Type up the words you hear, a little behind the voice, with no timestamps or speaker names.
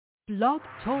Blog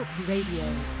Talk Radio.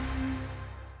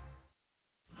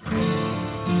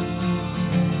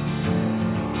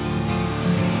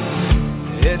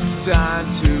 It's time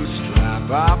to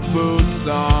strap our boots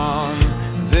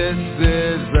on. This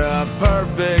is the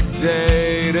perfect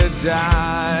day to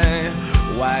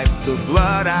die. Wipe the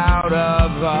blood out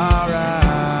of our eyes.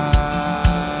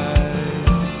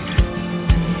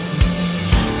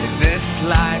 In this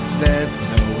life there's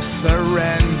no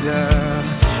surrender,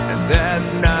 and there's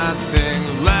nothing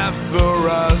left for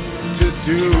us to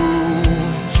do.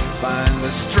 Find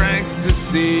the strength to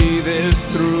see this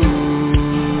through.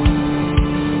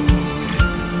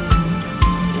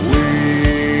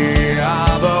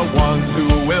 The ones who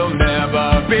will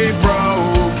never be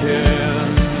broken.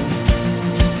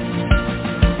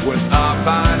 With our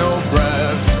final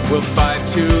breath, we'll fight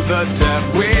to the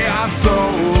death. We are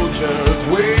soldiers,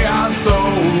 we are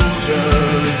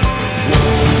soldiers.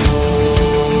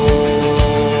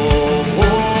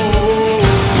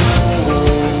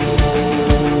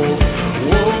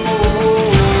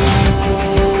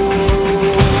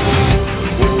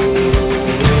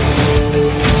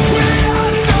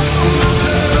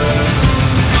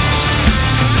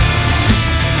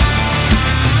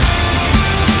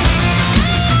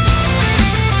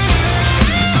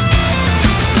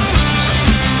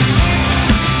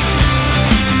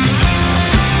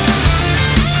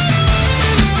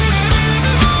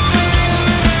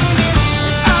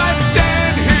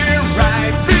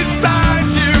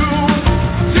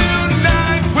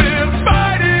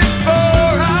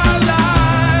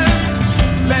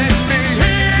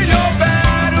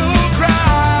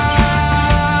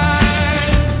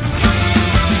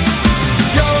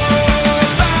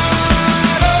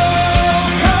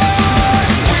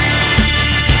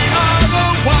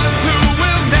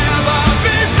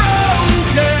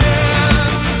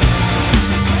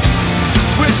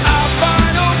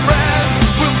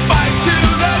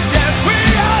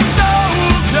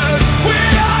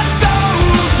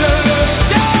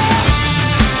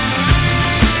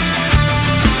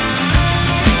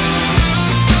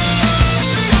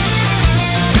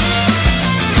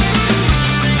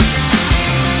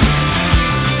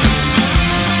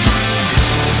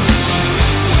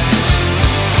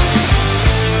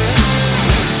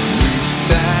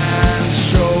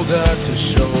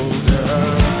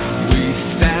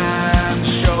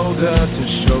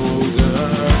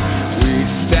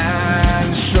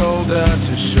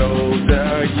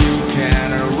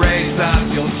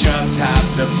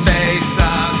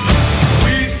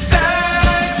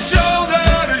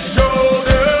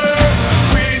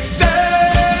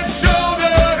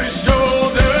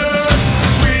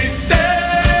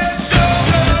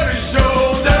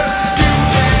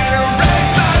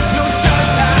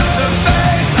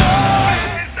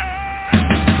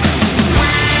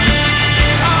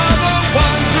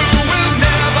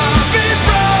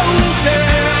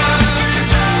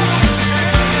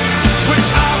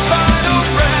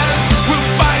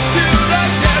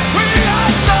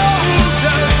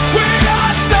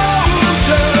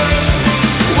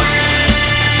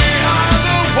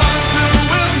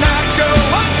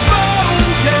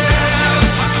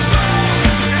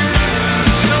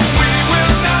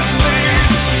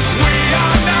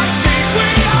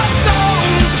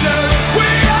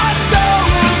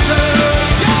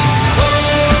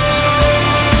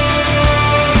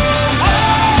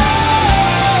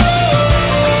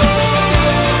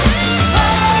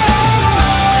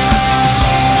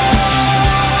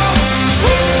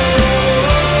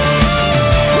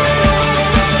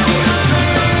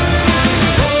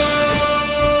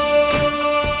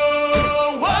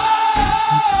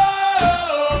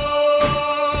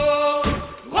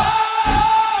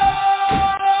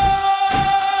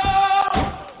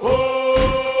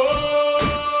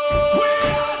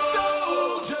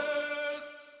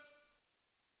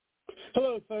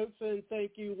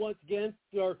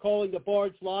 Calling the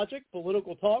Bards Logic,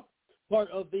 political talk,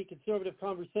 part of the conservative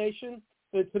conversation.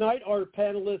 And tonight, our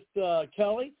panelist,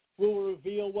 Kelly, will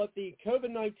reveal what the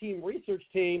COVID-19 research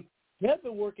team has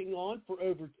been working on for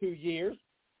over 2 years.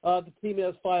 The team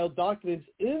has filed documents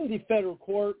in the federal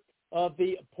court of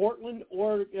the Portland,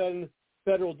 Oregon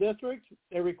Federal District,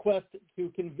 a request to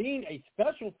convene a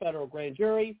special federal grand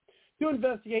jury to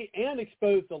investigate and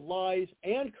expose the lies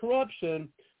and corruption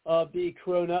of the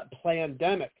corona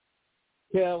plandemic.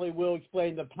 Kelly will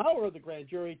explain the power of the grand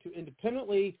jury to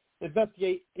independently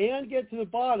investigate and get to the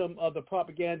bottom of the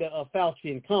propaganda of Fauci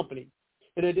and Company.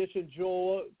 In addition,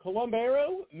 Joel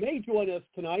Colombero may join us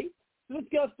tonight to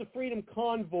discuss the Freedom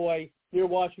Convoy near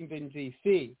Washington,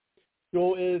 D.C.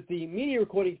 Joel is the media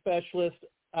recording specialist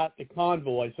at the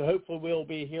Convoy, so hopefully we'll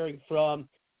be hearing from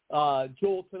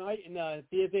Joel tonight, and if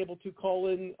he is able to call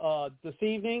in this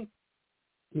evening,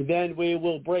 then we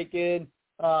will break in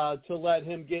to let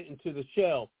him get into the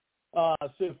show.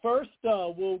 So first,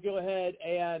 we'll go ahead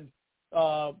and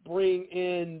bring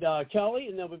in Kelly,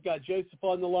 and then we've got Joseph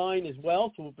on the line as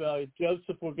well. So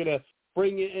Joseph, we're going to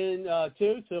bring you in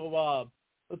too. So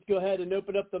let's go ahead and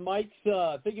open up the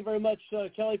mics. Thank you very much,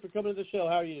 Kelly, for coming to the show.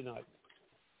 How are you tonight?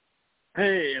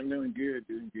 Hey, I'm doing good.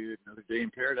 Another day in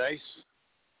paradise.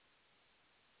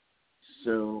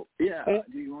 So, yeah,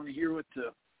 do you want to hear what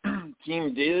the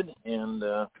team did and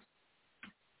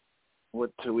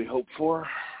what we hope for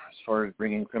as far as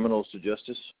bringing criminals to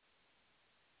justice?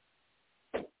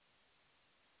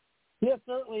 Yes,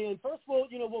 certainly. And first of all,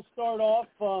 we'll start off.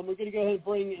 We're going to go ahead and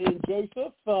bring in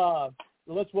Joseph.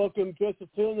 Let's welcome Joseph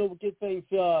too, and then we'll get things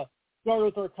started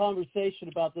with our conversation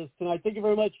about this tonight. Thank you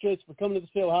very much, Joseph, for coming to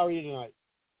the show. How are you tonight?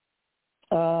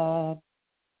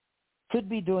 Could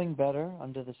be doing better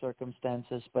under the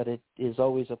circumstances, but it is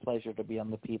always a pleasure to be on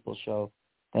the People Show.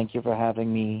 Thank you for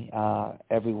having me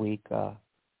every week,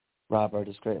 Robert.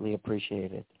 It's greatly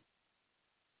appreciated.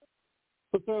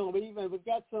 But certainly, we've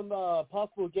got some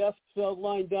possible guests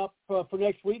lined up for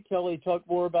next week. Kelly, talk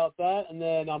more about that. And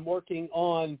then I'm working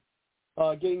on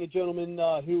getting a gentleman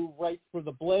who writes for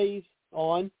The Blaze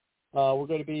on. We're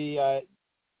going to be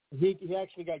he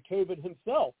actually got COVID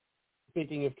himself,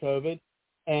 speaking of COVID.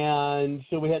 And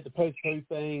so we had to postpone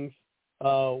things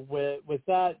with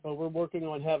that. But we're working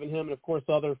on having him and, of course,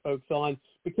 other folks on.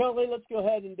 But Kelly, let's go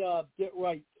ahead and get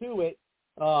right to it.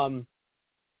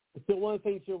 So one of the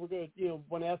things that we're going to,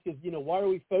 want to ask is, why are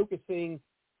we focusing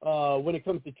when it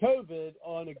comes to COVID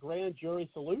on a grand jury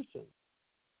solution?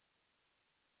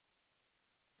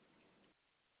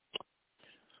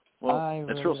 Well,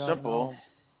 it's real simple.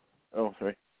 Oh,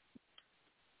 sorry.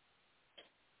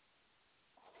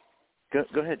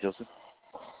 Go ahead, Joseph.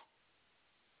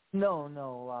 No.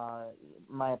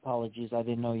 My apologies. I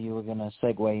didn't know you were going to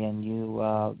segue in.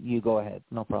 You go ahead.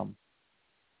 No problem.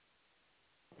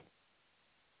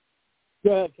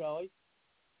 Go ahead, Charlie.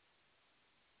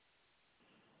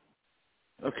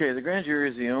 Okay, the grand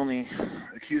jury is the only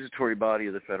accusatory body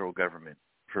of the federal government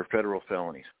for federal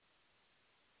felonies.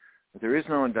 If there is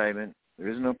no indictment, there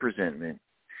is no presentment,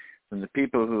 then the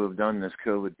people who have done this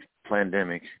COVID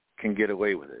pandemic can get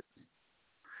away with it.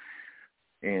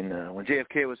 And when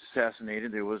JFK was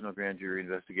assassinated, there was no grand jury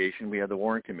investigation. We had the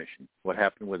Warren Commission. What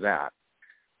happened with that?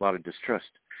 A lot of distrust.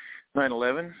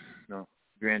 9/11, no,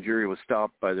 grand jury was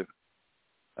stopped by the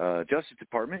Justice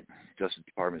Department. Justice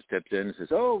Department steps in and says,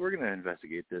 "Oh, we're going to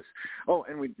investigate this." Oh,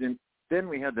 and then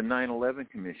we had the 9/11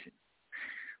 Commission.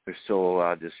 There's still a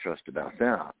lot of distrust about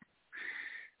that.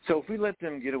 So if we let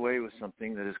them get away with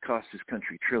something that has cost this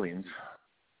country trillions,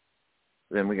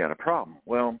 then we got a problem.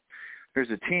 Well, there's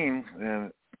a team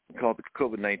called the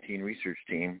COVID-19 research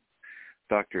team.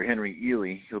 Dr. Henry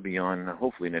Ely, he'll be on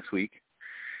hopefully next week.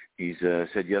 He's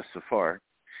said yes so far.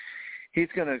 He's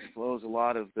going to expose a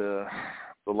lot of the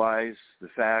lies, the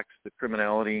facts, the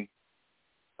criminality,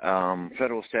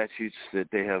 federal statutes that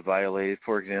they have violated.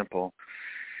 For example,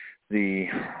 the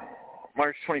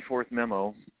March 24th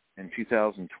memo in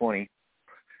 2020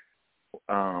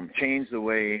 changed the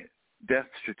way death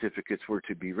certificates were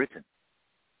to be written.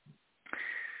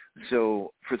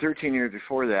 So for 13 years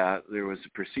before that, there was a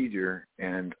procedure,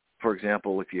 and for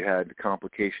example, if you had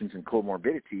complications and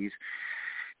comorbidities,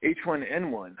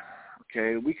 H1N1,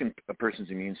 okay, weakened a person's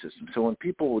immune system. So when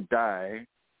people would die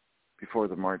before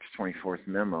the March 24th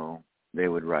memo, they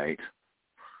would write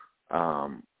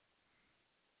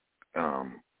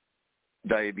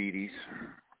diabetes,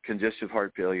 congestive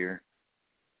heart failure,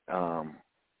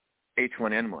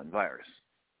 H1N1 virus,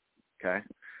 okay,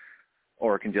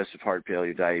 or congestive heart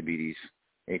failure, diabetes,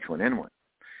 H1N1.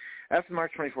 After the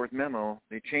March 24th memo,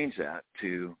 they changed that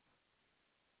to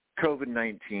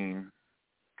COVID-19,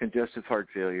 congestive heart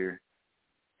failure,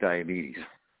 diabetes.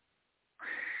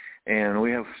 And we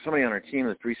have somebody on our team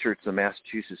that's researched the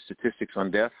Massachusetts statistics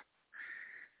on death,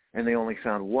 and they only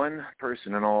found one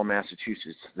person in all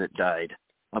Massachusetts that died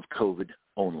of COVID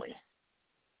only.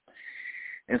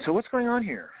 And so what's going on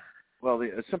here? Well,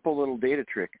 a simple little data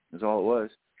trick is all it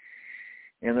was.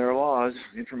 And there are laws,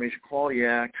 the Information Quality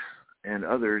Act and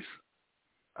others,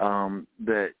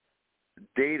 that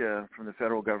data from the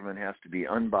federal government has to be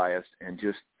unbiased and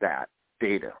just that,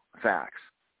 data, facts.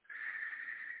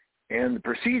 And the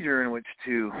procedure in which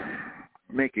to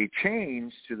make a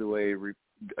change to the way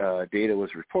data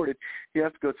was reported, you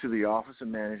have to go through the Office of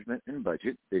Management and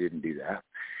Budget. They didn't do that.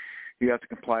 You have to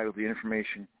comply with the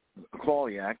Information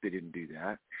Quality Act. They didn't do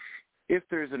that. If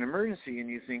there's an emergency and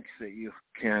you think that you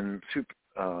can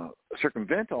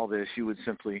circumvent all this, you would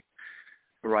simply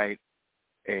write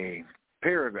a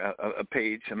paragraph, a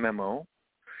page, a memo.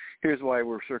 Here's why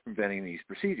we're circumventing these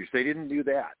procedures. They didn't do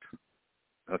that.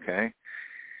 Okay?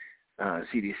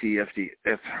 CDC,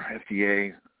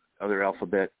 FDA, other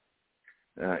alphabet,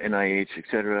 NIH,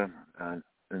 etc., and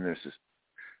there's this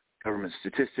government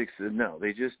statistics. No,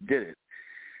 they just did it.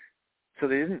 So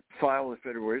they didn't file the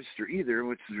Federal Register either,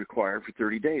 which is required for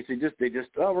 30 days. They just,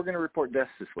 we're going to report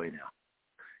deaths this way now.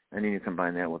 And then you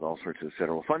combine that with all sorts of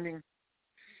federal funding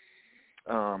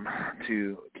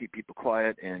to keep people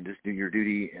quiet and just do your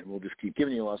duty, and we'll just keep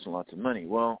giving you lots and lots of money.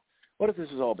 Well, what if this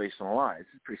is all based on a lie? This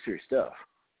is pretty serious stuff.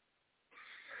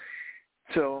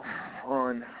 So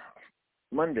on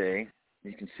Monday,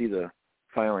 you can see the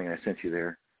filing I sent you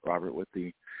there, Robert, with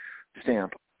the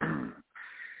stamp.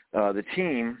 The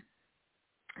team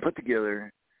put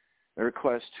together a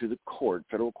request to the court,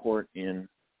 federal court in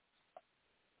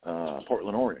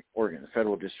Portland, Oregon, the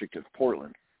Federal District of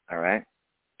Portland, all right?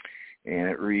 And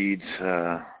it reads,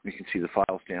 you can see the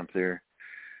file stamp there,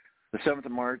 the 7th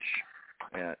of March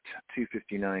at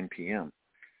 2:59 p.m.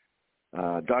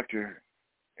 Dr.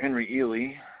 Henry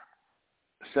Ely,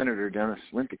 Senator Dennis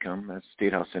Linthicum, that's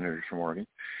State House Senator from Oregon,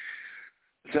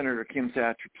 Senator Kim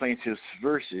Thatcher, plaintiffs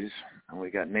versus, and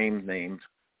we got names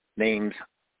named.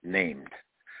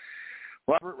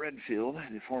 Robert Redfield,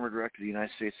 the former director of the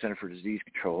United States Center for Disease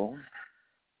Control,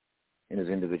 in his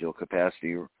individual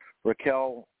capacity.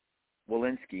 Raquel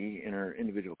Walensky in her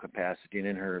individual capacity, and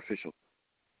in her official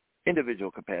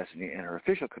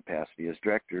capacity as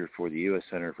director for the U.S.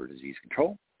 Center for Disease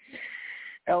Control.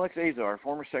 Alex Azar,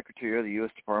 former secretary of the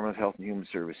U.S. Department of Health and Human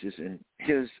Services, in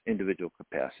his individual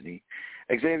capacity.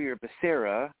 Xavier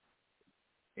Becerra,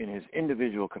 in his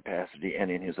individual capacity and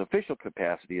in his official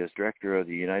capacity as director of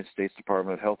the United States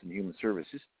Department of Health and Human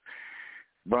Services.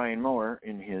 Brian Moyer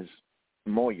in his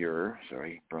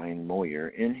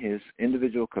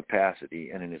individual capacity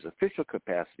and in his official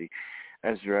capacity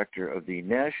as director of the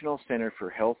National Center for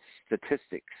Health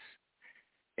Statistics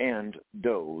and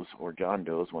Doe's, or John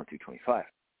Doe's, 1 through 25.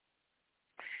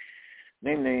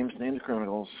 Name the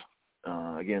criminals.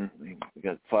 Again, we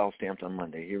got file stamped on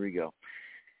Monday. Here we go.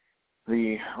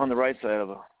 On the right side of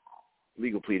the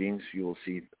legal pleadings, you will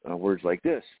see words like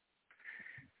this.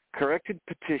 Corrected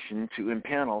petition to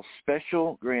impanel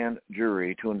special grand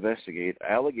jury to investigate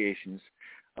allegations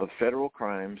of federal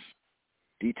crimes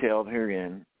detailed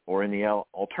herein, or in the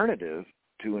alternative,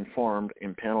 to informed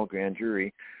impanel grand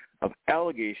jury of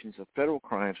allegations of federal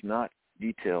crimes not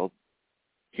detailed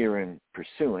herein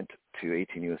pursuant to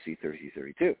 18 U.S.C.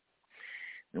 3332.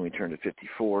 Then we turn to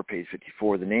 54, page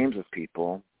 54, the names of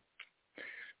people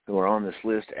who are on this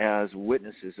list as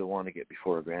witnesses that want to get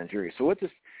before a grand jury. So what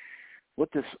this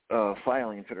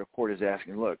filing in federal court is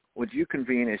asking, look, would you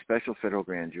convene a special federal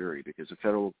grand jury? Because a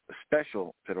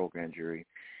special federal grand jury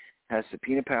has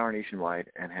subpoena power nationwide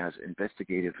and has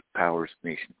investigative powers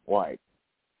nationwide.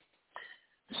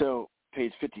 So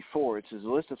page 54, it says a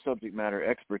list of subject matter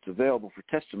experts available for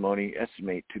testimony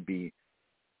estimate to be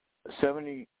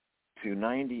 70 to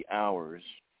 90 hours,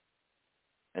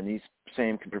 and these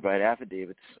same can provide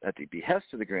affidavits at the behest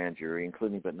of the grand jury,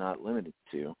 including but not limited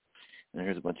to. And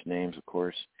here's a bunch of names, of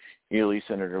course. Ely,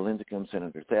 Senator Linthicum,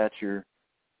 Senator Thatcher,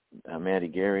 Mandy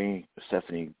Gary,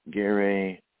 Stephanie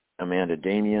Gary, Amanda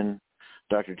Damian,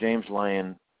 Dr. James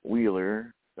Lyon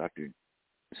Wheeler, Dr.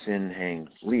 Sin Hang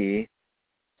Lee,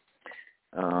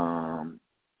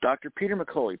 Dr. Peter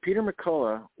McCullough. Peter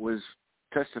McCullough was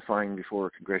testifying before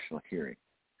a congressional hearing.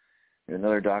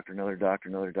 Another doctor,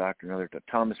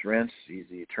 Thomas Rentz, he's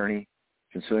the attorney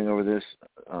suing over this.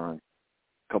 A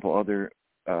couple other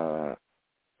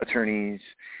attorneys,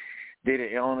 data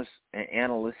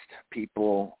analyst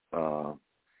people.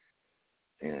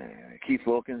 Keith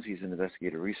Wilkins, he's an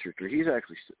investigative researcher. He's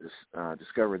actually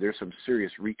discovered there's some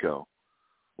serious RICO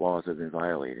laws that have been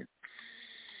violated.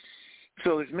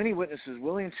 So there's many witnesses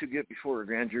willing to get before a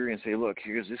grand jury and say, look,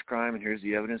 here's this crime and here's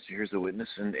the evidence, here's the witness.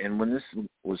 And when this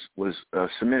was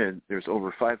submitted, there's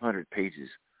over 500 pages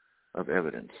of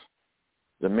evidence.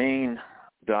 The main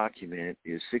document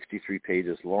is 63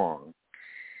 pages long,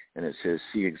 and it says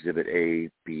see Exhibit A,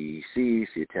 B, C,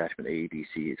 see Attachment A, B,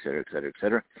 C, et cetera, et cetera, et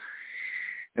cetera.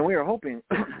 And we are hoping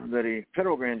that a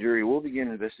federal grand jury will begin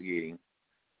investigating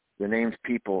the named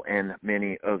people and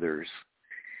many others.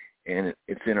 And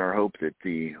it's in our hope that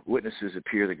the witnesses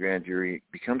appear, the grand jury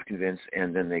becomes convinced,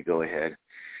 and then they go ahead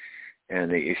and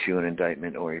they issue an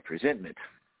indictment or a presentment.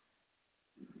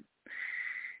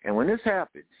 And when this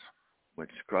happens, which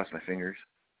cross my fingers,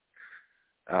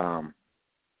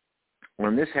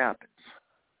 when this happens,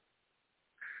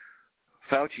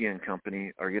 Fauci and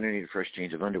Company are going to need a fresh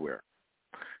change of underwear,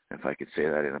 if I could say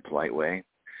that in a polite way,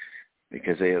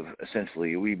 because they have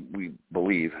essentially, we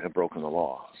believe, have broken the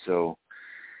law. So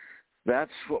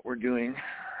that's what we're doing,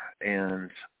 and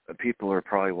people are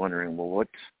probably wondering, well, what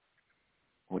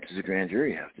does the grand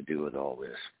jury have to do with all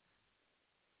this?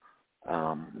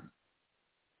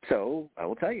 So I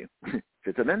will tell you,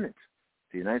 Fifth Amendment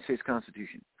to the United States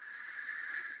Constitution.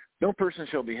 No person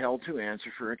shall be held to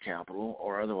answer for a capital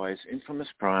or otherwise infamous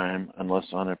crime unless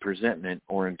on a presentment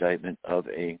or indictment of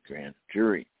a grand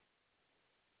jury.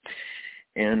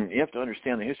 And you have to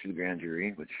understand the history of the grand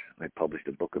jury, which I published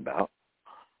a book about.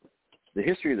 The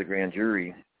history of the grand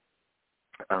jury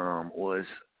was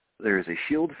there is a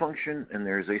shield function and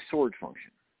there is a sword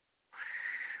function.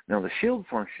 Now, the shield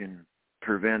function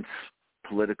prevents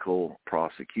political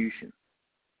prosecution.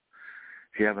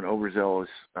 If you have an overzealous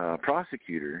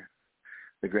prosecutor,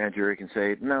 the grand jury can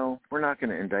say, no, we're not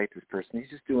going to indict this person. He's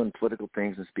just doing political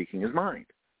things and speaking his mind.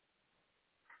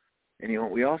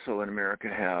 And, we also in America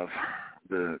have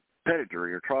the petit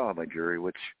jury or trial by jury,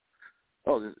 which,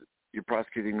 you're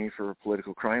prosecuting me for a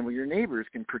political crime. Well, your neighbors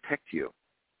can protect you.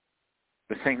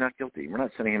 They're saying not guilty. We're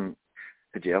not sending him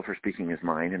to jail for speaking his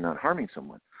mind and not harming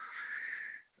someone.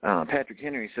 Patrick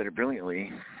Henry said it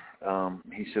brilliantly.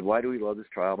 He said, why do we love this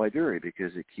trial by jury?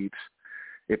 Because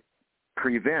it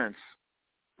prevents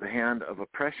the hand of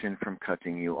oppression from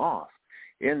cutting you off.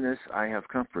 In this, I have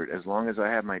comfort. As long as I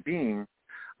have my being,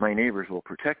 my neighbors will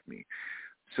protect me.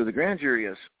 So the grand jury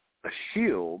is a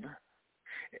shield,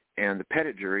 and the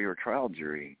petit jury or trial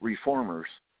jury, reformers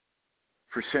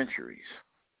for centuries.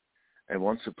 And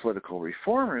once the political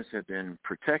reformers have been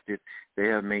protected, they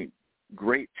have made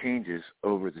great changes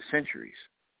over the centuries.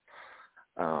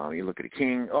 You look at a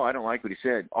king, I don't like what he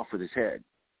said, off with his head.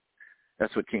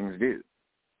 That's what kings do.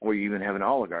 Or you even have an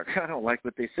oligarch, I don't like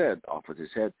what they said, off with his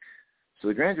head. So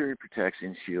the grand jury protects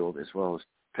in shield as well as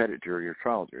petit jury or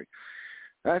trial jury.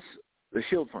 That's the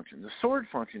shield function. The sword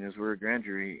function is where a grand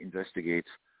jury investigates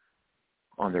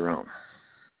on their own.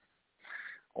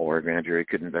 Or a grand jury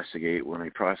could investigate when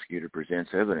a prosecutor presents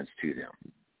evidence to them.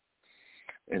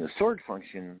 In the sword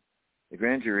function, the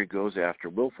grand jury goes after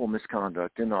willful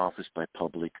misconduct in office by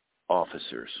public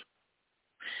officers.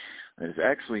 It is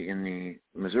actually in the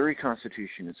Missouri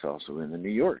Constitution. It's also in the New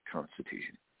York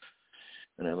Constitution.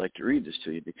 And I'd like to read this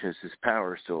to you because this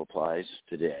power still applies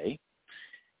today.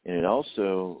 And it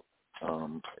also,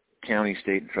 county,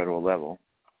 state, and federal level.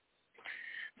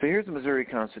 So here's the Missouri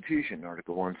Constitution,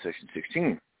 Article 1, Section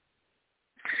 16.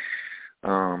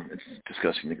 It's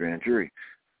discussing the grand jury.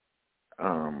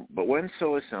 But when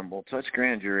so assembled, such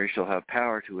grand jury shall have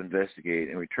power to investigate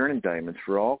and return indictments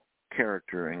for all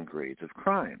character and grades of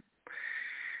crime.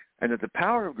 And that the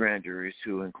power of grand juries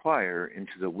to inquire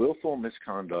into the willful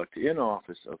misconduct in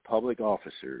office of public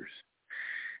officers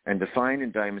and to find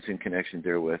indictments in connection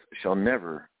therewith shall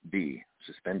never be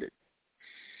suspended.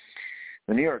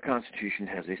 The New York Constitution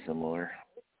has a similar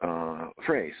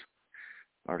phrase,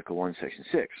 Article 1, Section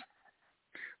 6.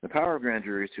 The power of grand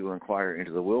juries to inquire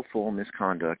into the willful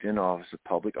misconduct in office of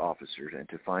public officers and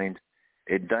to find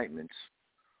indictments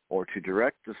or to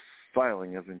direct the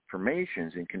filing of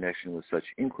information in connection with such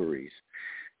inquiries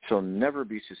shall never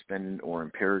be suspended or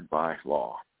impaired by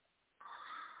law.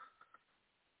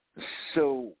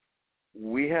 So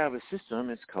we have a system,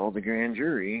 it's called the grand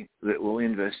jury, that will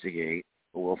investigate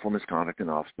willful misconduct in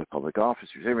office of public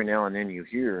officers. Every now and then you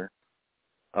hear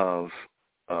of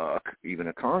even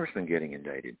a congressman getting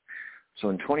indicted. So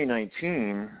in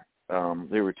 2019,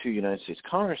 there were 2 United States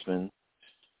congressmen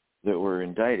that were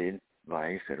indicted by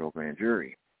a federal grand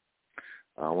jury.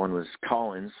 One was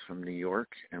Collins from New York,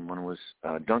 and one was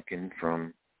Duncan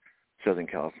from Southern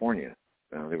California.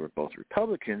 They were both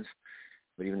Republicans,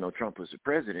 but even though Trump was the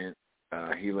president,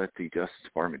 he let the Justice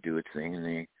Department do its thing,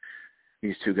 and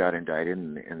these 2 got indicted,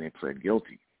 and they pled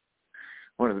guilty.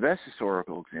 One of the best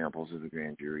historical examples of the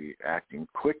grand jury acting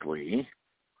quickly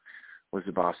was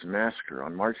the Boston Massacre.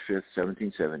 On March 5th,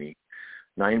 1770,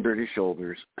 9 British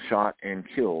soldiers shot and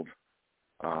killed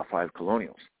 5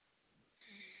 colonials.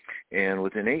 And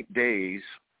within 8 days,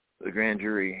 the grand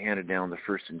jury handed down the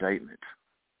first indictment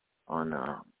on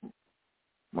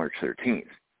March 13th.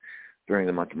 During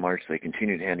the month of March, they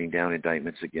continued handing down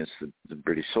indictments against the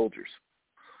British soldiers.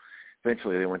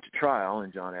 Eventually, they went to trial,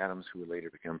 and John Adams, who would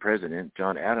later become president,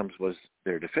 John Adams was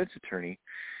their defense attorney,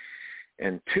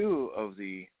 and 2 of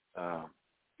the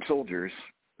soldiers,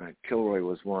 Kilroy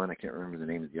was one, I can't remember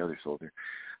the name of the other soldier,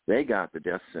 they got the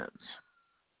death sentence.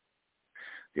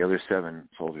 The other 7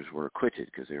 soldiers were acquitted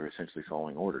because they were essentially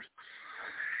following orders.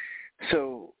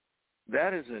 So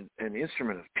that is an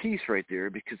instrument of peace right there,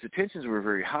 because the tensions were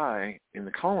very high in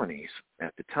the colonies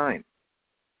at the time.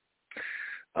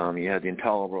 You had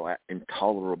the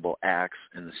intolerable acts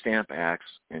and the stamp acts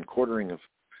and quartering of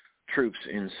troops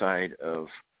inside of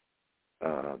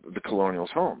the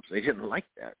colonials' homes. They didn't like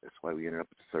that. That's why we ended up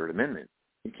with the Third Amendment.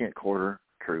 You can't quarter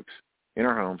troops in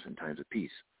our homes in times of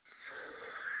peace.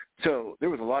 So there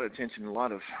was a lot of tension, a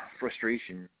lot of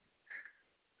frustration.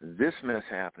 This mess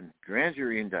happened, grand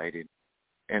jury indicted,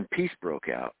 and peace broke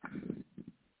out.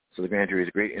 So the grand jury is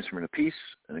a great instrument of peace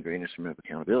and a great instrument of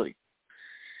accountability.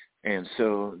 And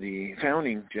so the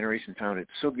founding generation found it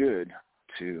so good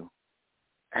to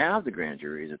have the grand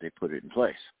jury that they put it in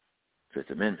place,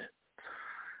 Fifth Amendment.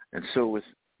 And so with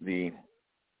the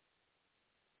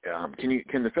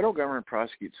can the federal government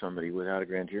prosecute somebody without a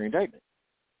grand jury indictment?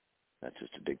 That's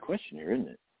just a big question here, isn't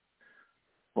it?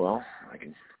 Well, I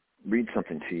can read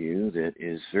something to you that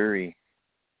is very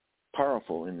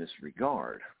powerful in this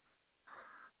regard.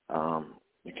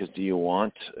 Because do you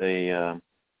want a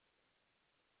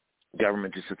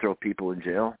government just to throw people in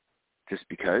jail just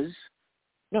because?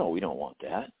 No, we don't want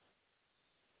that.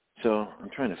 So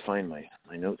I'm trying to find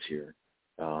my notes here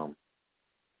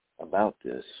about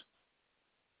this,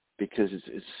 because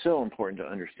it's so important to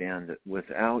understand that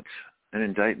without an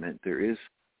indictment, there is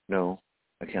no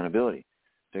accountability.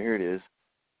 So here it is,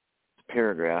 a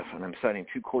paragraph, and I'm citing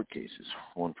two court cases,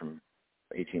 one from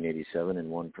 1887 and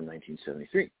one from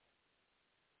 1973.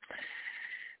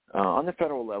 On the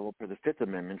federal level, for the Fifth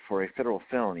Amendment, for a federal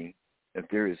felony, if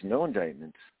there is no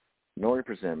indictment nor a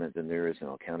presentment, then there is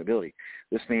no accountability.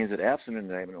 This means that absent an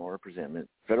indictment or a presentment,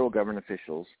 federal government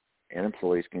officials and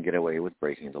employees can get away with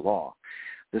breaking the law.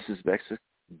 This is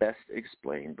best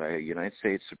explained by a United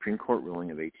States Supreme Court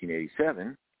ruling of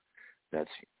 1887,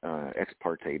 that's Ex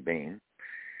parte Bain,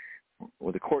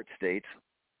 where the court states,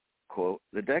 quote,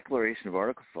 the declaration of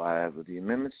Article 5 of the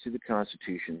amendments to the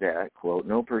Constitution that, quote,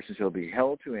 no person shall be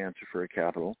held to answer for a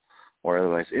capital or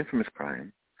otherwise infamous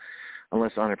crime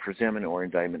unless on a presentment or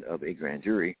indictment of a grand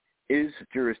jury, is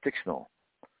jurisdictional.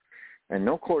 And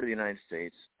no court of the United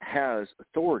States has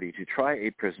authority to try a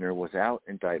prisoner without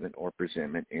indictment or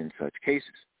presentment in such cases.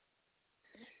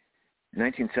 In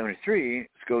 1973,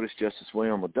 Scottish Justice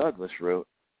William Douglas wrote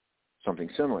something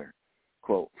similar.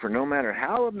 Quote, for no matter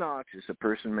how obnoxious a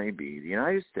person may be, the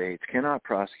United States cannot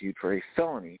prosecute for a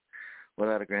felony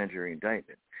without a grand jury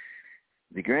indictment.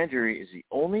 The grand jury is the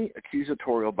only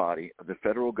accusatorial body of the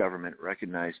federal government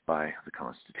recognized by the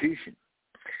Constitution.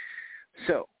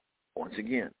 So, once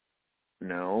again,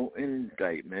 no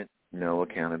indictment, no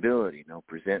accountability, no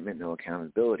presentment, no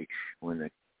accountability. When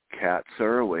the cats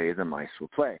are away, the mice will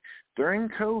play. During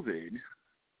COVID,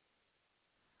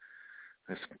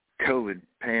 this COVID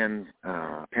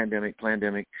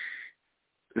Plandemic,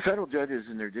 the federal judges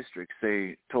in their districts,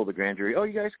 they told the grand jury, oh,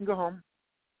 you guys can go home.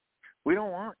 We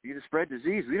don't want you to spread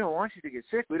disease. We don't want you to get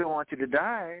sick. We don't want you to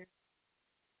die.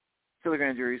 So the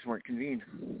grand juries weren't convened.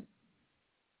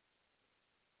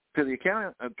 So the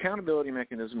accountability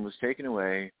mechanism was taken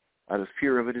away out of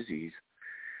fear of a disease.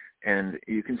 And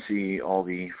you can see all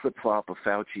the flip-flop of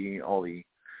Fauci, all the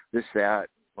this, that.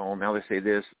 Oh, now they say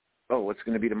this. Oh, what's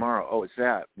going to be tomorrow? Oh, it's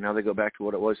that. Now they go back to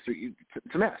what it was.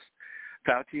 It's a mess.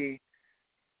 Fauci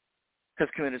has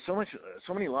committed so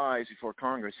many lies before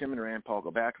Congress. Him and Rand Paul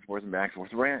go back and forth and back and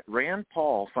forth. Rand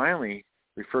Paul finally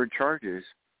referred charges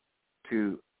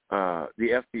to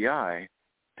the FBI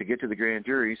to get to the grand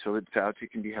jury so that Fauci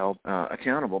can be held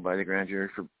accountable by the grand jury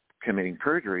for committing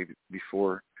perjury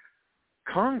before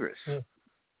Congress.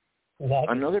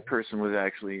 Another person was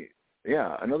actually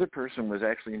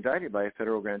indicted by a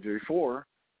federal grand jury for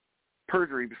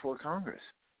perjury before Congress.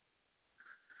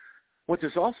 What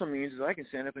this also means is I can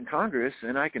stand up in Congress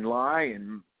and I can lie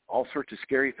and all sorts of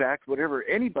scary facts, whatever.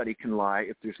 Anybody can lie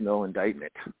if there's no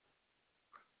indictment.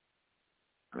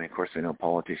 I mean, of course, I know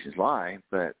politicians lie,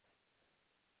 but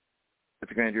if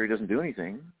the grand jury doesn't do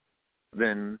anything,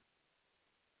 then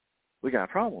we got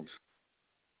problems.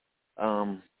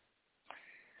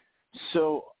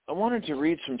 So I wanted to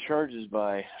read some charges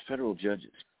by federal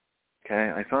judges.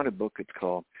 Okay, I found a book. It's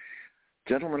called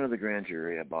Gentlemen of the Grand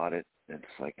Jury. I bought it. It's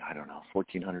like,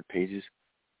 1,400 pages.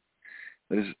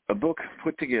 It is a book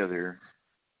put together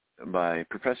by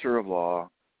Professor of Law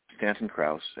Stanton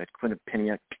Krause at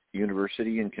Quinnipiac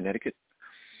University in Connecticut.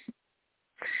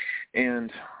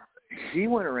 And he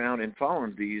went around and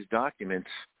found these documents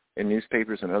in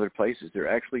newspapers and other places. They're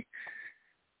actually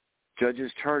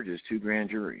judges' charges to grand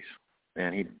juries.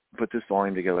 And he put this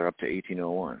volume together up to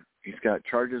 1801. He's got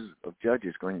charges of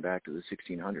judges going back to the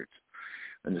 1600s.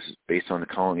 And this is based on the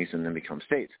colonies and then become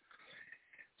states.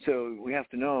 So we have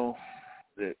to know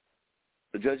that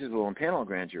the judges will impanel a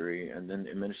grand jury and then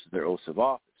administer their oaths of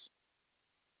office.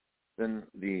 Then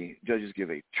the judges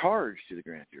give a charge to the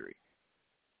grand jury.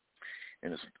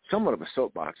 And it's somewhat of a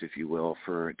soapbox, if you will,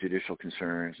 for judicial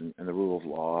concerns and the rule of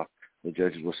law. The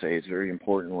judges will say it's very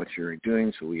important what you're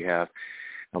doing, so we have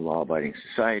a law-abiding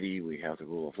society, we have the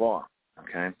rule of law,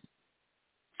 okay?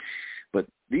 But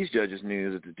these judges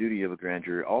knew that the duty of a grand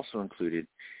jury also included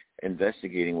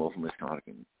investigating willful misconduct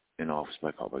in office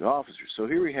by public officers. So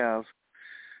here we have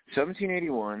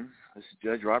 1781, this is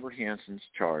Judge Robert Hansen's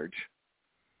charge,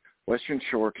 Western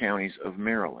Shore counties of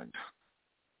Maryland.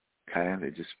 Okay,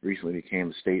 they just recently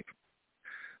became a state,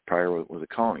 prior was a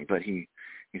colony. But he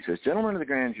says, gentlemen of the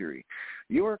grand jury,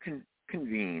 you are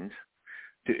convened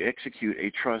to execute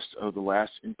a trust of the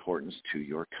last importance to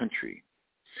your country,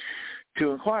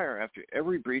 to inquire after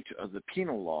every breach of the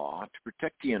penal law, to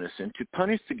protect the innocent, to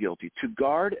punish the guilty, to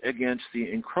guard against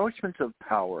the encroachment of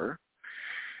power,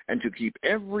 and to keep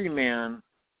every man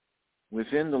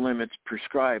within the limits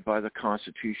prescribed by the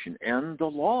Constitution and the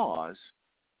laws,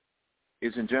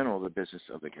 is in general the business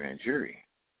of the grand jury.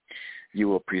 You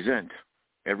will present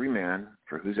every man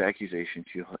for whose accusation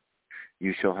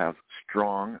you shall have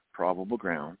strong probable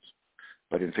grounds,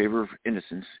 but in favor of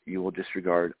innocence you will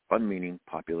disregard unmeaning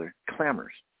popular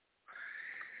clamors.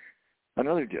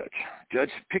 Another judge,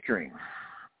 Judge Pickering,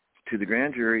 to the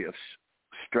grand jury of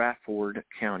Stratford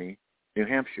County, New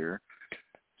Hampshire,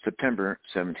 September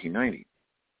 1790.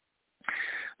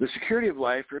 The security of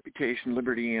life, reputation,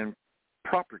 liberty, and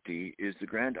property is the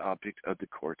grand object of the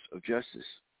courts of justice.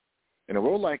 In a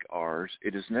world like ours,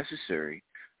 it is necessary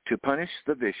to punish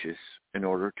the vicious in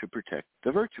order to protect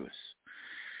the virtuous.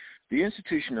 The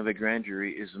institution of a grand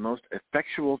jury is the most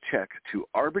effectual check to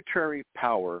arbitrary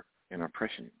power and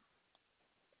oppression.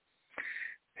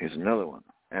 Here's another one.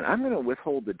 And I'm going to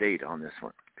withhold the date on this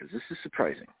one because this is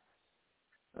surprising.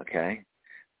 Okay?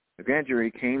 The grand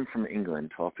jury came from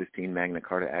England, 1215 Magna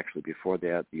Carta, actually before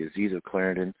that, the Aziz of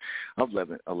Clarendon of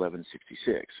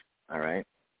 1166, all right?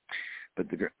 But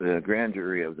the grand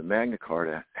jury of the Magna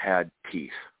Carta had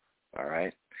teeth, all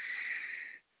right?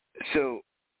 So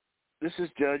this is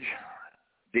Judge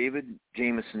David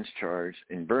Jameson's charge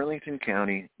in Burlington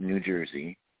County, New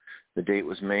Jersey. The date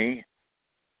was May.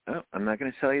 Oh, I'm not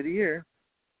going to tell you the year.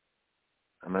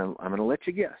 I'm going to let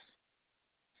you guess.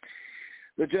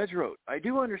 The judge wrote, I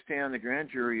do understand the grand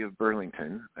jury of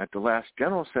Burlington at the last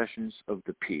general sessions of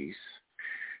the peace,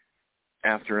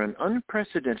 after an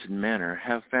unprecedented manner,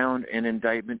 have found an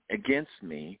indictment against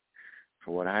me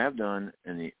for what I have done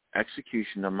in the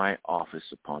execution of my office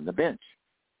upon the bench.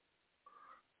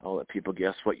 I'll let people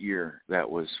guess what year that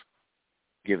was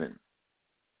given.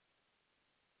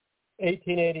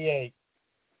 1888.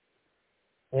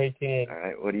 1880. All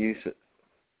right. What do you say?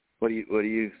 What do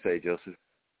you say, Joseph?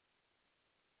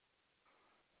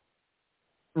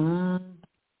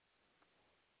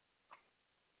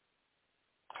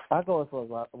 I'll go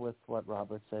with what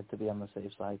Robert said to be on the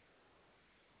safe side.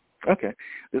 Okay.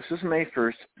 This is May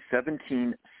 1st,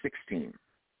 1716.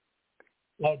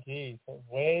 Oh, geez.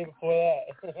 Way before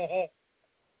that.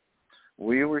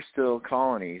 We were still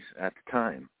colonies at the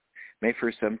time. May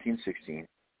 1st, 1716.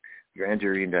 Grand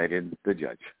jury indicted the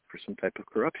judge for some type of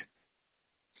corruption.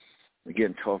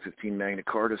 Again, 1215 Magna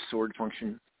Carta, sword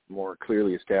function, more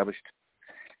clearly established.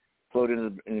 Floated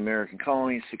in the American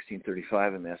colonies,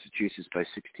 1635 in Massachusetts. By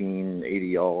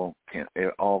 1680,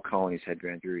 all colonies had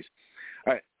grand juries.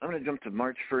 All right, I'm going to jump to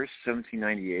March 1st,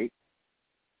 1798.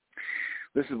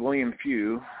 This is William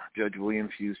Few, Judge William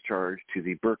Few's charge to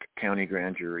the Burke County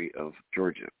Grand Jury of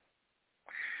Georgia.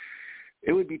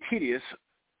 It would be tedious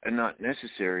and not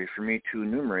necessary for me to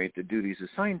enumerate the duties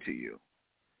assigned to you.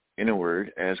 In a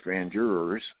word, as grand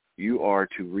jurors, you are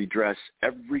to redress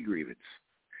every grievance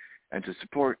and to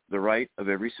support the right of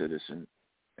every citizen,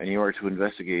 and you are to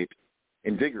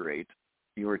invigorate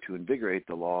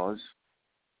the laws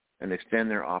and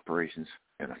extend their operations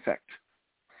and effect.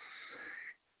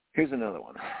 Here's another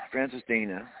one. Francis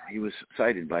Dana, he was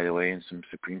cited, by the way, in some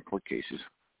Supreme Court cases.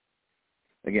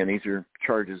 Again, these are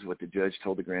charges, what the judge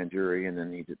told the grand jury, and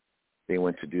then they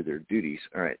went to do their duties.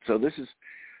 All right, so this is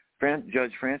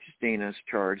Judge Francis Dana's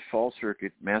charge, Fall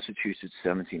Circuit, Massachusetts,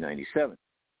 1797.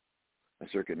 A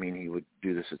circuit meaning he would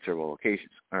do this at several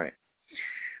occasions. All right.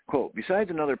 Quote, besides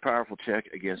another powerful check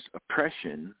against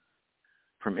oppression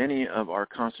from any of our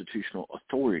constitutional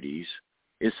authorities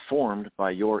is formed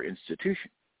by your institution.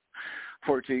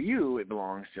 For to you it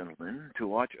belongs, gentlemen, to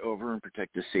watch over and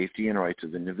protect the safety and rights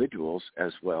of individuals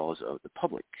as well as of the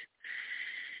public.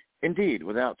 Indeed,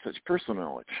 without such personal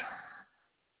knowledge,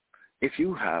 if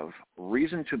you have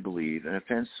reason to believe an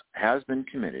offense has been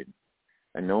committed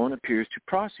and no one appears to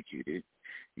prosecute it,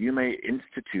 you may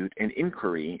institute an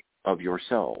inquiry of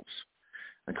yourselves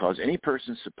and cause any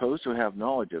person supposed to have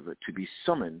knowledge of it to be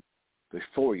summoned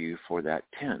before you for that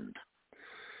tend.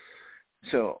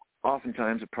 So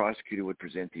oftentimes a prosecutor would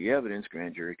present the evidence,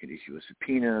 grand jury could issue a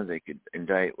subpoena, they could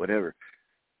indict, whatever.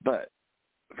 But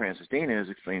Francis Dana has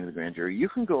explained to the grand jury, you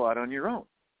can go out on your own.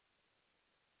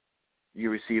 You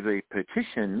receive a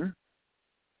petition,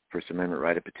 First Amendment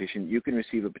right of petition, you can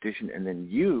receive a petition, and then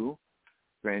you,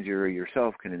 grand jury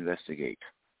yourself, can investigate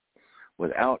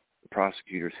without the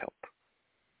prosecutor's help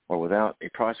or without a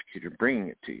prosecutor bringing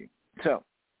it to you. So,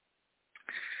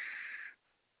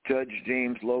 Judge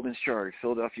James Logan's charge,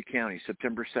 Philadelphia County,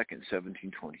 September 2nd,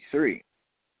 1723.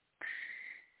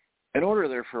 In order,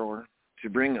 therefore, to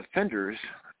bring offenders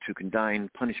to condign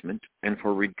punishment and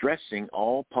for redressing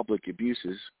all public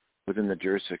abuses within the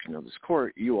jurisdiction of this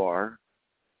court, you are,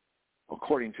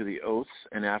 according to the oaths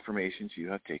and affirmations you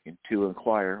have taken, to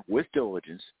inquire with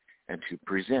diligence and to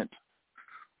present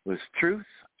with truth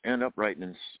and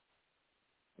uprightness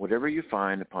whatever you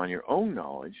find upon your own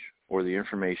knowledge or the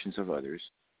informations of others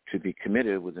to be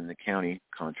committed within the county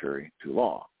contrary to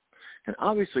law. And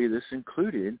obviously this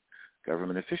included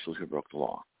government officials who broke the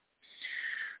law.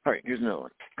 All right, here's another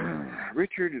one.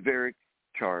 Richard Varick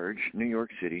charge, New York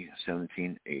City,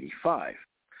 1785.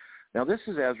 Now this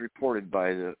is as reported by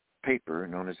the paper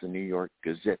known as the New York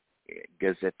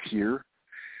Gazetteer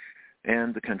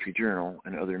and the Country Journal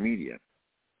and other media.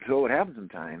 So what happens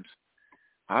sometimes,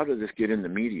 how did this get in the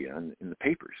media and in the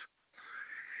papers?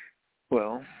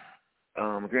 Well,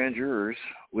 grand jurors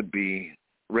would be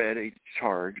read a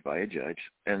charge by a judge,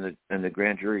 and the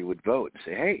grand jury would vote and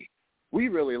say, hey, we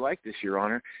really like this, Your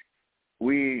Honor.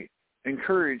 We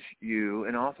encourage you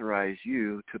and authorize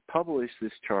you to publish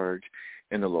this charge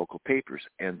in the local papers,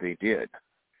 and they did.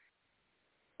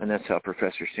 And that's how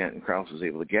Professor Stanton Krause was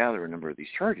able to gather a number of these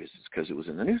charges, is because it was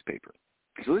in the newspaper.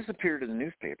 So this appeared in the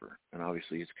newspaper, and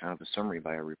obviously it's kind of a summary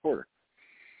by a reporter.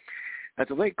 At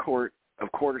the late court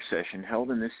of quarter session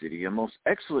held in this city, a most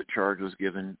excellent charge was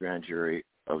given grand jury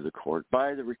of the court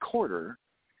by the recorder,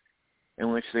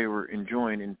 in which they were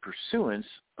enjoined in pursuance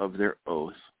of their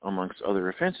oath, amongst other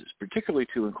offenses, particularly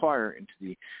to inquire into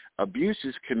the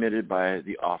abuses committed by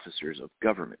the officers of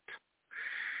government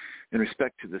in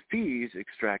respect to the fees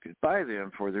extracted by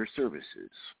them for their services.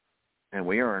 And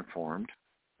we are informed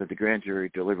that the grand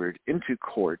jury delivered into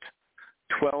court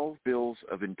 12 bills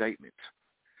of indictment,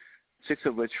 6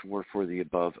 of which were for the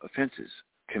above offenses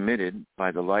committed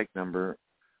by the like number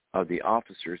of the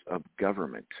officers of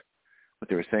government. What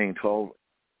they were saying, 12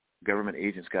 government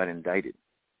agents got indicted,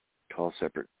 12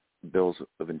 separate bills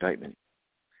of indictment.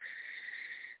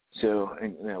 So,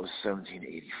 and that was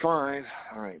 1785.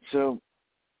 All right, so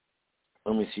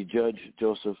let me see, Judge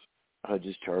Joseph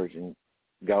Hudge's charge in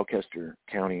Gloucester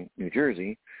County, New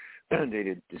Jersey,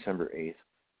 dated December 8th,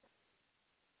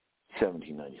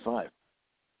 1795.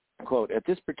 Quote, at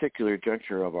this particular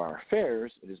juncture of our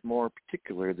affairs, it is more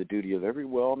particular the duty of every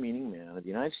well-meaning man of the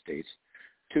United States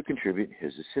to contribute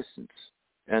his assistance,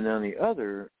 and on the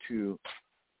other to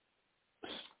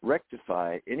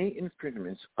rectify any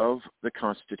infringements of the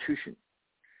Constitution.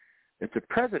 If the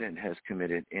President has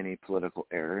committed any political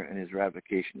error and his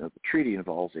ratification of the treaty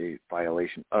involves a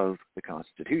violation of the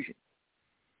Constitution.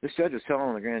 This judge is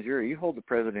telling the grand jury, you hold the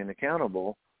President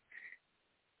accountable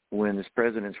when this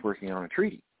President's working on a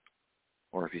treaty,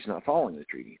 or if he's not following the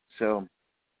treaty. So,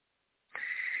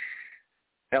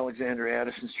 Alexander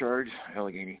Addison's charge,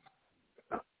 Allegheny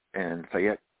and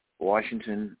Fayette,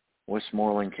 Washington,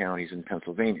 Westmoreland counties in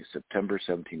Pennsylvania, September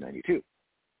 1792.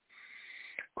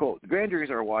 Quote, the grand juries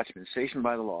are watchmen stationed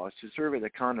by the laws to survey the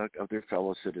conduct of their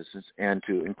fellow citizens and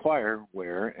to inquire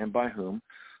where and by whom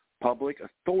public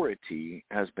authority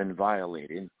has been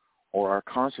violated or our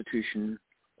Constitution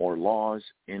or laws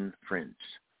infringed.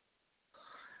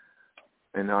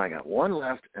 And now I got one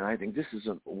left, and I think this is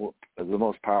the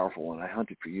most powerful one. I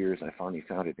hunted for years. I finally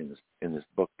found it in this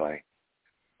book by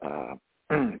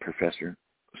Professor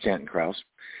Stanton Krause.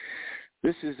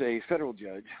 This is a federal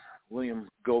judge, William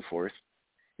Goforth,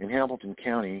 in Hamilton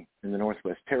County in the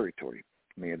Northwest Territory.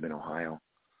 It may have been Ohio.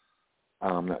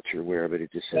 I'm not sure where, but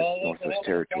it just says Northwest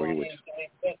Territory. Which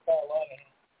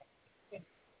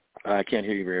I can't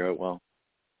hear you very well.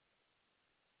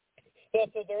 Yeah,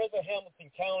 so there is a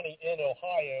Hamilton County in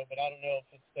Ohio, but I don't know if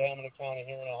it's the Hamilton County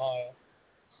here in Ohio.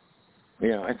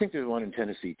 Yeah, I think there's one in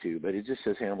Tennessee too, but it just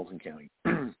says Hamilton County.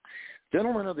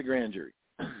 Gentlemen of the grand jury,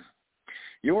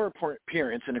 your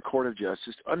appearance in a court of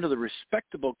justice under the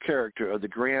respectable character of the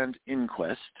grand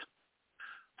inquest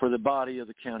for the body of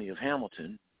the county of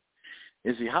Hamilton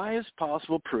is the highest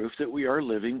possible proof that we are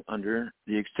living under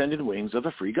the extended wings of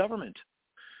a free government,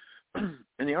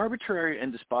 In the arbitrary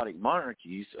and despotic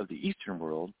monarchies of the Eastern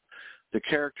world, the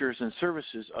characters and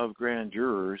services of grand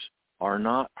jurors are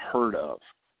not heard of.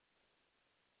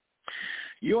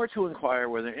 You are to inquire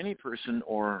whether any person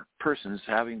or persons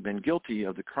having been guilty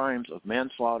of the crimes of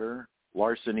manslaughter,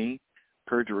 larceny,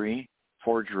 perjury,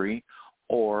 forgery,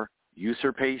 or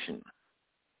usurpation.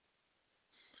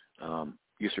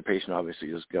 Usurpation obviously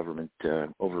is government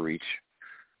overreach,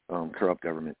 corrupt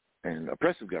government, and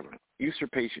oppressive government.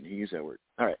 Usurpation, he used that word.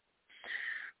 All right.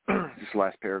 This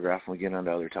last paragraph, and we get on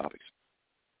to other topics.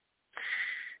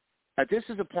 At this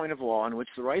is a point of law in which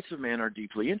the rights of man are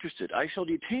deeply interested. I shall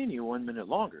detain you 1 minute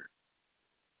longer.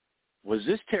 Was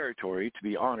this territory to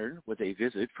be honored with a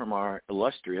visit from our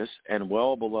illustrious and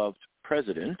well-beloved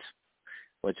president,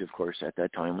 which, of course, at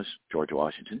that time was George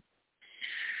Washington?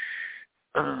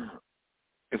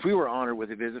 If we were honored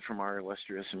with a visit from our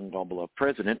illustrious and well-beloved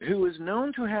president, who is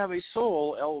known to have a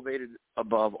soul elevated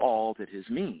above all that is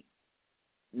mean,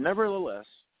 nevertheless,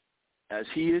 as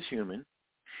he is human,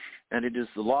 and it is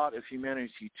the lot of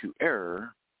humanity to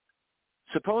err,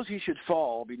 suppose he should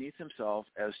fall beneath himself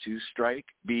as to strike,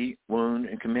 beat, wound,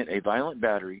 and commit a violent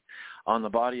battery on the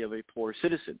body of a poor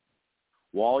citizen,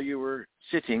 while you were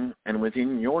sitting and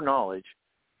within your knowledge,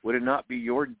 would it not be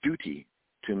your duty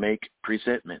to make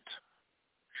presentment?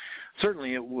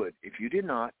 Certainly it would. If you did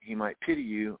not, he might pity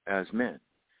you as men,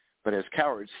 but as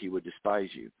cowards he would despise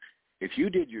you. If you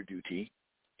did your duty,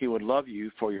 he would love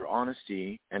you for your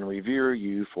honesty and revere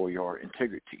you for your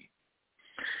integrity.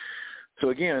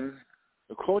 So again,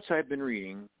 the quotes I've been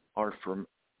reading are from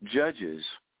judges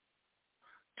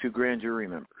to grand jury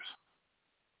members.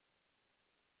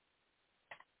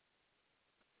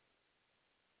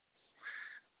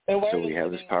 So we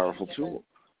have this powerful tool.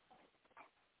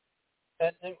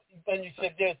 And you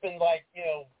said there's been what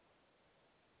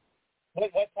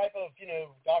type of,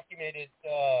 documented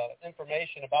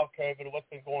information about COVID, what's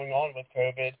been going on with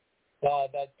COVID,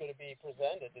 that's going to be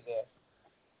presented to this?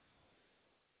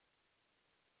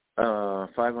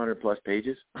 500 plus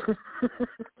pages.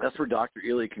 That's where Dr.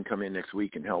 Ely can come in next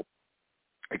week and help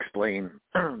explain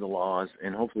the laws,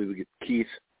 and hopefully we get Keith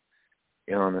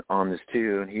on this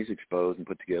too, and he's exposed and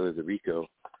put together the RICO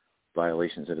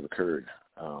violations that have occurred.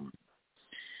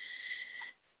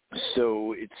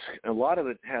 So it's a lot of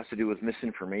it has to do with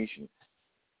misinformation.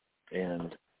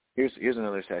 And here's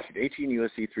another statute, 18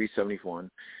 U.S.C.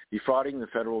 371, defrauding the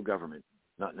federal government,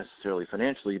 not necessarily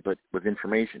financially, but with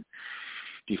information.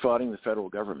 Defrauding the federal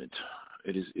government.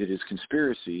 It is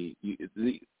conspiracy. It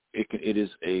is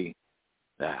a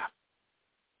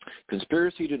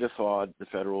conspiracy to defraud the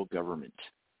federal government.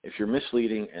 If you're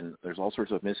misleading and there's all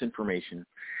sorts of misinformation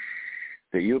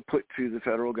that you put to the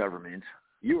federal government,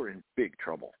 you are in big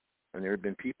trouble. And there have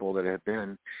been people that have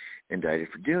been indicted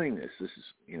for doing this. This is,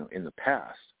 in the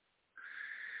past.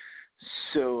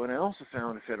 So, and I also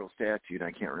found a federal statute,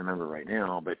 I can't remember right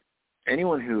now, but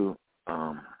anyone who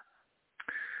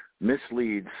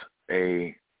misleads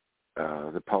the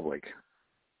public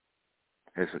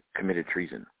has committed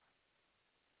treason.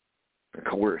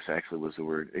 Coerce, actually, was the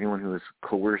word. Anyone who has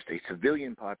coerced a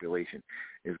civilian population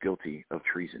is guilty of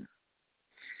treason.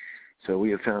 So we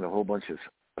have found a whole bunch of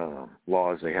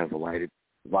laws they have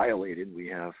violated. We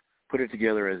have put it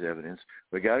together as evidence.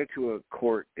 We got it to a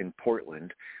court in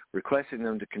Portland, requesting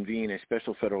them to convene a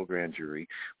special federal grand jury.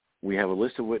 We have a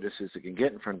list of witnesses that can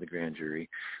get in front of the grand jury.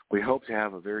 We hope to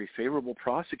have a very favorable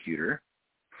prosecutor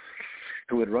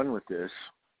who would run with this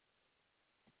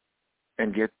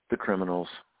and get the criminals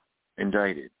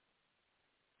indicted.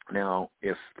 Now,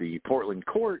 if the Portland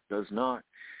court does not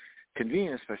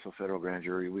convene a special federal grand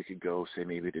jury, we could go, say,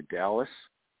 maybe to Dallas,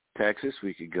 Texas.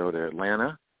 We could go to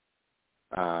Atlanta.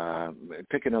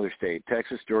 Pick another state,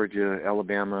 Texas, Georgia,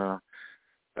 Alabama,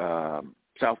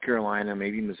 South Carolina,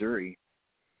 maybe Missouri,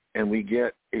 and we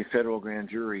get a federal grand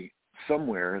jury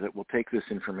somewhere that will take this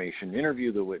information,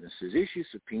 interview the witnesses, issue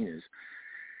subpoenas.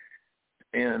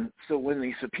 And so when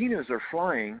the subpoenas are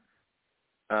flying,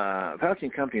 Fauci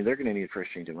and Company, they're going to need a fresh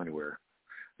change of underwear.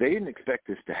 They didn't expect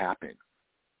this to happen.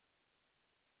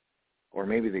 Or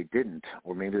maybe they didn't,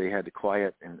 or maybe they had to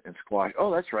quiet and squash.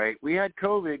 Oh, that's right. We had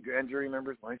COVID. Grand jury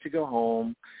members wanted to go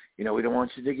home. We don't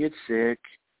want you to get sick.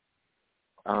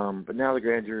 But now the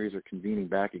grand juries are convening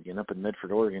back again up in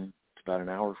Medford, Oregon. It's about an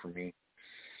hour from me.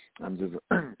 I'm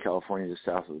in California, just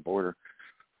south of the border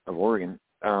of Oregon.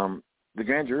 The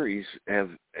grand juries have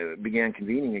began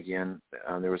convening again.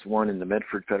 There was one in the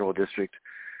Medford Federal District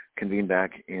convened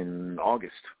back in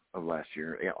August of last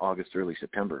year, August, early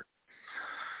September.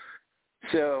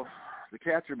 So the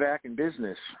cats are back in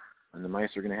business, and the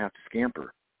mice are going to have to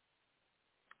scamper.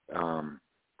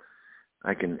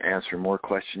 I can answer more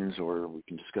questions, or we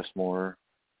can discuss more.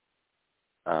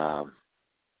 But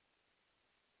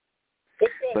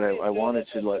I wanted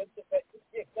to let.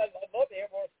 I'd love to hear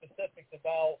more specifics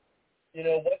about,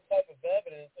 what type of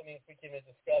evidence. I mean, if we can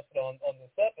discuss it on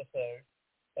this episode,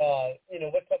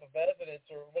 what type of evidence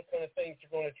or what kind of things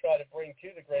you're going to try to bring to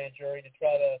the grand jury to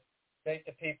try to make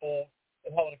the people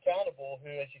held accountable who,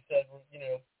 as you said,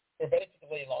 were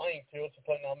basically lying to us and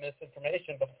putting out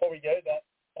misinformation. But before we go to that,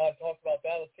 talk about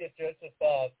that. Let's see if Joseph,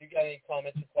 you got any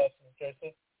comments or questions,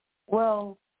 Joseph?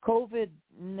 Well, COVID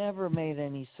never made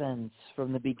any sense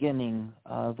from the beginning.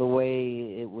 The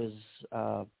way it was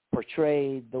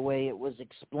portrayed, the way it was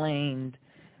explained,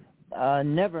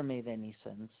 never made any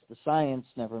sense. The science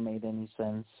never made any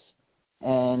sense.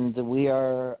 And we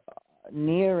are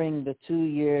nearing the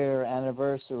 2-year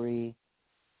anniversary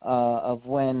of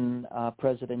when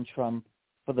President Trump,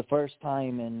 for the first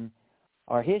time in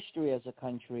our history as a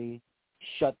country,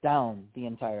 shut down the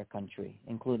entire country,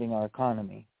 including our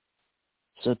economy.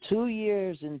 So 2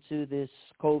 years into this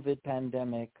COVID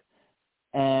pandemic,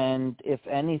 and if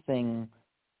anything,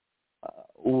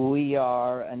 we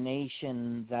are a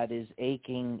nation that is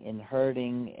aching and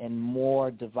hurting and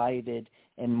more divided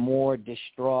and more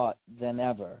distraught than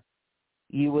ever.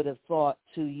 You would have thought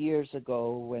 2 years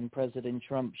ago when President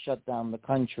Trump shut down the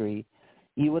country,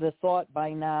 you would have thought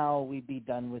by now we'd be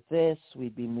done with this,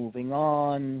 we'd be moving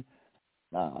on,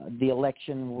 the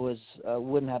election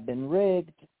wouldn't have been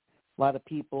rigged. A lot of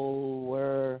people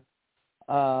were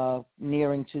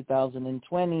nearing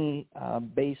 2020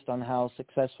 based on how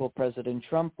successful President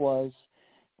Trump was.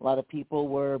 A lot of people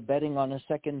were betting on a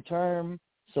second term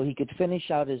so he could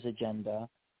finish out his agenda.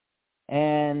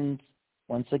 And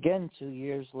once again, 2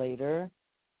 years later,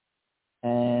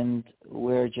 and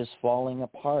we're just falling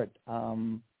apart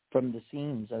from the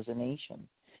seams as a nation.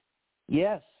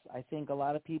 Yes, I think a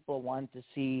lot of people want to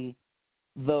see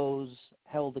those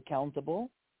held accountable,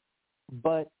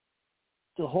 but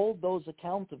to hold those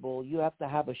accountable, you have to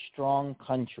have a strong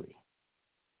country.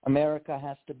 America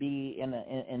has to be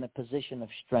in a position of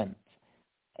strength.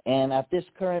 And at this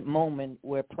current moment,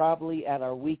 we're probably at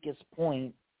our weakest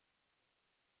point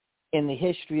in the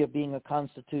history of being a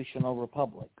constitutional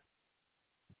republic.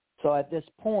 So at this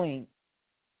point,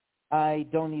 I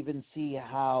don't even see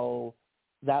how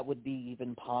that would be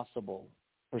even possible,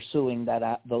 pursuing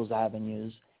those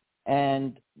avenues.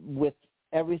 And with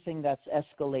everything that's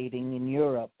escalating in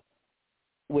Europe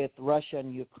with Russia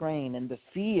and Ukraine, and the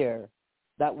fear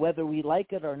that whether we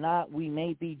like it or not, we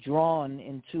may be drawn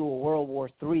into a World War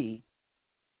III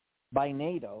by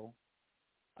NATO.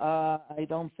 I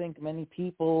don't think many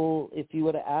people, if you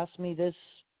would have asked me this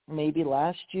maybe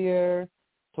last year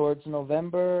towards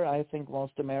November, I think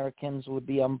most Americans would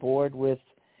be on board with,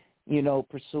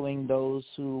 pursuing those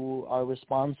who are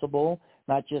responsible,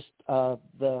 not just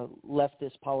the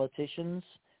leftist politicians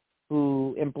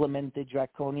who implemented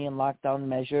draconian lockdown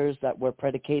measures that were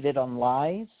predicated on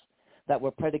lies, that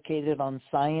were predicated on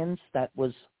science that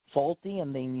was faulty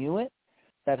and they knew it,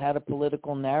 that had a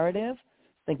political narrative.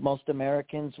 I think most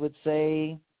Americans would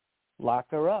say, lock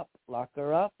her up, lock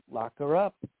her up, lock her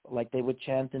up, like they would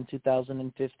chant in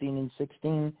 2015 and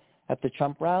 16 at the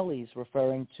Trump rallies,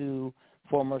 referring to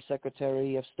former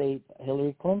Secretary of State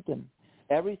Hillary Clinton.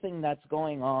 Everything that's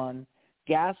going on,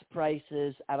 gas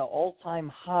prices at an all-time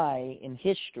high in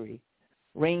history,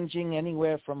 ranging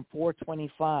anywhere from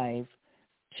 $4.25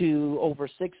 to over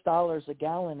 $6 a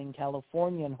gallon in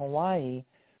California and Hawaii,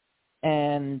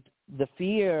 and the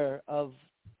fear of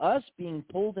us being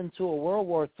pulled into a World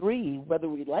War III, whether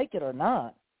we like it or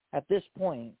not, at this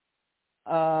point,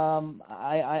 and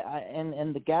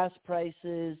the gas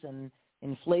prices and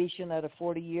inflation at a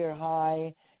 40-year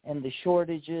high, and the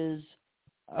shortages,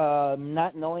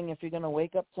 not knowing if you're going to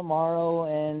wake up tomorrow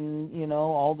and,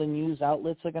 all the news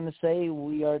outlets are going to say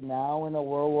we are now in a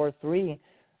World War III.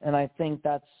 And I think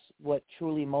that's what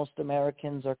truly most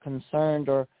Americans are concerned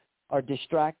or are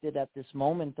distracted at this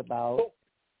moment about.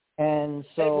 And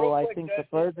so I think the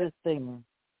furthest thing.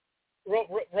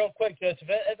 Real quick, Joseph,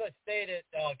 as I stated,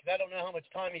 because I don't know how much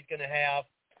time he's going to have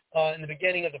in the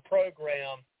beginning of the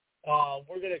program,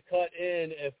 we're going to cut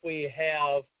in if we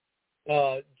have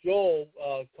Joel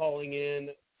calling in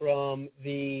from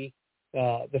the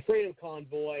Freedom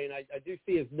Convoy, and I do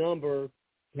see his number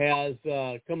has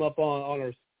come up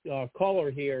on our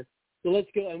caller here. So let's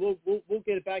go, and we'll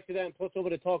get it back to that, and plus I'm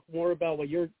going to talk more about what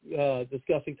you're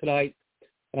discussing tonight,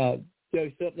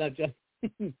 Joseph. Not just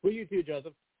for you too,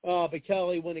 Joseph, but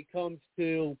Kelly, when it comes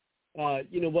to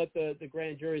what the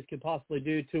grand juries could possibly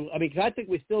do to. I mean, because I think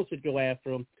we still should go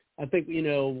after them. I think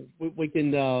we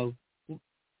can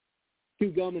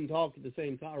chew gum and talk at the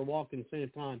same time, or walk at the same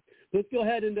time. Let's go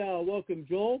ahead and welcome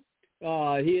Joel.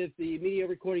 He is the media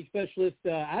recording specialist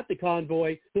at the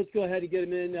Convoy. Let's go ahead and get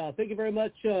him in. Thank you very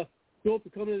much, Joel, for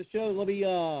coming to the show. Let me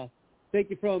thank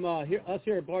you from us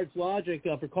here at Bards Logic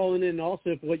for calling in, and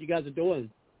also for what you guys are doing.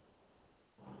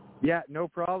 Yeah, no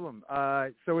problem.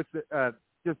 So it's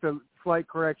just a slight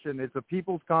correction. It's a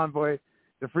People's Convoy.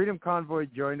 The Freedom Convoy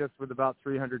joined us with about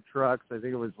 300 trucks. I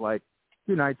think it was like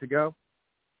 2 nights ago.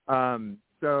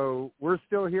 So we're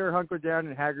still here hunkered down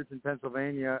in Hagerton,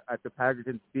 Pennsylvania at the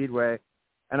Hagerton Speedway.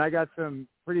 And I got some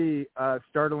pretty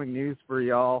startling news for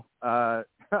y'all. I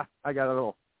got a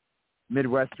little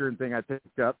Midwestern thing I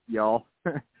picked up, y'all.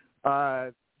 That's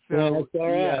all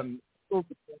right.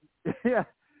 Yeah.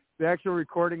 The actual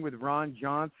recording with Ron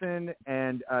Johnson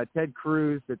and Ted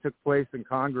Cruz that took place in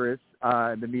Congress,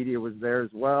 and the media was there as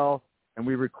well, and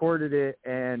we recorded it.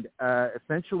 And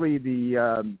essentially,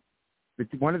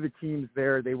 one of the teams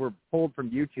there, they were pulled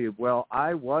from YouTube. Well,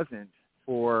 I wasn't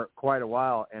for quite a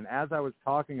while, and as I was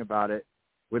talking about it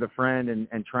with a friend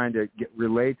and trying to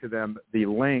relay to them the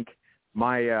link,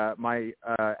 my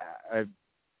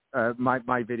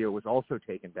video was also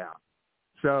taken down.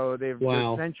 So they're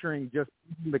censoring just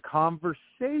the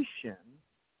conversation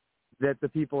that the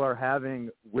people are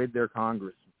having with their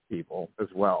Congress people as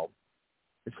well.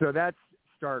 So that's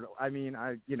startled. I mean,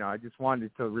 I just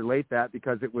wanted to relate that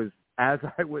because it was, as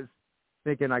I was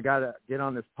thinking I got to get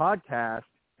on this podcast,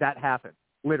 that happened,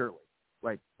 literally.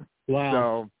 Like, wow.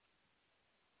 So,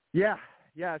 yeah.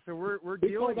 So we're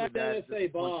dealing with that. Say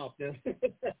Bob.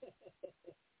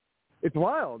 It's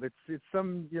wild. It's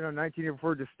some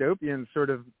 1984 dystopian sort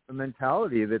of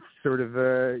mentality that's sort of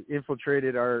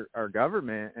infiltrated our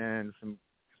government, and some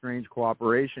strange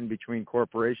cooperation between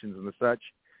corporations and the such.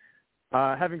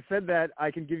 Having said that, I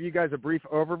can give you guys a brief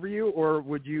overview, or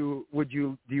do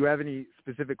you have any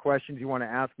specific questions you want to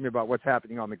ask me about what's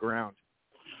happening on the ground?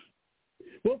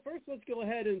 Well, first, let's go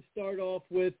ahead and start off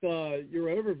with your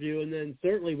overview, and then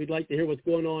certainly we'd like to hear what's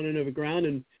going on in the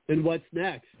ground and what's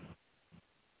next.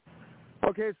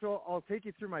 Okay, so I'll take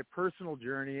you through my personal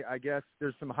journey. I guess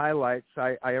there's some highlights.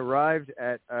 I arrived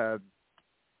at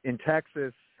in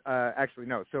Texas.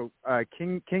 Kingman,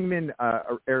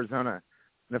 Arizona.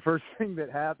 And the first thing that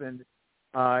happened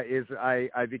is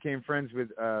I became friends with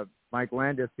Mike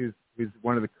Landis, who's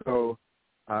one of the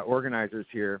co-organizers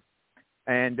here,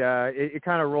 and it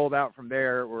kind of rolled out from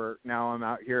there. Where now I'm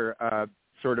out here,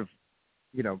 sort of,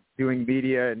 doing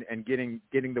media and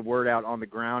getting the word out on the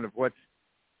ground of what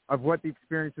the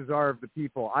experiences are of the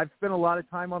people. I've spent a lot of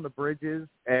time on the bridges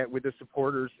with the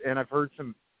supporters, and I've heard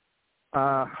some,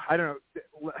 I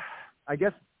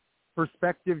guess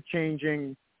perspective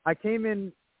changing. I came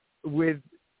in with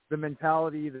the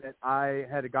mentality that I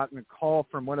had gotten a call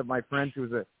from one of my friends who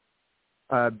was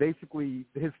basically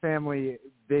his family,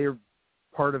 they're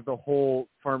part of the whole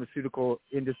pharmaceutical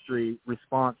industry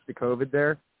response to COVID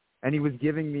there. And he was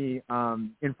giving me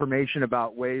information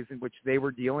about ways in which they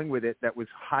were dealing with it that was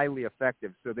highly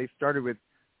effective. So they started with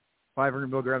 500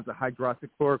 milligrams of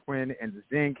hydroxychloroquine and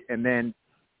zinc, and then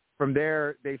from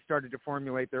there they started to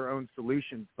formulate their own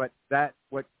solutions. But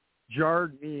what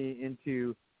jarred me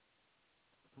into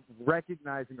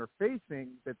recognizing or facing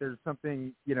that there's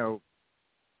something,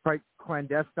 quite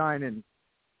clandestine and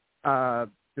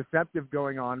deceptive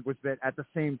going on was that at the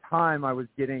same time I was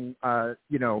getting,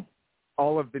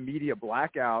 all of the media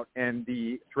blackout and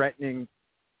the threatening,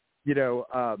 the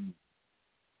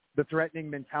threatening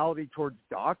mentality towards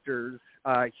doctors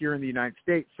here in the United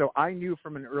States. So I knew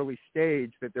from an early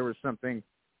stage that there was something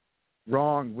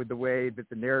wrong with the way that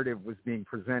the narrative was being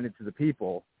presented to the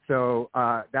people. So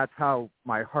that's how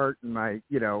my heart and my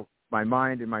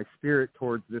mind and my spirit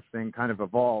towards this thing kind of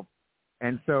evolved.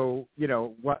 And so,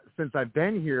 since I've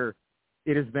been here,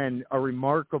 it has been a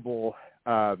remarkable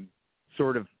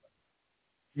sort of,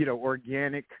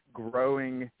 organic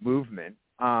growing movement.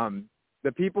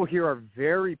 The people here are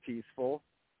very peaceful.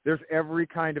 There's every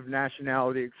kind of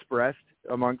nationality expressed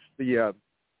amongst the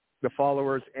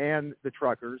followers and the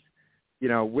truckers.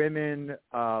 Women,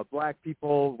 black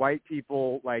people, white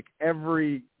people, like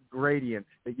every gradient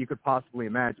that you could possibly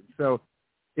imagine. So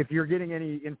if you're getting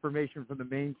any information from the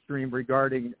mainstream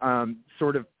regarding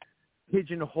sort of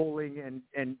pigeonholing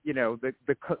and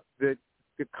the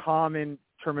common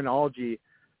terminology,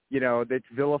 that's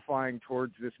vilifying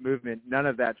towards this movement, none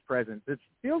of that's present. It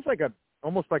feels like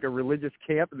almost like a religious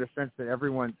camp in the sense that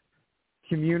everyone's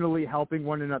communally helping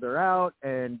one another out,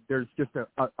 and there's just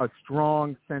a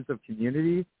strong sense of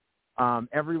community.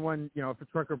 Everyone, if a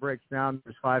trucker breaks down,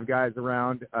 there's 5 guys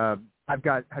around. I've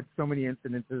had so many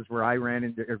incidences where I ran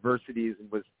into adversities and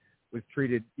was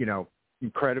treated,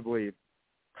 incredibly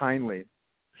kindly.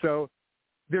 So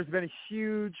there's been a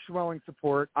huge swelling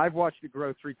support. I've watched it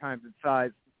grow 3 times in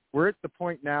size. We're at the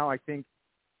point now, I think,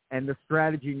 and the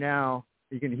strategy now,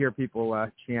 you can hear people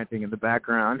chanting in the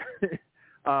background,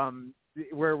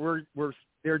 where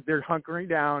they're hunkering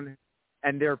down,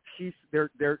 and they're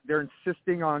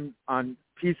insisting on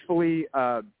peacefully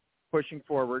pushing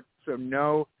forward. So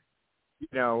no,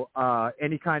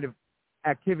 any kind of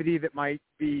activity that might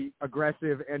be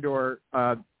aggressive and or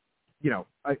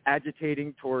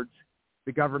agitating towards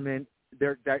the government.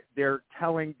 They're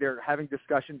having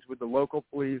discussions with the local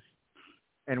police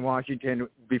in Washington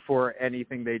before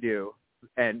anything they do,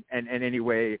 and any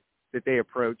way that they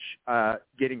approach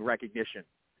getting recognition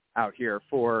out here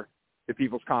for the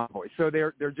People's Convoy. So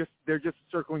they're just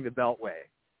circling the Beltway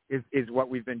is what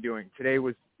we've been doing. Today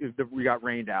we got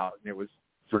rained out, and it was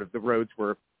sort of the roads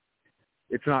were.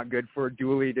 It's not good for a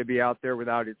dually to be out there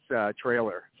without its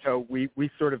trailer. So we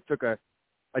sort of took a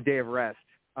day of rest.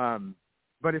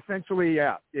 But essentially,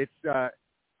 yeah, it's.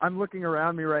 I'm looking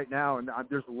around me right now, and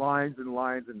there's lines and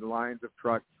lines and lines of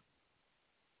trucks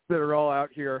that are all out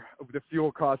here. The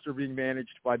fuel costs are being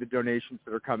managed by the donations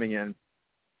that are coming in.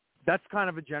 That's kind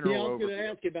of a general overview. Yeah, I was going to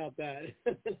ask you about that.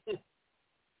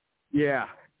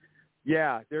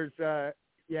 Yeah. There's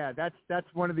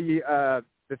that's one of the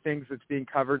things that's being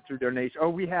covered through donation. Oh,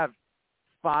 we have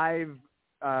 5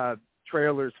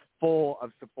 trailers full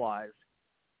of supplies.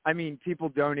 I mean, people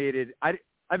donated.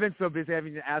 I've been so busy I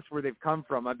haven't even asked where they've come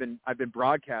from. I've been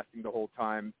broadcasting the whole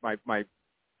time. My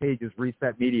page is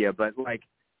Reset Media, but like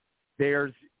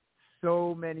there's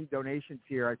so many donations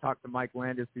here. I talked to Mike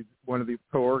Landis, who's one of the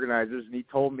co-organizers, and he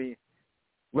told me,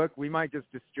 look, we might just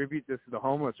distribute this to the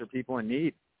homeless or people in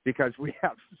need because we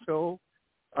have so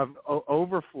of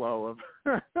overflow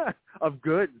of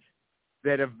goods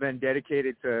that have been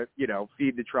dedicated to,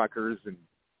 feed the truckers and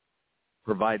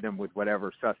provide them with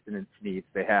whatever sustenance needs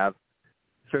they have.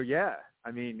 So yeah,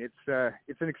 I mean, it's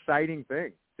an exciting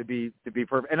thing to be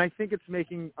perfect, and I think it's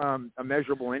making a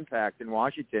measurable impact in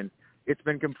Washington. It's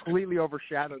been completely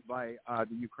overshadowed by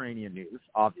the Ukrainian news,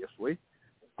 obviously,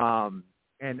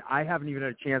 and I haven't even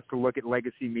had a chance to look at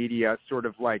legacy media, sort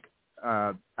of like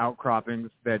outcroppings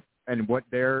that and what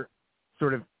they're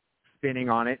sort of spinning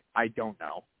on it. I don't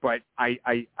know, but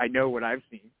I know what I've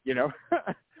seen,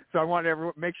 So I wanted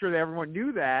to make sure that everyone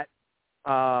knew that.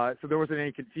 So there wasn't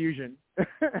any confusion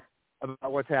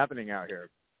about what's happening out here.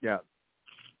 Yeah.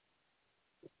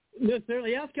 No,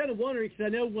 certainly. I was kind of wondering because I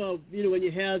know, when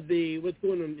you had what's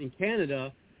going on in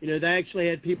Canada, they actually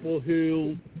had people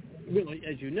who, really,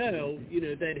 as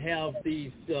that have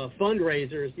these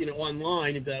fundraisers,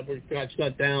 online that got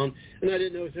shut down. And I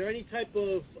didn't know, is there any type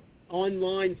of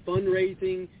online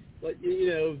fundraising,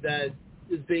 that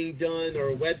is being done or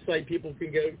a website people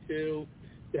can go to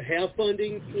have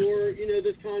funding for,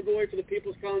 this convoy, for the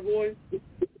People's Convoy?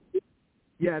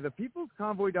 Yeah, the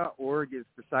peoplesconvoy.org is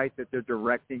the site that they're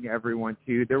directing everyone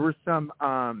to. There were some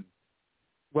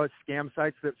scam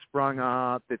sites that sprung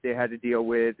up that they had to deal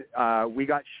with. We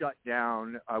got shut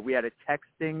down. We had a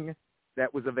texting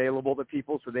that was available to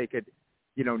people so they could,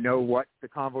 know what the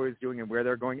convoy is doing and where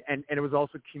they're going. And it was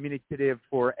also communicative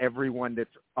for everyone that's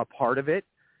a part of it.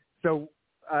 So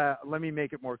let me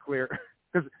make it more clear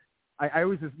because I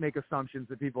always just make assumptions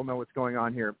that people know what's going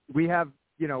on here. We have,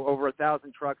 over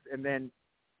 1,000 trucks, and then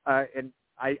and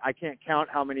I can't count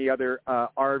how many other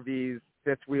RVs,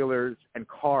 fifth wheelers, and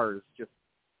cars, just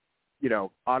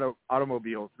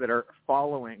automobiles that are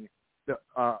following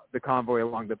the convoy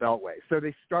along the Beltway. So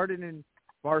they started in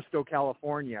Barstow,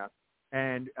 California,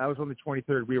 and I was on the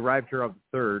 23rd. We arrived here on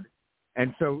the 3rd,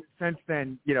 and so since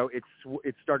then,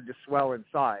 it's started to swell in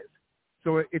size.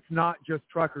 So it's not just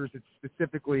truckers; it's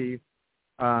specifically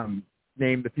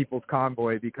named the People's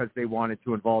Convoy because they wanted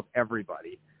to involve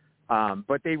everybody.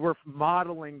 But they were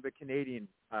modeling the Canadian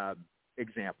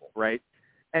example, right?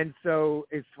 And so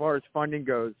as far as funding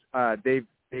goes, they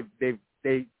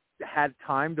had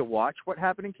time to watch what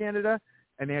happened in Canada,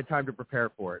 and they had time to prepare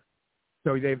for it.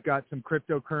 So they've got some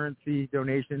cryptocurrency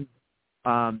donations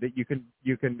that you can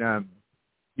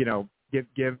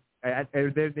give.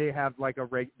 They have like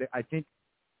I think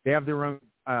they have their own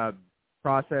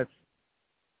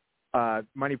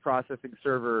money processing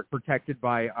server protected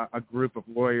by a group of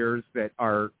lawyers that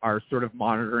are sort of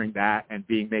monitoring that and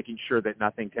making sure that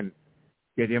nothing can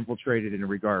get infiltrated in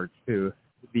regards to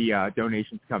the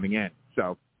donations coming in.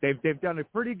 So they've done a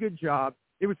pretty good job.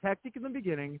 It was hectic in the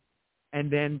beginning,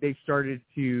 and then they started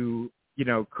to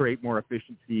create more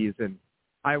efficiencies. And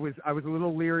I was a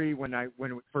little leery when it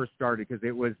first started because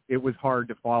it was hard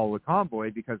to follow the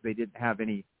convoy because they didn't have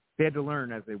any. They had to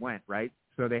learn as they went, right?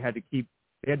 So they had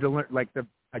to learn.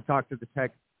 I talked to the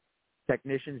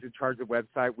technicians in charge of the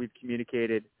website. We've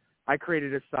communicated. I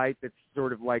created a site that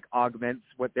sort of like augments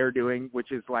what they're doing,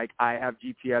 which is like I have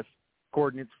GPS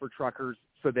coordinates for truckers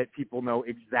so that people know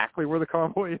exactly where the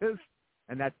convoy is,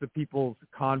 and that's the People's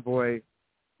Convoy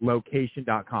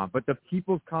location.com. But the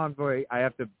People's Convoy, I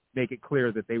have to make it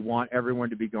clear that they want everyone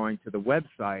to be going to the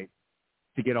website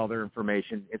to get all their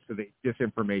information. It's so that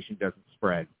disinformation doesn't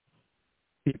spread.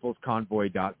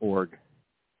 peoplesconvoy.org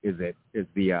is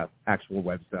the actual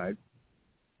website.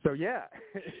 So yeah,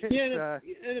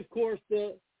 and of course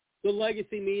the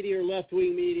legacy media or left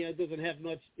wing media doesn't have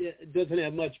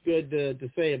much good to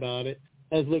say about it.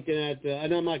 I was looking at,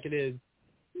 and I'm not going to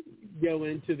go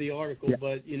into the article,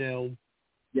 but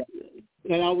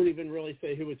and I wouldn't even really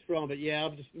say who it's from, but I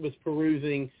just was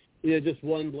perusing, just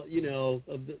one,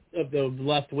 of the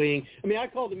left wing. I mean, I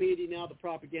call the media now the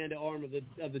propaganda arm of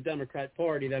the Democrat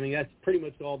Party. I mean, that's pretty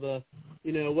much all the,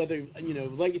 whether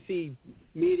legacy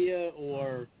media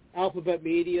or alphabet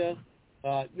media,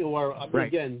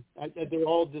 again, they're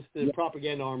all just the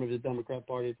propaganda arm of the Democrat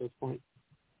Party at this point.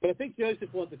 But I think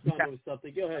Joseph wants to comment on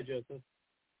something. Go ahead, Joseph.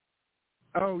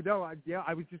 Oh no,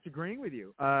 I was just agreeing with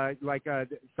you.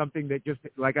 Something that just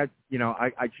I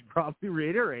should probably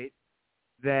reiterate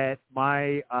that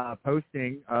my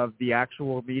posting of the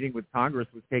actual meeting with Congress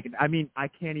was taken. I mean, I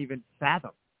can't even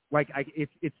fathom.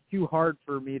 It's too hard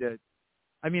for me to.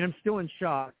 I mean, I'm still in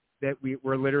shock that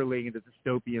we're literally in the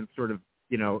dystopian sort of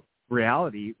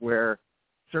reality where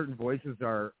certain voices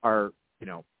are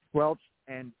squelched,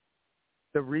 and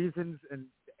the reasons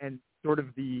and sort of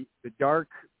the dark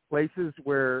places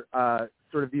where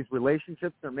sort of these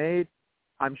relationships are made.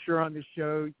 I'm sure on this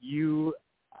show you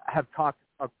have talked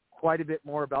quite a bit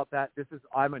more about that.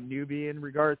 I'm a newbie in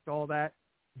regards to all that,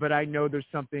 but I know there's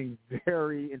something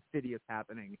very insidious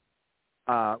happening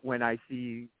when I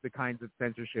see the kinds of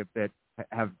censorship that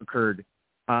have occurred.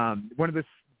 One of the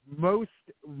most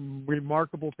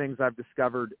remarkable things I've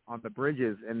discovered on the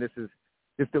bridges, and this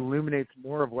illuminates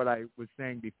more of what I was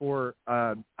saying before.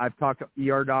 I've talked to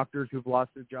ER doctors who've lost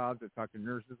their jobs. I've talked to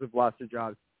nurses who've lost their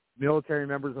jobs. Military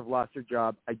members have lost their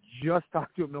job. I just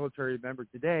talked to a military member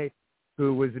today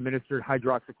who was administered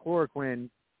hydroxychloroquine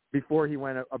before he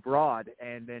went abroad.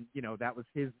 And then, that was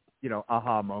his,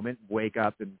 aha moment, wake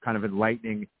up and kind of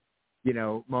enlightening,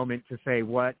 moment to say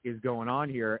what is going on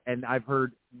here. And I've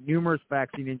heard numerous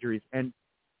vaccine injuries. And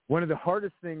one of the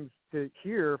hardest things to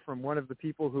hear from one of the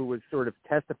people who was sort of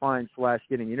testifying /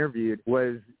 getting interviewed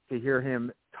was to hear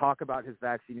him talk about his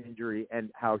vaccine injury and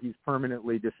how he's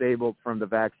permanently disabled from the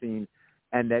vaccine,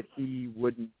 and that he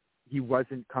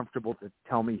wasn't comfortable to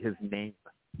tell me his name.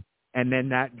 And then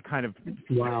that kind of,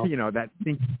 that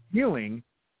feeling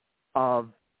of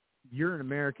you're an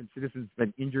American citizen who's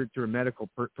been injured through a medical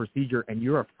procedure and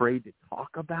you're afraid to talk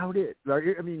about it.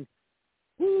 I mean,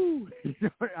 woo,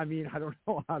 I don't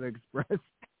know how to express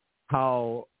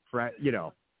how, where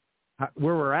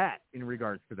we're at in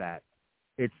regards to that.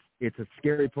 It's a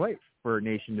scary place for a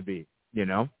nation to be,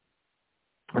 and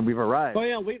we've arrived. Oh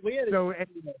yeah, we had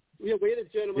a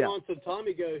gentleman on some time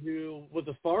ago who was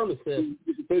a pharmacist,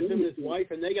 who was him and his wife,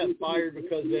 and they got fired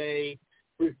because they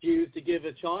refused to give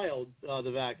a child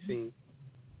the vaccine.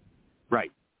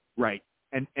 Right,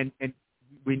 and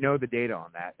we know the data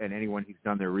on that, and anyone who's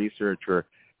done their research or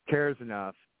cares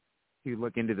enough to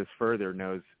look into this further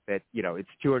knows that it's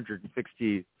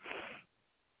 260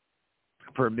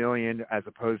 per million as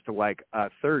opposed to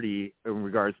 30 in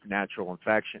regards to natural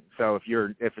infection. So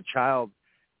if a child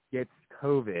gets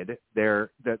COVID, the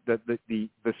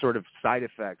sort of side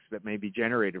effects that may be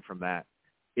generated from that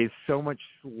is so much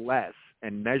less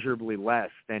and measurably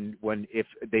less than if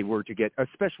they were to get,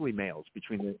 especially males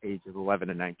between the ages of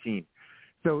 11 and 19.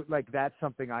 So that's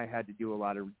something I had to do a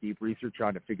lot of deep research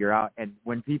on to figure out. And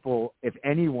when people, if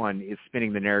anyone is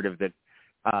spinning the narrative that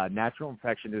natural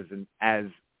infection isn't as,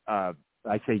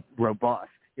 I say, robust,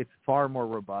 it's far more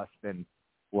robust than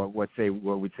what we'd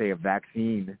say a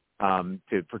vaccine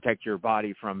to protect your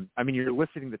body from. I mean, you're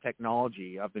eliciting the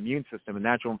technology of the immune system, and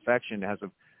natural infection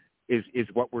is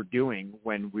what we're doing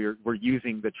when we're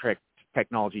using the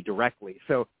technology directly.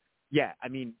 So, yeah, I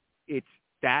mean,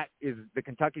 that is the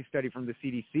Kentucky study from the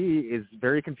CDC is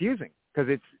very confusing because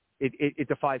it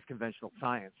defies conventional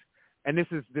science, and this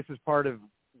is part of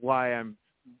why I'm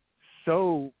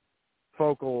so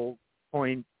focal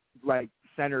point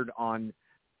centered on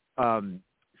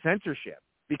censorship,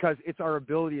 because it's our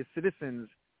ability as citizens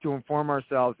to inform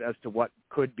ourselves as to what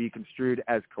could be construed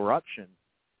as corruption,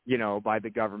 by the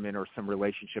government or some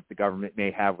relationship the government may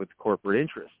have with corporate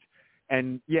interest.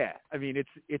 And yeah, I mean,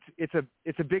 it's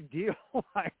a big deal.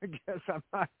 I guess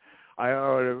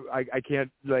I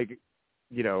can't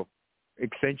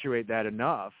accentuate that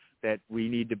enough that we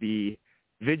need to be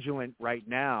vigilant right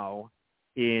now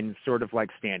in sort of like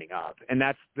standing up. And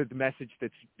that's the message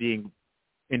that's being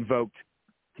invoked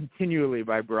continually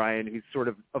by Brian, who's sort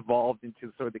of evolved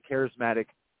into sort of the charismatic,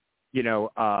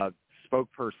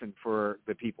 spokesperson for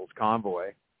the People's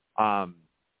Convoy. I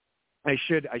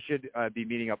should be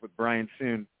meeting up with Brian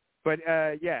soon. But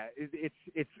it's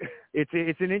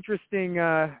an interesting,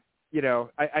 they're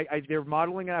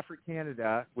modeling after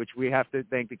Canada, which we have to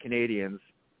thank the Canadians.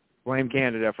 Blame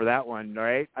Canada for that one,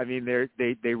 right? I mean,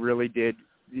 they really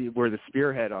were the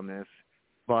spearhead on this.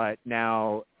 But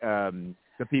now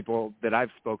the people that I've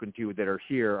spoken to that are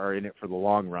here are in it for the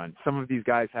long run. Some of these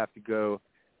guys have to go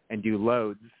and do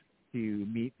loads to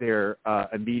meet their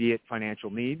immediate financial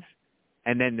needs,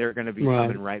 and then they're going to be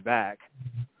coming right back.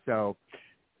 So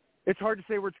it's hard to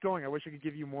say where it's going. I wish I could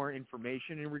give you more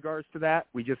information in regards to that.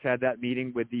 We just had that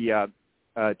meeting with the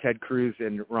Ted Cruz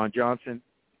and Ron Johnson,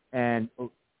 and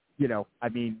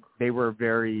they were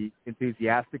very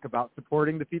enthusiastic about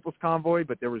supporting the People's Convoy,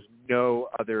 but there was no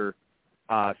other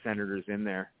senators in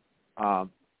there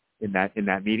in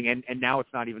that meeting, and now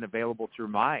it's not even available through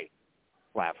my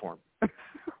platform.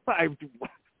 I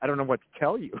don't know what to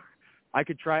tell you. I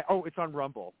could try. Oh, it's on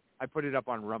Rumble. I put it up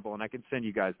on Rumble, and I can send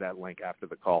you guys that link after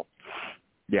the call.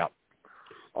 Yeah.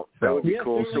 That would be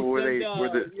cool. So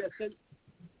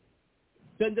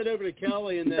send it over to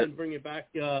Kelly and then bring it back.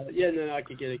 And then I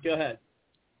could get it. Go ahead.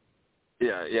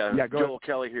 Yeah. Joel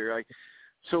Kelly here.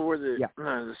 So were the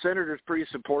senators pretty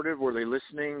supportive? Were they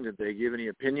listening? Did they give any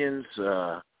opinions?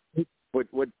 What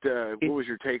was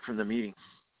your take from the meeting?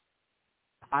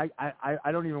 I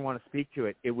don't even want to speak to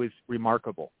it. It was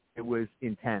remarkable. It was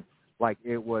intense. Like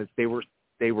it was. They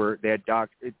had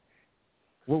docs.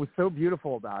 What was so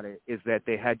beautiful about it is that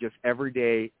they had just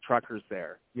everyday truckers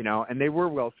there, and they were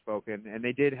well spoken, and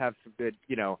they did have some good,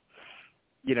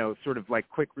 sort of like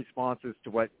quick responses to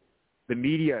what the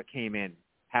media came in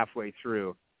halfway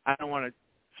through. I don't want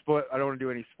to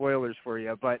do any spoilers for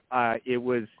you, but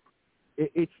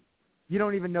it's you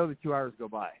don't even know the 2 hours go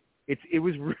by. It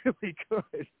was really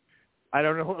good. I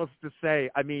don't know what else to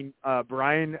say. I mean,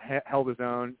 Brian held his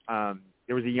own.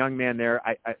 There was a young man there.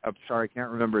 I'm sorry, I can't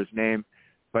remember his name,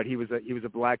 but he was a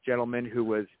black gentleman who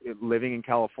was living in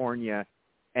California,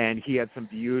 and he had some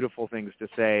beautiful things to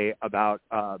say about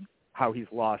how he's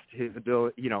lost his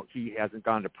ability. He hasn't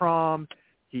gone to prom.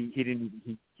 He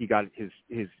got his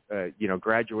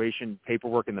graduation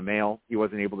paperwork in the mail. He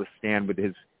wasn't able to stand with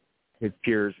his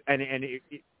peers, and it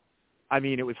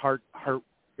was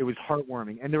it was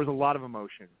heartwarming, and there was a lot of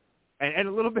emotion, and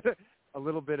a little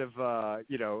bit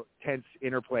of tense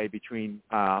interplay between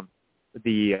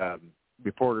the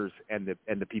reporters and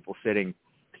the people the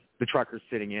truckers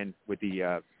sitting in with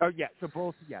the so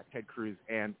both Ted Cruz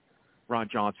and Ron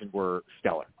Johnson were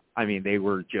stellar. I mean, they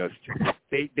were just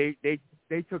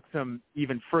they took some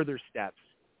even further steps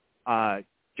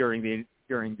during the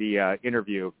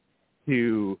interview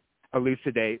to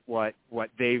elucidate what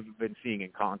they've been seeing in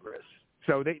Congress.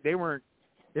 So they were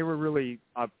really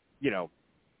up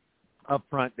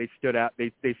front. They stood out.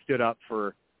 They stood up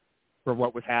for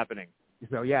what was happening.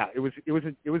 So yeah, it was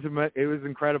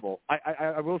incredible.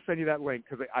 I will send you that link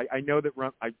because I know that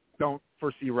I don't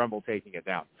foresee Rumble taking it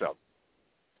down. So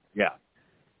yeah.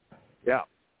 You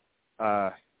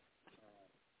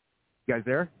guys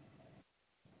there?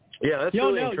 Yeah, that's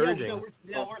really encouraging.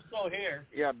 We're still here.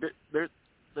 Yeah,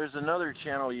 there's another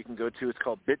channel you can go to. It's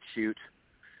called BitChute,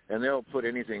 and they'll put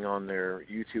anything on their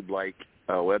YouTube-like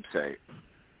website.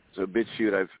 So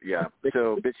BitChute,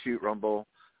 BitChute, Rumble.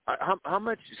 How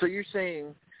much? So you're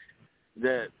saying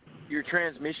that your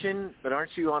transmission, but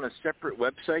aren't you on a separate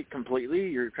website completely?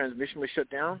 Your transmission was shut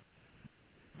down?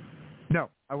 No,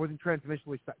 I wasn't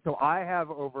transmissionally shut. So I have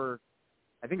over,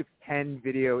 I think it's 10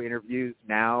 video interviews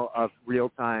now of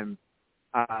real-time,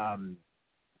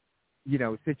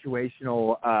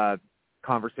 situational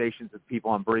conversations with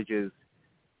people on bridges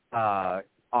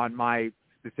on my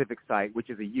specific site, which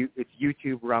is it's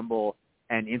YouTube, Rumble,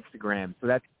 and Instagram. So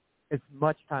that's as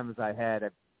much time as I had.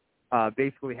 I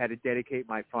basically had to dedicate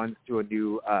my funds to a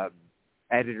new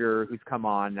editor who's come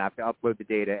on, and I have to upload the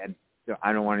data, and so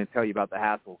I don't want to tell you about the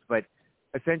hassles. But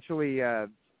essentially,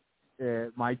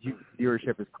 my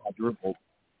viewership has quadrupled,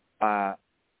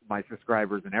 my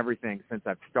subscribers and everything since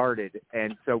I've started.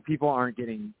 And so people aren't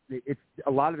getting –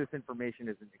 a lot of this information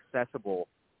isn't accessible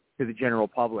to the general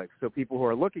public. So people who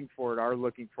are looking for it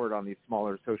on these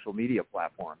smaller social media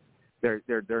platforms.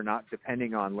 They're not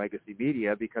depending on legacy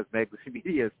media because legacy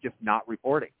media is just not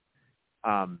reporting.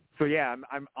 So yeah,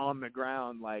 I'm on the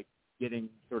ground, like getting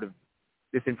sort of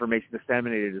this information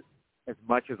disseminated as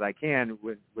much as I can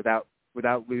without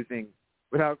without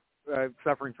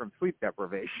suffering from sleep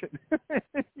deprivation.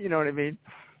 You know what I mean?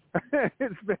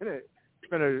 It's been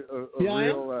a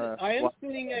real. I am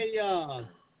seeing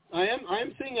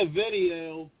a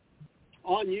video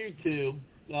on YouTube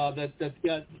that's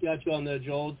got you on there,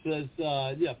 Joel. It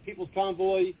says, People's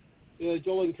Convoy,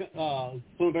 Joel and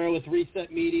Colombero with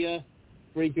Reset Media,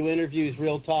 bring you interviews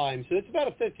real time. So it's about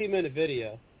a 15-minute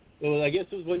video. I guess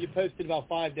it was one you posted about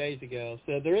 5 days ago.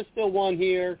 So there is still one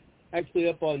here, actually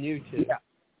up on YouTube. Yeah.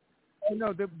 Oh,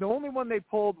 no, the only one they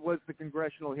pulled was the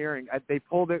congressional hearing. They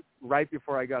pulled it right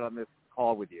before I got on this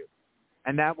call with you.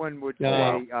 And that one would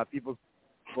say People's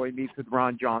Convoy meets with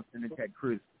Ron Johnson and Ted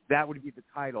Cruz. That would be the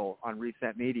title on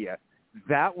Reset Media.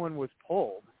 That one was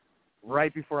pulled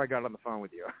right before I got on the phone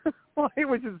with you,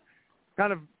 which is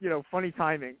kind of, funny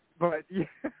timing. But yeah,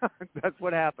 that's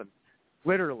what happened.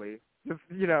 Literally. Just,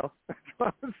 that's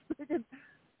what I was thinking.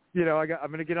 I'm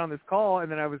going to get on this call,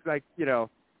 and then I was like,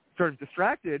 sort of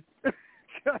distracted.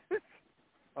 I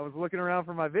was looking around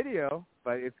for my video,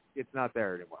 but it's not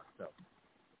there anymore.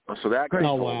 So that got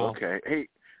pulled. Wow. Okay. Hey,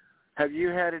 have you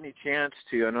had any chance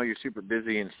to? I know you're super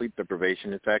busy in sleep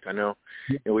deprivation. In fact, I know,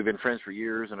 we've been friends for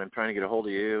years, and I'm trying to get a hold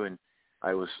of you. And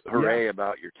I was hooray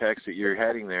about your text that you're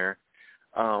heading there.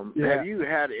 Have you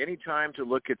had any time to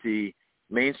look at the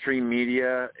mainstream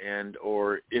media,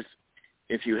 or if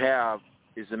you have,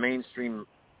 is the mainstream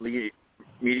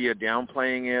media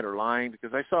downplaying it or lying?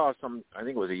 Because I saw I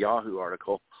think it was a Yahoo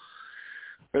article,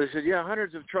 where they said,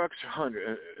 hundreds of trucks,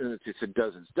 it said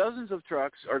dozens of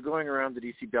trucks are going around the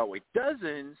D.C. Beltway.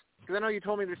 Dozens? Because I know you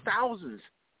told me there's thousands.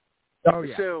 Oh,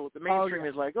 yeah. So the mainstream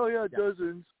is like,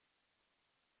 dozens.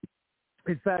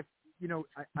 In fact,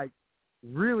 I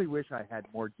really wish I had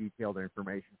more detailed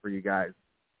information for you guys.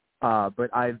 But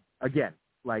as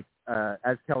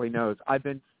Kelly knows, I've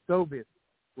been so busy,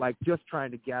 just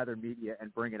trying to gather media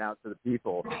and bring it out to the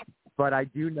people. But I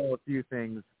do know a few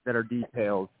things that are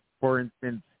details. For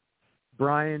instance,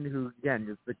 Brian, who again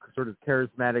is the sort of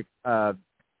charismatic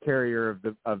carrier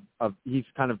of he's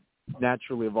kind of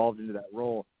naturally evolved into that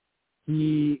role.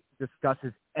 He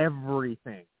discusses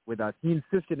everything with us. He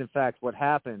insisted, in fact, what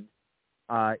happened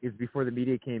is before the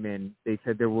media came in, they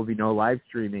said there will be no live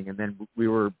streaming, and then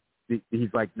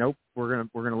he's like, nope, we're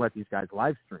gonna let these guys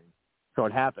live stream. So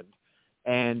it happened,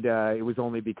 and it was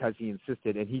only because he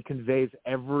insisted, and he conveys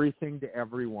everything to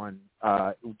everyone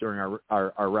during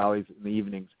our rallies in the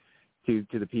evenings to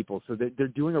the people. So they're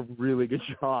doing a really good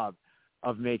job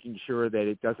of making sure that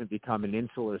it doesn't become an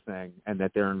insular thing, and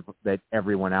that that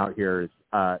everyone out here is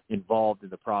involved in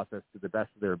the process to the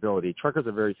best of their ability. Truckers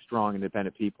are very strong,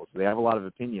 independent people, so they have a lot of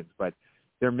opinions, but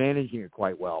they're managing it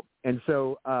quite well. And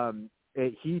so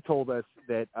he told us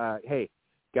that, hey,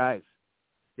 guys,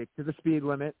 stick to the speed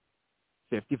limit,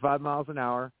 55 miles an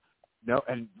hour. No,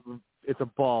 and it's a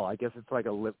ball. I guess it's like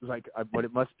what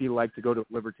it must be like to go to a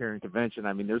libertarian convention.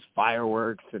 I mean, there's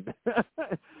fireworks and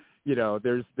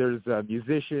there's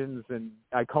musicians, and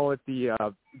I call it the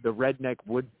redneck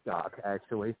Woodstock,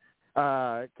 actually,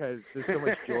 because there's so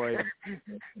much joy.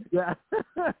 Yeah,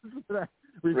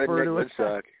 redneck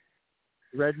Woodstock.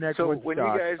 Redneck so Woodstock. When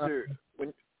you guys are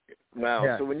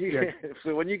So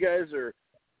when you guys are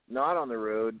not on the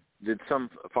road, did some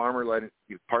farmer let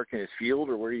you park in his field,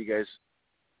 or where are you guys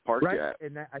parked at?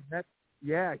 And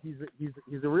he's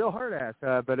a real hard ass,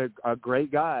 but a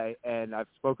great guy, and I've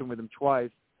spoken with him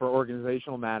twice for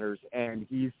organizational matters, and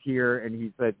he's here, and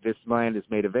he said this land is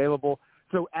made available.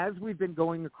 So as we've been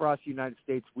going across the United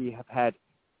States, we have had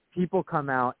people come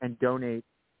out and donate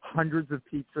hundreds of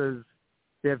pizzas.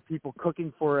 They have people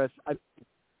cooking for us.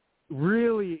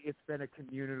 Really, it's been a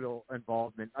communal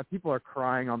involvement. People are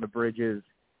crying on the bridges.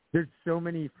 There's so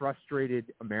many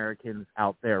frustrated Americans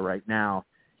out there right now.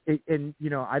 And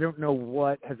I don't know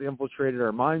what has infiltrated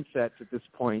our mindsets at this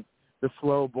point, the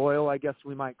slow boil, I guess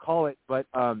we might call it. But,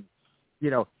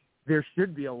 there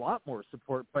should be a lot more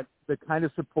support. But the kind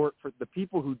of support for the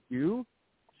people who do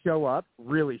show up,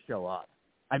 really show up.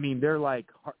 I mean, they're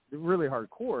really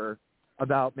hardcore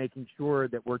about making sure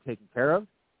that we're taken care of,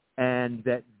 and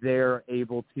that they're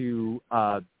able to,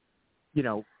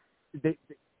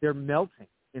 they're melting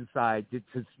inside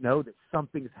to know that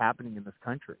something's happening in this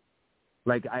country.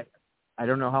 I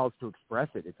don't know how else to express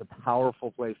it. It's a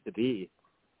powerful place to be.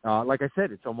 Like I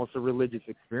said, it's almost a religious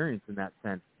experience in that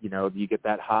sense. You get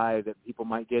that high that people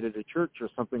might get at a church or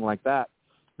something like that.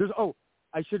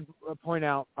 I should point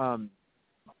out,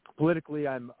 politically,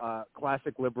 I'm a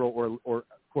classic liberal or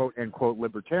quote unquote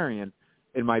libertarian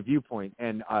in my viewpoint,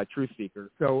 and truth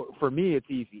seeker. So for me, it's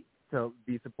easy to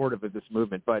be supportive of this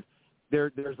movement. But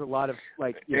there's a lot of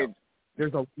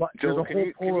there's a lot. Joel, can you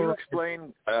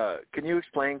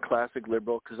explain classic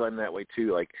liberal? Because I'm that way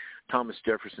too, like Thomas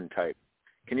Jefferson type.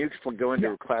 Can you go into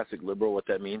a classic liberal, what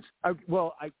that means?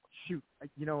 You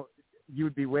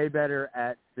would be way better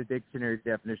at the dictionary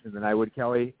definition than I would,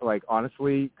 Kelly, like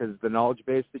honestly, because the knowledge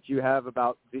base that you have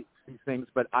about these things.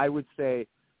 But I would say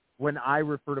when I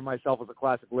refer to myself as a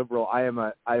classic liberal,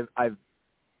 I've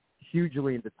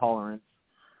hugely into tolerance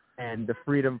and the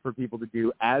freedom for people to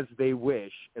do as they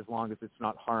wish, as long as it's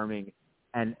not harming.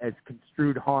 And as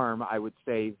construed harm, I would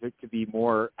say that to be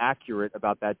more accurate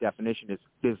about that definition is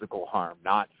physical harm,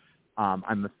 not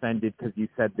I'm offended because you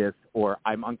said this, or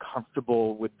I'm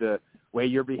uncomfortable with the way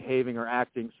you're behaving or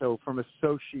acting. So from a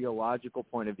sociological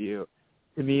point of view,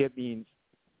 to me it means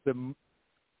the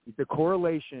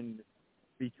correlation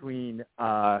between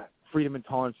freedom and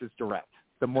tolerance is direct.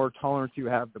 The more tolerance you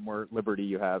have, the more liberty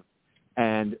you have.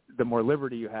 And the more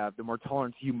liberty you have, the more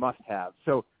tolerance you must have.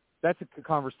 So that's a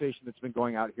conversation that's been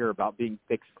going out here about being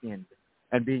thick-skinned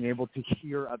and being able to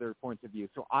hear other points of view.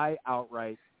 So I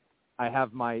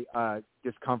have my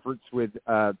discomforts with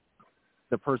the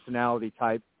personality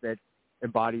type that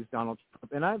embodies Donald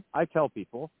Trump. And I tell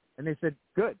people, and they said,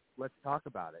 good, let's talk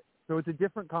about it. So it's a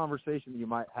different conversation that you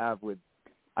might have with,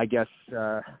 I guess,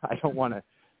 I don't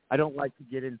like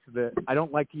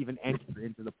to even enter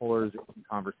into the polarization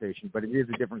conversation, but it is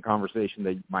a different conversation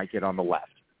that you might get on the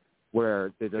left,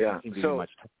 where there doesn't seem to be much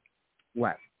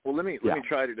left. Well, let me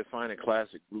try to define a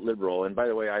classic liberal. And by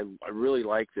the way, I really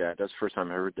like that. That's the first time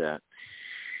I heard that.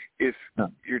 If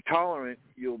you're tolerant,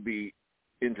 you'll be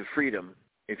into freedom.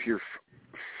 If you're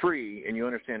free and you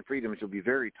understand freedoms, you'll be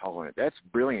very tolerant. That's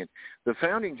brilliant. The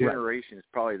founding generation is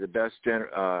probably the best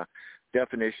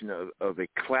definition of a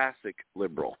classic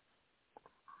liberal.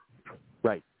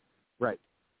 Right.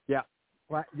 Yeah.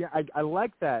 Well, yeah, I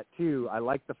like that too. I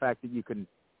like the fact that you can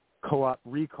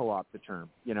re-co-opt the term.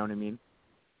 You know what I mean?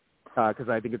 Because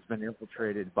I think it's been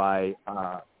infiltrated by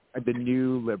the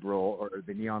new liberal, or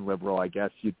the neon liberal, I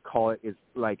guess you'd call it, is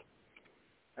like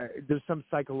there's some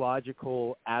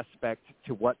psychological aspect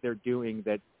to what they're doing,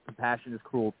 that compassion is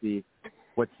cruelty,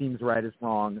 what seems right is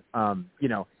wrong.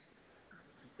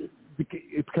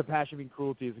 Compassion being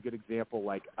cruelty is a good example.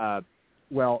 Like,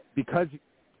 because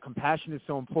compassion is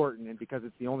so important and because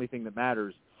it's the only thing that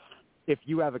matters, if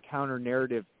you have a counter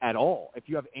narrative at all, if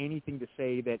you have anything to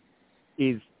say that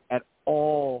is at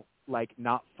all like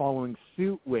not following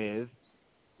suit with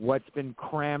what's been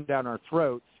crammed down our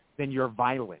throats, then you're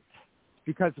violent.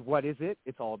 Because what is it?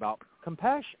 It's all about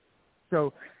compassion.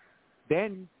 So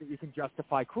then you can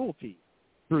justify cruelty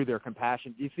through their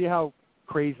compassion. Do you see how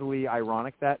crazily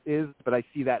ironic that is? But I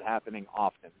see that happening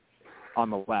often on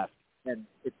the left. And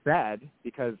it's sad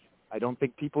because I don't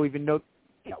think people even know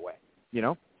that way, you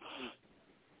know?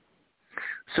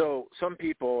 So some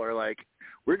people are like,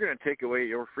 we're going to take away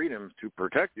your freedoms to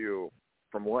protect you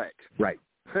from what? Right.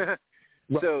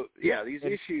 So, these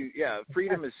issues,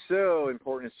 freedom is so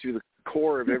important. It's to the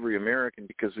core of every American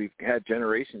because we've had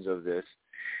generations of this.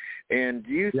 And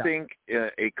do you think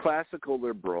a classical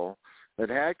liberal that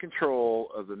had control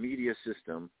of the media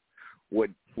system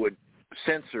would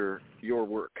censor your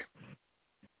work?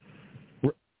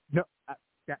 No,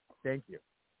 thank you.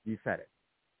 You said it.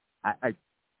 I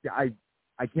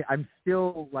can't. I'm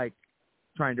still like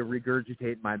trying to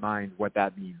regurgitate in my mind what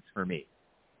that means for me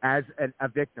as a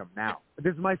victim. Now,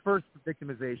 this is my first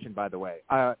victimization, by the way.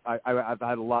 I've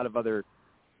had a lot of other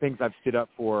things I've stood up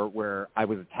for where I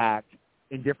was attacked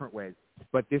in different ways,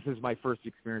 but this is my first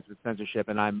experience with censorship,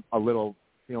 and I'm feeling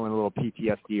a little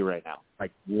PTSD right now.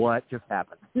 Like, what just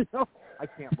happened? I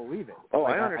can't believe it. Oh,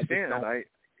 like, I understand. I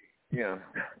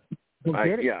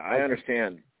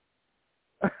understand.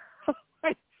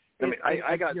 I mean,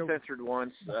 I got censored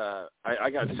once. I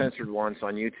got censored once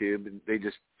on YouTube, and they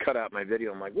just cut out my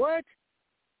video. I'm like, what?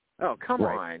 Oh, come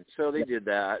on. So they did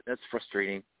that. That's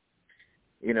frustrating.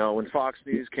 When Fox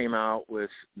News came out with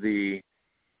the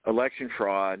election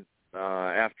fraud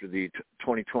after the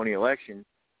 2020 election,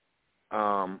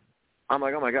 I'm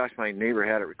like, oh my gosh, my neighbor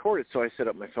had it recorded. So I set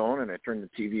up my phone and I turned the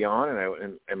TV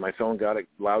on, and my phone got it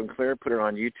loud and clear. Put it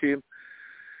on YouTube.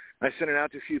 I sent it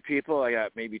out to a few people. I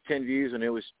got maybe 10 views, and it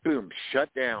was boom,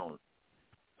 shut down,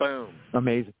 boom.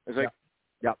 Amazing. It's like,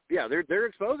 they're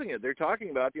exposing it. They're talking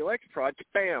about the election fraud.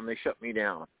 Bam, they shut me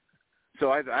down.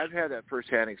 So I've had that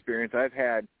firsthand experience. I've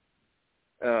had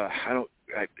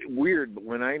weird, but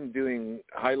when I'm doing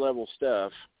high level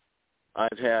stuff,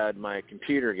 I've had my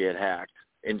computer get hacked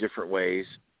in different ways.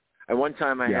 At one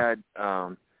time, I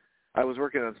was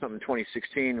working on something in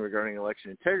 2016 regarding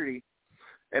election integrity.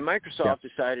 And Microsoft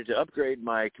decided to upgrade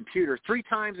my computer 3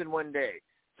 times in one day.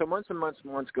 So months and months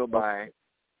and months go by,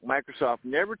 Microsoft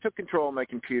never took control of my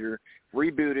computer,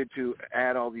 rebooted to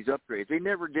add all these upgrades. They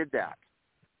never did that.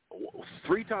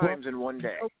 3 times in one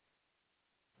day.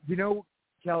 You know,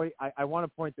 Kelly, I want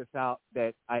to point this out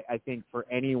that I think for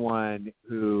anyone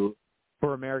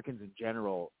for Americans in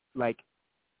general, like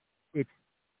it's,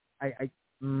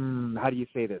 how do you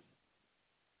say this?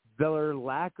 Their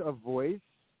lack of voice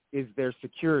is their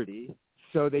security,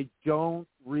 so they don't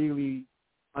really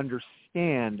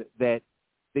understand that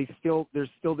there's still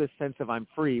this sense of I'm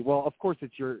free. Well, of course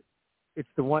it's your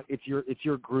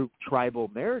group tribal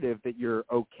narrative that you're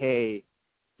okay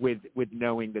with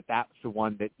knowing that that's the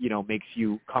one that, you know, makes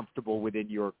you comfortable within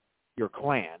your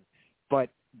clan. But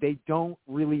they don't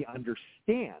really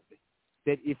understand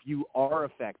that if you are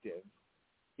effective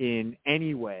in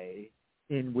any way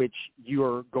in which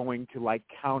you're going to like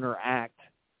counteract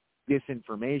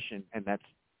disinformation, and that's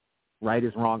right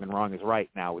is wrong and wrong is right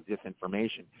now with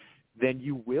disinformation, then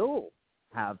you will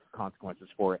have consequences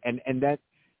for it. And that,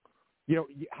 you know,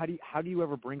 how do you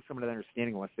ever bring someone to that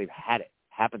understanding unless they've had it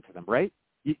happen to them, right?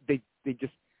 It's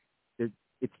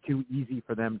too easy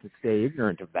for them to stay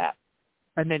ignorant of that.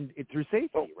 And then through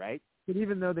safety, right? And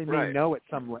even though they may know at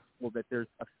some level that there's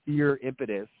a fear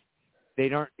impetus,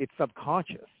 it's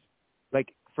subconscious.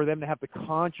 Like for them to have the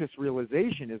conscious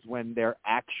realization is when they're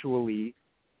actually,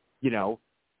 you know,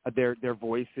 their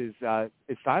voice is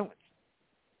silenced.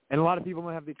 And a lot of people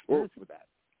don't have the experience with that.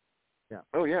 Yeah.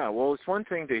 Oh, yeah. Well, it's one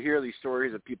thing to hear these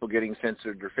stories of people getting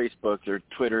censored, their Facebook, their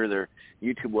Twitter, their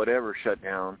YouTube, whatever, shut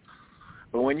down.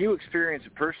 But when you experience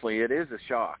it personally, it is a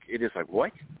shock. It is like,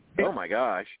 what? Oh, my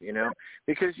gosh, you know,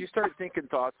 because you start thinking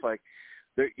thoughts like,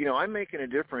 you know, I'm making a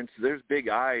difference. There's big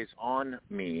eyes on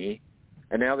me,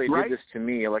 and now they did this to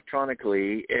me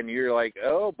electronically, and you're like,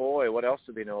 oh, boy, what else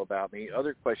do they know about me?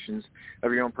 Other questions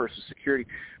of your own personal security.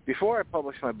 Before I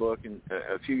published my book, and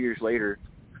a few years later,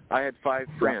 I had 5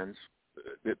 friends.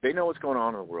 They know what's going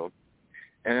on in the world.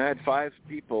 And I had 5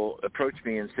 people approach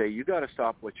me and say, you got to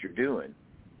stop what you're doing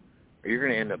or you're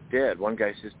going to end up dead. One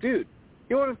guy says, dude,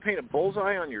 you want to paint a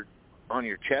bullseye on your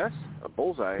chest? A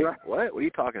bullseye? Yeah. What? What are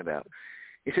you talking about?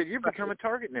 He said, you've become a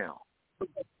target now. But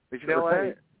you know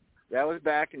what? That was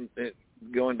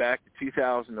going back to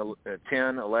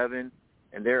 2010, 11,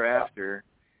 and thereafter.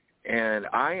 And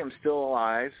I am still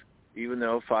alive, even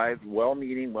though 5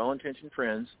 well-meaning, well-intentioned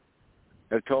friends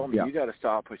have told me, you got to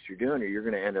stop what you're doing or you're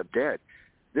going to end up dead.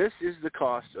 This is the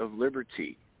cost of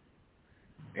liberty.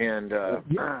 And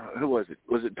who was it?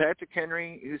 Was it Patrick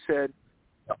Henry who said,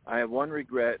 I have one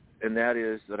regret, and that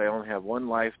is that I only have one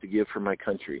life to give for my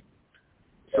country.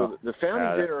 So the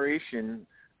founding generation,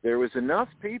 there was enough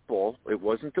people. It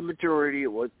wasn't the majority.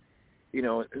 It was, you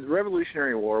know, the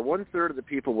Revolutionary War, 1/3 of the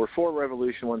people were for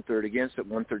revolution, 1/3 against it,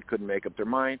 1/3 couldn't make up their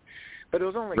mind. But it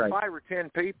was only 5 or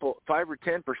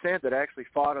 10% that actually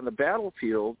fought on the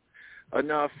battlefield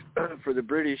enough for the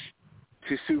British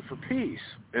to sue for peace.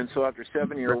 And so after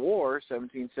 7-year war,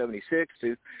 1776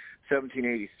 to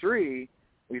 1783,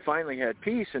 we finally had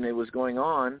peace, and it was going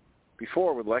on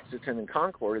before with Lexington and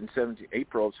Concord in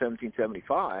April of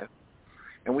 1775.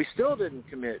 And we still didn't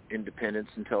commit independence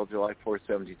until July 4th,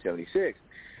 1776.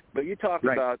 But you talk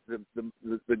about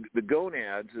the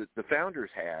gonads that the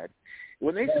founders had.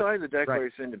 When they signed the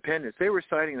Declaration of Independence, they were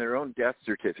signing their own death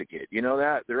certificate. You know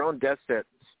that? Their own death sentence.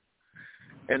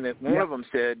 And that one of them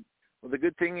said, well, the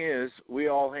good thing is we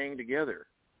all hang together.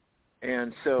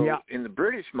 And so in the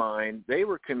British mind, they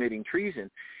were committing treason.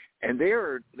 And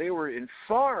they were in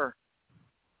far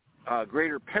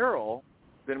greater peril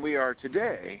than we are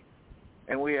today.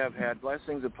 And we have had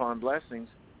blessings upon blessings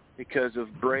because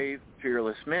of brave,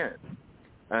 fearless men.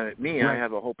 I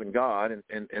have a hope in God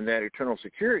and that eternal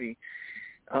security.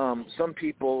 Some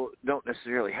people don't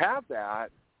necessarily have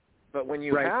that, but when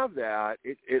you have that,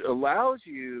 it allows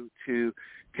you to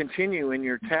continue in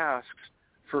your tasks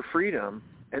for freedom.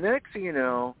 And the next thing you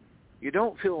know, you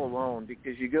don't feel alone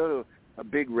because you go to a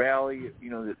big rally, you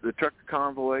know, the trucker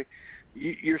convoy.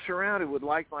 You're surrounded with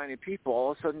like-minded people.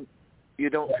 All of a sudden, you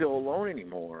don't feel alone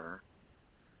anymore.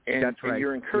 And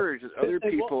you're encouraged that other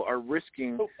people are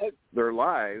risking their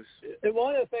lives. And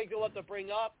one of the things I want to bring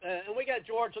up, and we got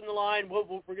George on the line. We're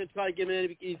going to try to get him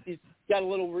in. He's got a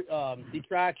little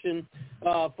distraction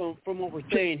from what we're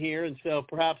saying here, and so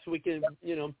perhaps we can,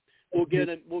 you know, we'll get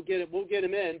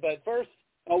him in. But first,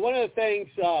 one of the things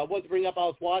I want to bring up, I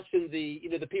was watching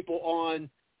the people on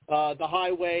the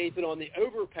highways and on the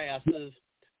overpasses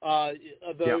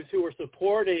of those who are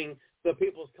supporting the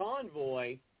People's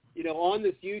Convoy. You know, on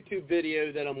this YouTube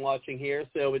video that I'm watching here,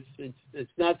 so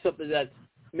it's not something that's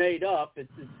made up.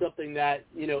 It's something that,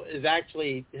 you know,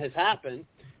 has happened.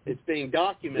 It's being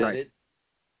documented.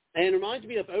 And it reminds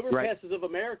me of Overpasses of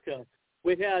America.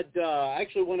 We had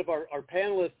actually one of our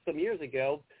panelists some years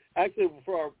ago. Actually,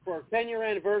 for our 10-year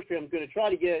anniversary, I'm going to try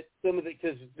to get some of it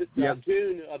because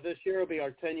June of this year will be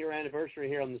our 10-year anniversary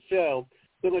here on the show.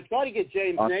 So I'm going to try to get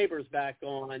James Neighbors back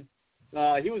on.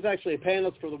 He was actually a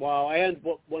panelist for a while and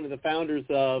one of the founders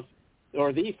of,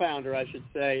 or the founder, I should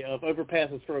say, of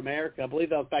Overpasses for America. I believe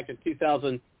that was back in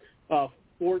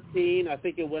 2014. I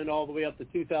think it went all the way up to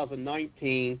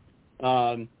 2019.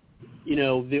 The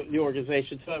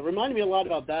organization. So it reminded me a lot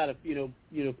about that. If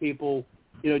people,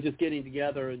 just getting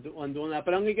together and doing that.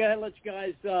 But I'm going to go ahead and let you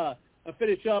guys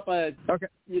finish up. Okay.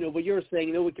 What you're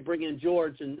saying. Then we can bring in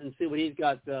George and see what he's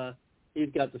got to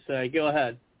say. Go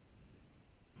ahead.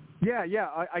 Yeah.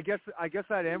 I guess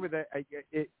I'd end with it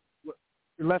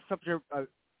left up to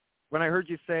when I heard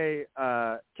you say,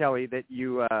 Kelly, that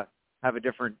you have a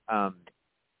different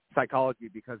psychology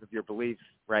because of your beliefs,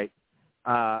 right?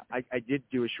 I did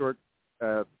do a short,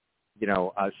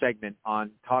 segment on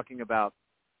talking about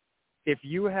if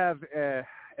you have an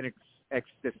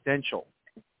existential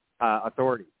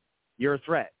authority, you're a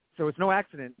threat. So it's no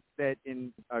accident that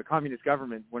in a communist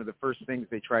government, one of the first things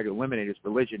they try to eliminate is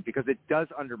religion because it does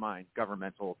undermine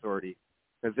governmental authority.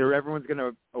 Because everyone's going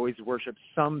to always worship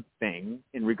something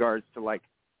in regards to like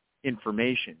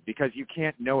information because you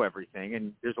can't know everything,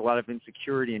 and there's a lot of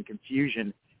insecurity and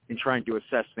confusion in trying to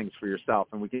assess things for yourself.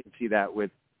 And we can see that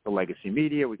with the legacy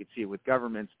media. We can see it with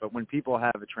governments. But when people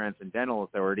have a transcendental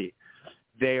authority,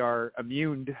 they are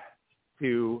immune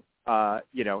to,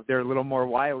 they're a little more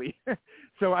wily.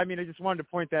 So, I just wanted to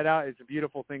point that out. It's a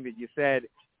beautiful thing that you said.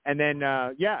 And then,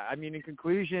 in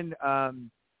conclusion,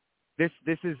 this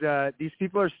is these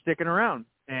people are sticking around,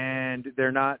 and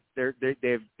they've got the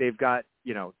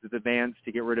demands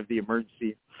to get rid of the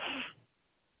emergency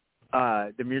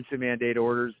mandate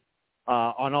orders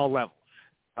on all levels,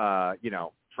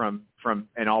 from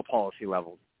and all policy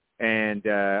levels. And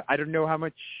I don't know how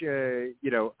much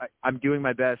I'm doing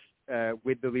my best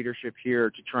with the leadership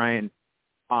here to try and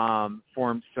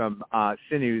form some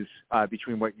sinews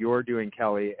between what you're doing,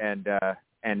 Kelly, and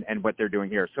what they're doing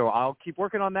here. So I'll keep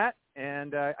working on that,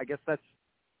 and I guess that's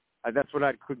what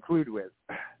I'd conclude with.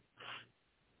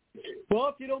 Well,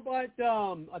 if you don't mind,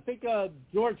 I think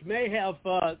George may have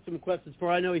some questions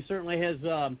for. I know he certainly has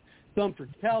some for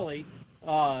Kelly,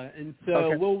 and so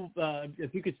okay. We'll.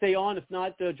 If you could stay on, if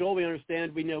not, Joel, we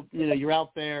understand. We know you're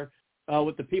out there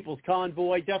with the People's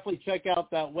Convoy. Definitely check out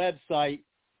that website.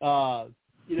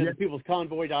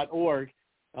 thepeoplesconvoy.org.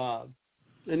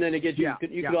 And then again, you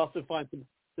could also find some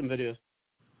videos.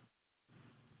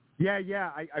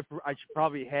 Yeah. I should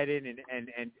probably head in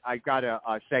and I got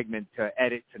a segment to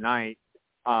edit tonight.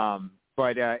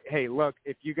 But hey, look,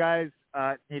 if you guys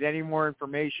need any more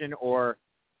information or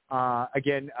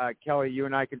again, Kelly, you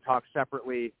and I can talk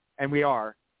separately, and we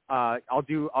are. I'll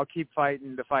keep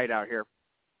fighting the fight out here.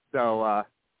 So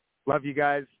love you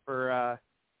guys for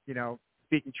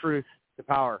speaking truth to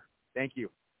power. Thank you.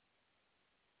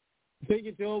 Thank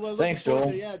you, Joel. Well, thanks,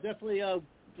 Joel. Yeah, definitely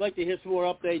like to hear some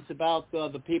more updates about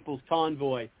the People's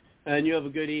Convoy, and you have a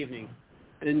good evening.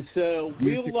 And so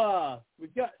we've got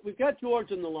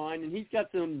George on the line, and he's got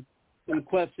some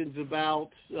questions about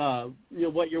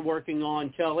what you're working on,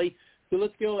 Kelly. So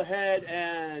let's go ahead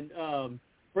and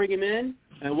bring him in,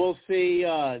 and we'll see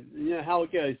how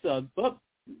it goes.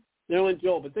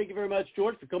 Joel, but thank you very much,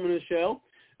 George, for coming to the show.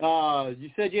 You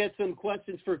said you had some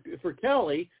questions for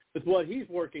Kelly with what he's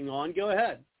working on. Go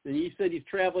ahead. And you said he's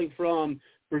traveling from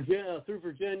Virginia through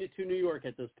Virginia to New York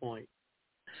at this point.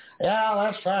 Yeah,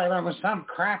 that's right. There was some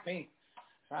crappy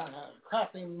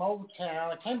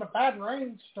motel. It came a bad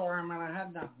rainstorm, and I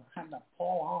had to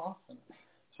pull off. And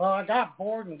so I got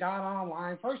bored and got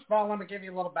online. First of all, let me give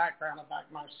you a little background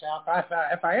about myself.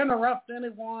 If I interrupt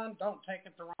anyone, don't take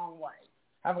it the wrong way.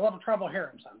 I have a little trouble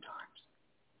hearing sometimes.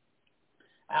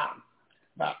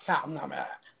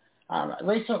 I'm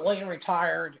recently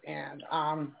retired, and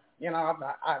I've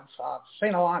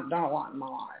seen a lot, done a lot in my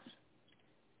life,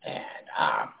 and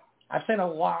I've seen a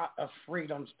lot of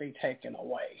freedoms be taken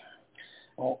away.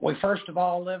 Well, we first of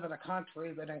all live in a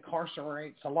country that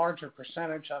incarcerates a larger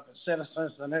percentage of its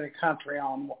citizens than any country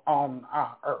on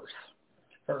Earth.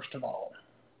 First of all,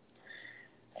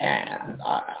 and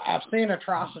I've seen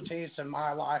atrocities in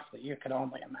my life that you could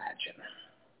only imagine.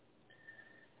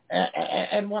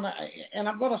 And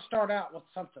I'm going to start out with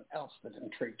something else that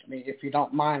intrigued me, if you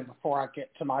don't mind, before I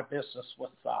get to my business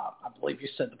with, I believe you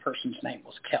said the person's name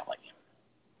was Kelly.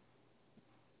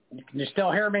 Can you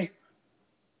still hear me?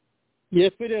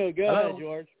 Yes, we do. Go ahead,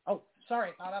 George. Oh, sorry.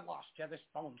 I thought I lost you. This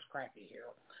phone's crappy here.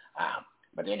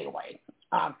 But anyway,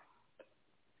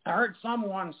 I heard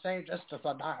someone say just as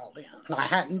I dialed in, and I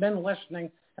hadn't been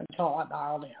listening until I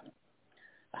dialed in,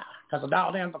 because I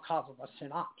dialed in because of a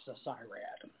synopsis I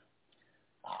read.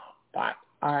 But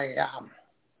I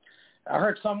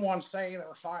heard someone say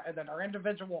that our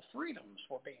individual freedoms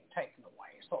were being taken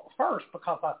away. So first,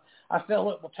 because I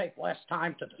feel it will take less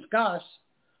time to discuss,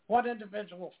 what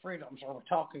individual freedoms are we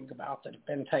talking about that have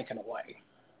been taken away?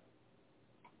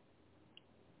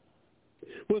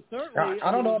 Well, certainly.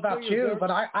 I don't know about you, but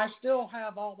I still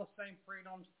have all the same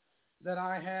freedoms that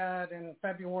I had in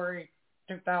February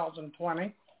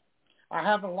 2020. I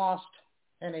haven't lost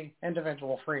any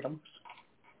individual freedoms.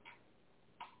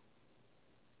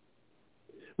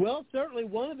 Well, certainly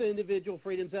one of the individual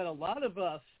freedoms that a lot of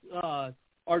us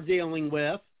are dealing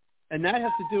with, and that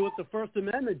has to do with the First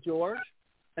Amendment, George,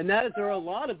 and that is there are a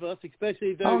lot of us,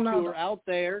 especially those who are out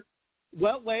there.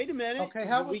 Well, wait a minute. Okay,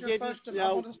 how was your first? I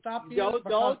want to stop you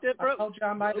because I told you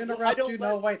I might interrupt you.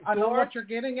 No, wait. I know what you're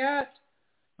getting at.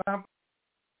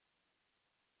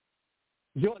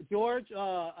 George,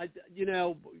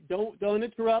 don't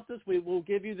interrupt us. We will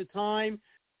give you the time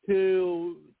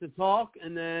to talk,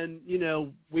 and then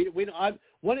I'll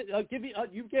give you.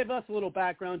 You gave us a little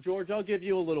background, George. I'll give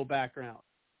you a little background.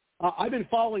 I've been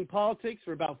following politics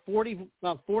for about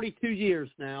 42 years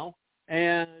now.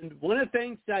 And one of the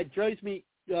things that drove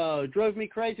me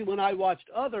crazy when I watched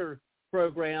other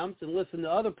programs and listened to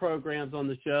other programs on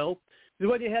the show is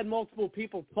when you had multiple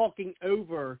people talking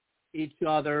over each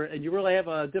other, and you really have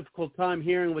a difficult time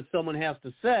hearing what someone has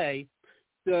to say.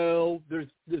 So there's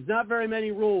not very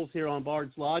many rules here on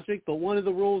Bards Logic, but one of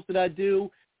the rules that I do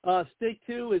stick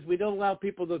to is we don't allow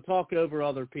people to talk over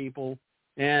other people,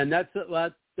 and that's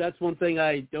one thing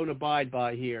I don't abide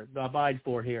for here.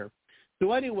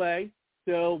 So anyway.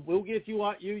 So we'll give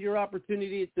you your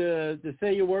opportunity to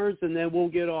say your words, and then we'll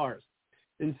get ours.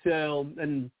 And so,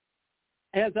 and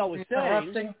as I was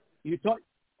saying, you talk.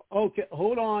 Okay,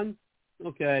 hold on.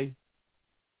 Okay.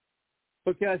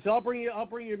 So I'll bring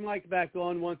your mic back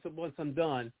on once I'm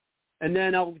done, and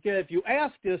then I'll get if you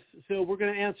ask us. So we're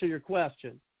going to answer your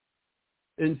question.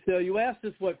 And so you asked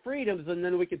us what freedoms, and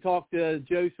then we can talk to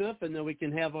Joseph, and then we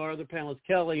can have our other panelist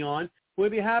Kelly on.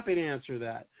 We'll be happy to answer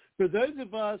that. For those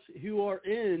of us who are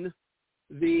in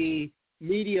the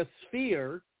media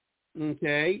sphere,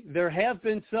 okay, there have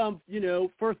been some,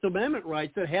 First Amendment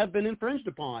rights that have been infringed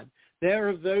upon. There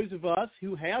are those of us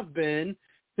who have been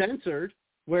censored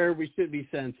where we should be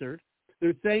censored.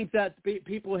 There's things that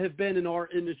people have been in our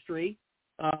industry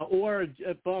or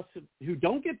us who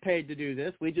don't get paid to do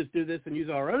this. We just do this and use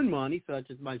our own money,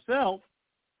 such as myself.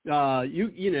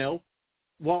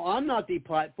 While I'm not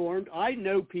deplatformed, I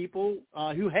know people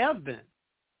who have been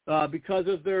because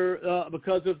of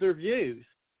their views.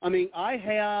 I mean, I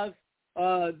have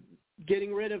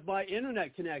getting rid of my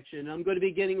internet connection. I'm going to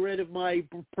be getting rid of my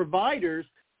providers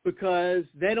because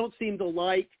they don't seem to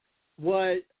like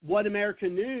what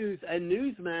American News and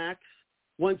Newsmax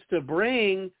wants to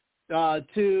bring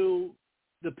to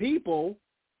the people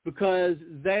because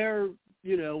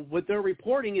what they're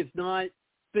reporting is not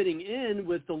fitting in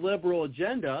with the liberal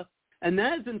agenda, and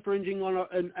that is infringing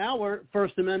on our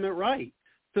First Amendment right.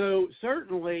 So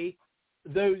certainly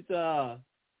those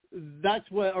that's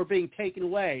what are being taken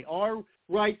away. Our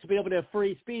right to be able to have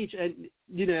free speech, and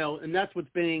that's what's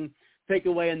being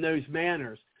taken away in those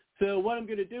manners. So what I'm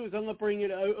going to do is I'm going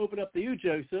to open up to you,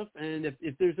 Joseph, and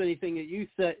if there's anything that you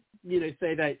say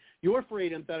that your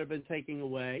freedoms that have been taken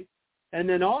away, and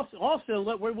then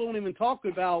also we won't even talk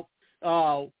about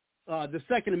the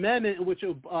Second Amendment, in which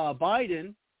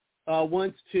Biden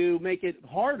wants to make it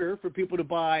harder for people to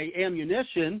buy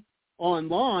ammunition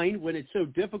online when it's so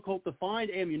difficult to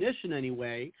find ammunition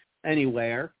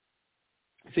anywhere.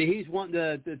 So he's wanting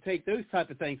to take those type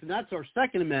of things, and that's our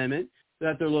Second Amendment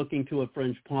that they're looking to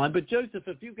infringe upon. But Joseph,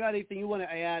 if you've got anything you want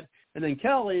to add, and then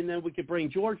Kelly, and then we could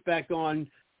bring George back on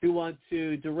who wants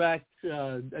to direct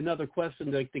another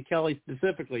question to Kelly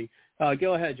specifically.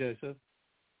 Go ahead, Joseph.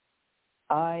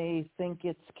 I think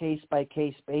it's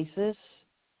case-by-case basis.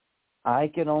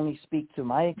 I can only speak to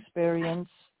my experience.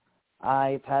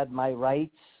 I've had my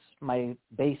rights, my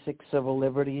basic civil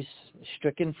liberties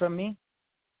stricken from me.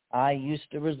 I used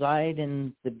to reside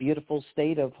in the beautiful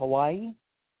state of Hawaii,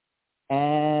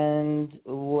 and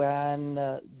when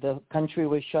the country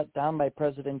was shut down by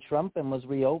President Trump and was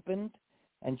reopened,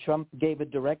 and Trump gave a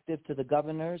directive to the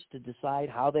governors to decide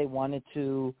how they wanted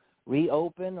to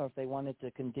reopen or if they wanted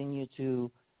to continue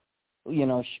to,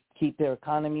 keep their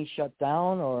economy shut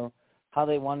down, or how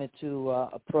they wanted to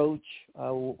approach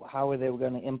how they were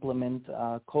going to implement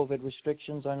COVID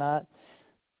restrictions or not.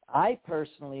 I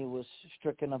personally was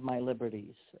stricken of my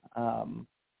liberties.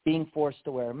 being forced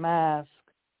to wear a mask,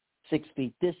 6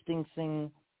 feet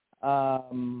distancing,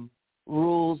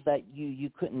 rules that you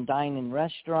couldn't dine in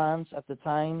restaurants at the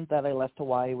time that I left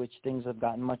Hawaii, which things have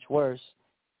gotten much worse.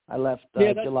 I left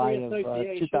July of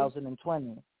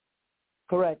 2020.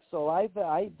 Correct. So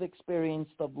I've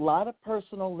experienced a lot of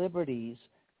personal liberties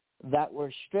that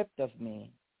were stripped of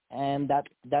me, and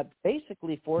that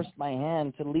basically forced my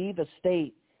hand to leave a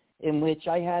state in which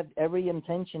I had every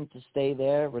intention to stay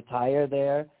there, retire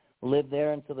there, live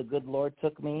there until the good Lord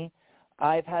took me.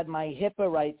 I've had my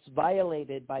HIPAA rights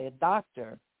violated by a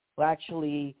doctor who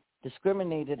actually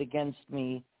discriminated against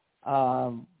me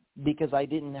because I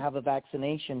didn't have a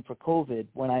vaccination for COVID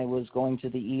when I was going to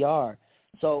the ER.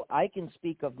 So I can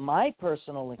speak of my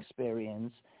personal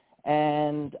experience,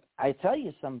 and I tell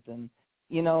you something,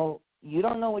 you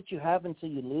don't know what you have until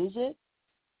you lose it.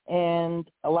 And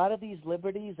a lot of these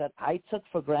liberties that I took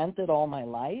for granted all my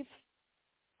life,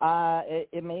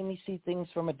 it made me see things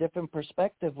from a different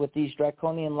perspective with these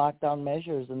draconian lockdown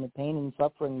measures and the pain and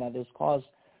suffering that has caused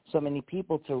so many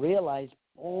people to realize,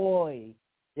 boy,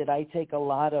 did I take a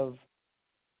lot of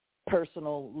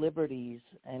personal liberties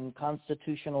and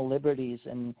constitutional liberties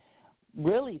and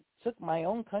really took my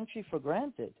own country for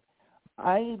granted.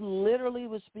 I literally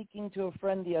was speaking to a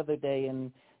friend the other day,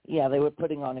 and yeah, they were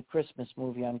putting on a Christmas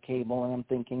movie on cable, and I'm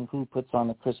thinking, who puts on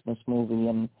a Christmas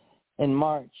movie in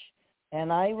March?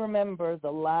 And I remember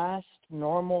the last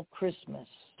normal Christmas,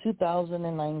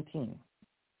 2019.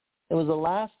 It was the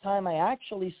last time I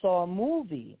actually saw a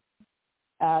movie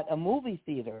at a movie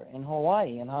theater in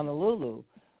Hawaii, in Honolulu.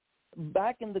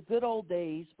 Back in the good old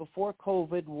days before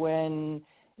COVID, when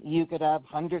you could have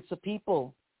hundreds of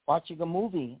people watching a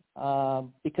movie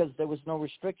because there was no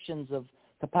restrictions of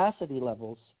capacity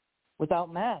levels,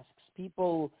 without masks,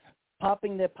 people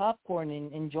popping their popcorn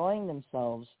and enjoying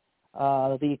themselves.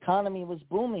 The economy was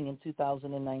booming in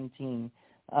 2019.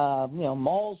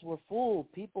 Malls were full.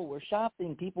 People were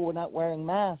shopping. People were not wearing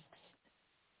masks.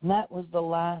 And that was the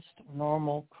last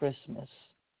normal Christmas.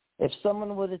 If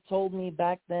someone would have told me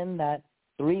back then that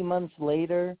 3 months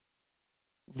later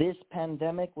this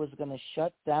pandemic was going to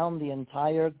shut down the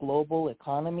entire global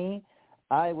economy,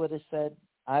 I would have said,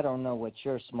 I don't know what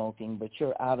you're smoking, but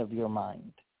you're out of your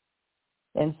mind.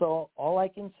 And so all I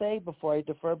can say before I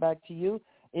defer back to you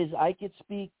is I could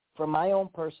speak from my own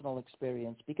personal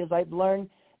experience, because I've learned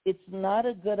it's not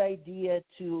a good idea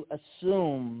to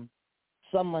assume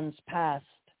someone's past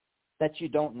that you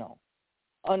don't know.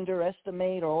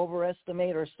 Underestimate or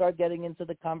overestimate or start getting into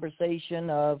the conversation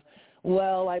of,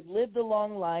 well, I've lived a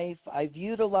long life. I've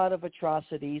viewed a lot of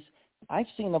atrocities. I've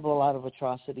seen a lot of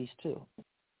atrocities too.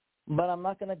 But I'm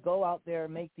not going to go out there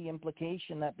and make the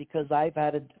implication that because I've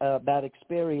had a bad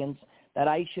experience that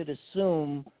I should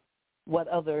assume what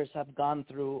others have gone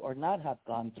through or not have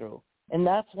gone through. And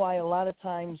that's why a lot of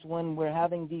times when we're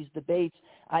having these debates,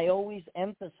 I always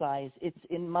emphasize it's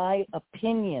in my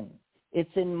opinion.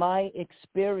 It's in my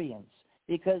experience,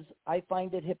 because I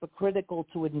find it hypocritical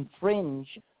to infringe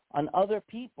on other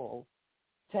people,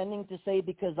 tending to say,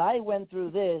 because I went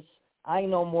through this, I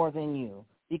know more than you.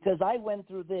 Because I went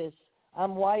through this,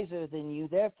 I'm wiser than you.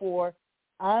 Therefore,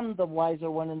 I'm the wiser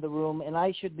one in the room, and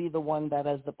I should be the one that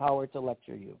has the power to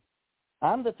lecture you.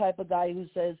 I'm the type of guy who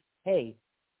says, hey,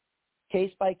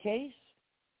 case by case.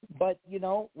 But,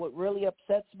 what really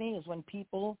upsets me is when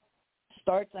people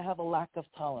start to have a lack of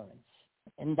tolerance.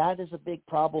 And that is a big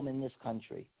problem in this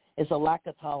country. It's a lack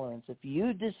of tolerance. If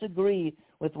you disagree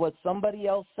with what somebody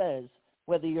else says,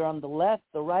 whether you're on the left,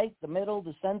 the right, the middle,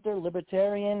 the center,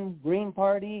 libertarian, Green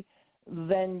Party,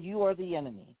 then you are the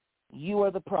enemy. You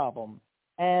are the problem.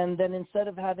 And then instead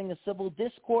of having a civil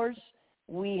discourse,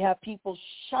 we have people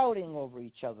shouting over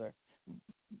each other.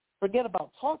 Forget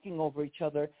about talking over each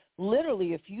other.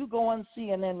 Literally, if you go on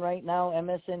CNN right now,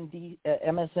 MSNBC,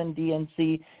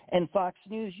 and Fox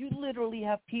News, you literally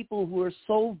have people who are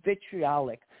so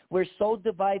vitriolic. We're so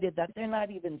divided that they're not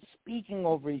even speaking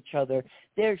over each other.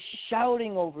 They're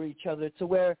shouting over each other to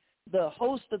where the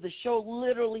host of the show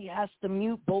literally has to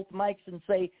mute both mics and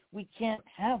say, we can't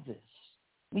have this.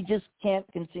 We just can't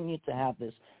continue to have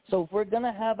this. So if we're going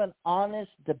to have an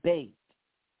honest debate,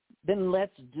 then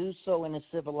let's do so in a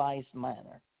civilized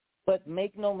manner. But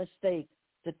make no mistake,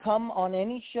 to come on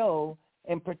any show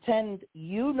and pretend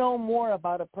you know more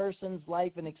about a person's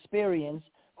life and experience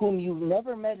whom you've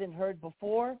never met and heard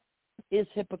before is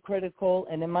hypocritical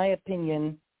and, in my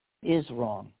opinion, is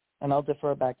wrong. And I'll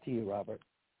defer back to you, Robert.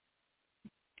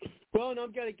 Well, and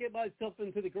I'm going to get myself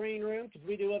into the green room because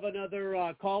we do have another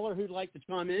caller who'd like to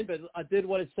chime in. But I did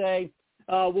want to say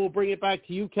we'll bring it back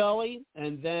to you, Kelly,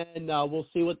 and then we'll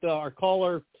see what our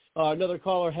caller, another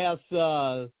caller has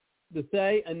to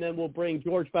say, and then we'll bring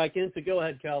George back in. So go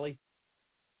ahead, Kelly.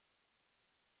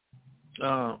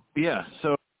 Yeah,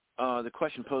 so the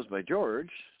question posed by George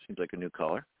seems like a new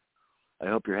caller. I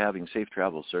hope you're having safe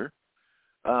travel, sir.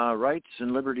 Rights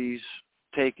and liberties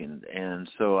taken, and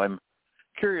so I'm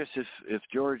curious if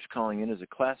George calling in is a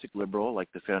classic liberal like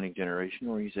the founding generation,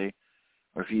 or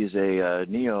if he is a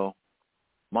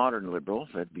neo-modern liberal.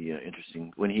 That'd be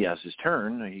interesting. When he has his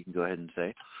turn, he can go ahead and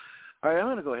say, all right, I'm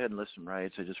going to go ahead and list some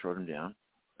rights. I just wrote them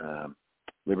down.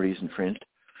 Liberties infringed.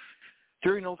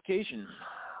 Jury nullification.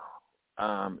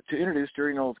 To introduce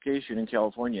jury nullification in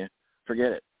California,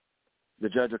 forget it. The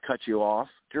judge will cut you off.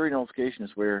 Jury nullification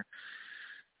is where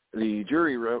the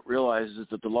jury realizes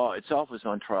that the law itself is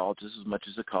on trial just as much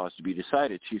as the cause to be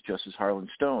decided. Chief Justice Harlan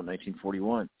Stone,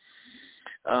 1941.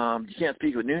 You can't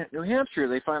speak with New Hampshire.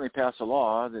 They finally passed a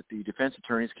law that the defense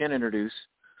attorneys can introduce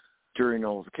jury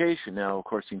nullification. Now, of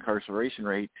course, the incarceration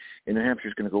rate in New Hampshire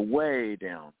is going to go way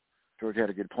down. George had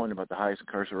a good point about the highest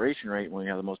incarceration rate when we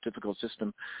have the most difficult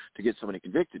system to get somebody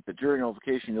convicted. But jury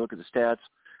nullification, you look at the stats,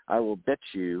 I will bet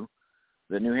you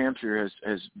that New Hampshire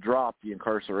has dropped the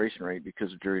incarceration rate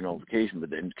because of jury nullification.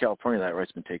 But in California, that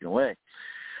right's been taken away.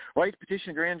 Right to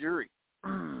petition a grand jury.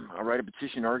 A right of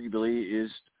petition arguably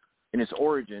is in its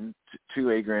origin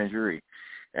to a grand jury.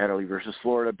 Adderley versus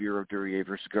Florida, Bureau of Duryea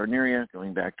versus Gardneria,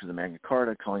 going back to the Magna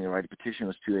Carta, calling the right of petition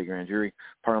was to a grand jury.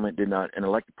 Parliament did not, an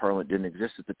elected parliament didn't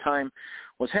exist at the time.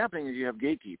 What's happening is you have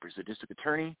gatekeepers. The district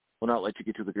attorney will not let you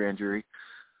get to the grand jury.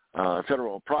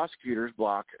 Federal prosecutors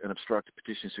block and obstruct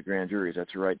petitions to grand juries.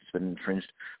 That's a right that's been infringed.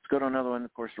 Let's go to another one.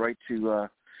 Of course, right to,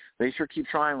 they sure keep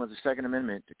trying with the Second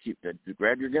Amendment to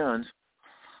grab your guns.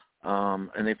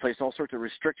 And they place all sorts of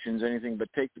restrictions, anything but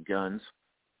take the guns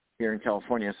here in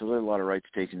California. So there's a lot of rights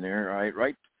taken there. All right,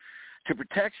 right to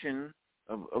protection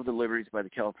of the liberties by the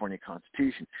California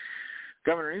Constitution.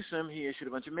 Governor Newsom, he issued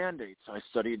a bunch of mandates. I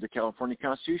studied the California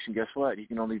Constitution. Guess what? He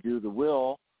can only do the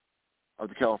will of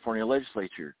the California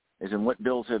legislature, as in what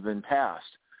bills have been passed.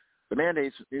 The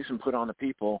mandates Newsom put on the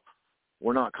people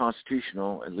were not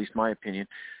constitutional, at least my opinion,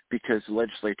 because the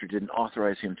legislature didn't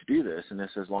authorize him to do this, and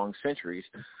this has long centuries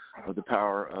of the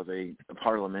power of a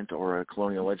parliament or a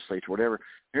colonial legislature, whatever.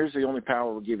 Here's the only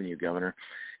power we're giving you, Governor.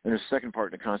 And there's a second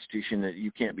part in the Constitution that you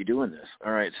can't be doing this.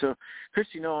 All right, so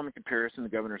Kristi Noem, in comparison, the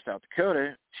governor of South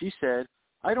Dakota, she said,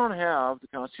 I don't have the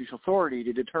constitutional authority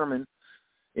to determine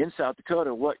in South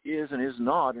Dakota what is and is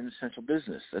not an essential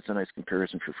business. That's a nice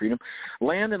comparison for freedom.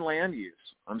 Land and land use.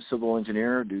 I'm a civil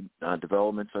engineer, do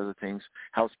developments, other things,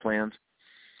 house plans.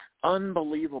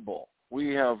 Unbelievable.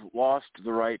 We have lost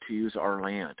the right to use our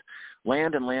land.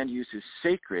 Land and land use is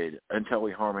sacred until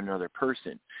we harm another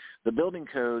person. The building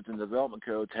codes and the development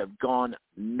codes have gone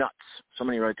nuts. So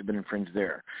many rights have been infringed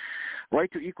there. Right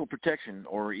to equal protection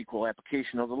or equal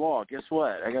application of the law. Guess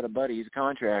what? I got a buddy, he's a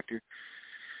contractor.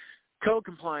 Code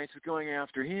compliance is going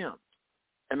after him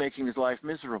and making his life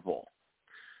miserable.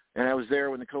 And I was there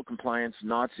when the code compliance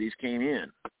Nazis came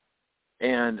in.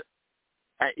 And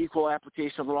equal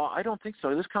application of the law, I don't think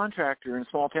so. This contractor in a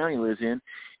small town he lives in,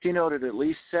 he noted at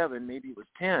least 7, maybe it was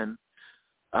 10,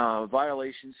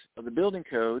 violations of the building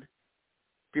code.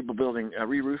 People building,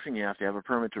 re-roofing, you have to have a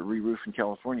permit to re-roof in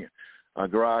California.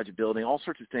 Garage, building, all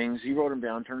sorts of things. He wrote them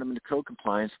down, turned them into code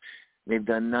compliance. They've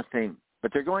done nothing.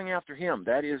 But they're going after him.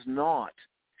 That is not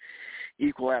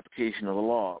equal application of the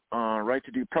law. Right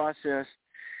to due process.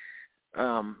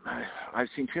 I've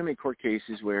seen too many court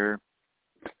cases where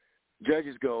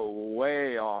judges go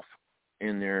way off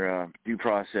in their due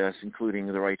process, including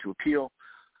the right to appeal.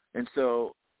 And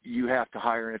so you have to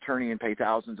hire an attorney and pay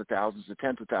thousands of thousands to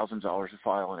tens of thousands of dollars to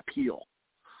file an appeal.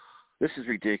 This is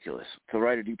ridiculous. The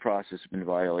right of due process has been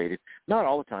violated. Not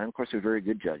all the time. Of course, they're very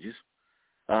good judges.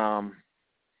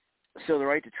 So the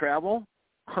right to travel,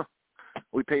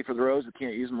 we pay for the roads. We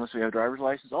can't use them unless we have a driver's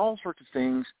license. All sorts of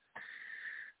things.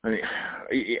 I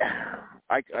mean,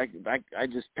 I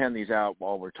just pen these out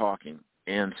while we're talking.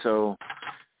 And so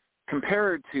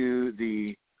compared to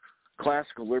the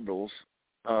classical liberals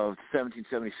of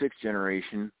 1776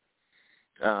 generation,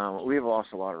 we have lost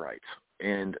a lot of rights.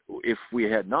 And if we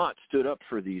had not stood up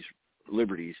for these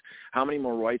liberties, how many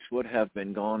more rights would have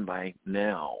been gone by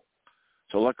now?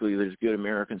 So luckily there's good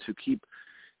Americans who keep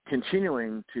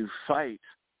continuing to fight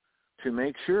to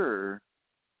make sure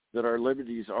that our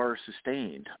liberties are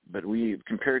sustained. But we,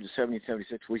 compared to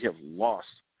 1776, we have lost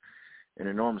an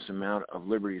enormous amount of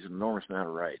liberties, an enormous amount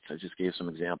of rights. I just gave some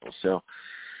examples. So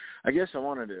I guess I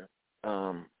wanted to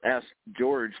ask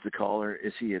George, the caller,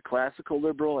 is he a classical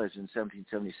liberal, as in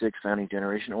 1776 founding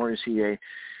generation, or is he a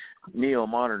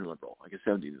neo-modern liberal? I guess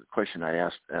that would be the question I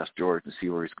asked George and see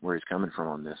where he's coming from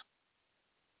on this.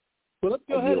 Well, let's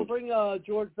go ahead and bring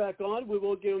George back on. We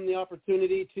will give him the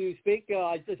opportunity to speak.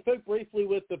 I spoke briefly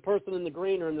with the person in the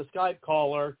green or in the Skype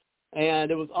caller,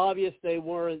 and it was obvious they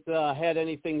weren't had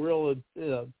anything real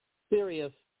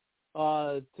serious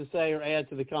to say or add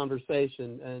to the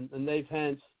conversation, and they've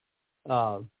hence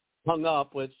hung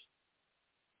up, which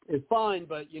is fine.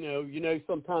 But you know,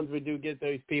 sometimes we do get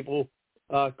those people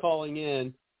calling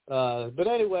in. But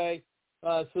anyway.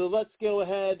 So let's go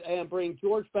ahead and bring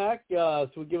George back. So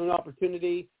we give him an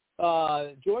opportunity.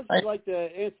 George, would you like to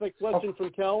answer a question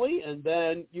from Kelly? And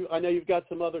then I know you've got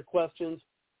some other questions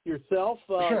yourself.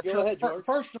 Sure. Go ahead, George.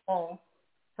 First of all,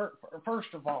 to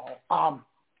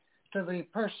the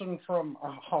person from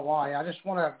Hawaii, I just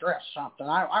want to address something.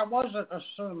 I wasn't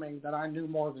assuming that I knew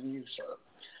more than you, sir.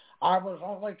 I was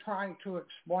only trying to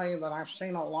explain that I've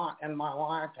seen a lot in my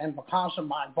life, and because of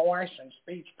my voice and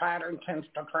speech pattern tends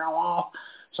to trail off,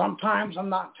 sometimes I'm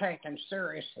not taken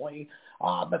seriously,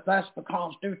 but that's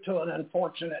because due to an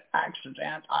unfortunate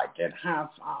accident, I did have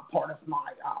part of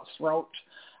my throat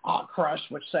crust,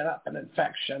 which set up an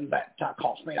infection that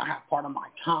caused me to have part of my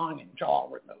tongue and jaw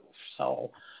removed. So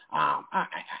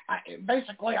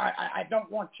basically, I don't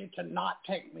want you to not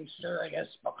take me serious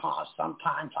because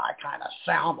sometimes I kind of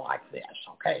sound like this,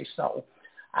 okay? So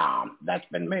that's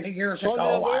been many years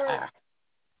ago.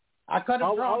 I could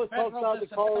have drawn federal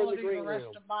disability the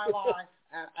rest of my life,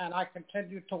 and I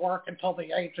continued to work until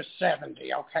the age of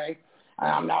 70, okay?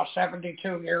 I'm now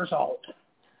 72 years old.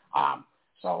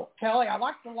 So, Kelly, I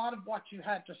liked a lot of what you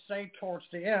had to say towards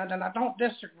the end, and I don't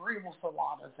disagree with a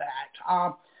lot of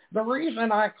that. The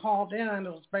reason I called in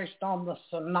was based on the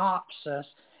synopsis,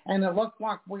 and it looked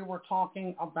like we were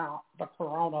talking about the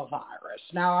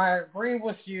coronavirus. Now, I agree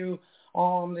with you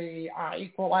on the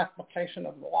equal application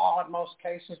of the law in most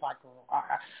cases.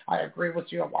 I agree with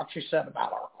you on what you said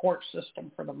about our court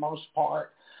system for the most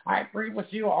part. I agree with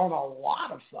you on a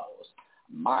lot of those.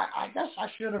 I guess I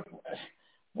should have...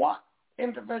 What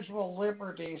individual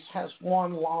liberties has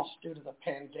one lost due to the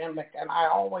pandemic? And I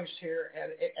always hear,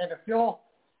 and if you'll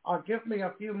give me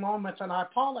a few moments, and I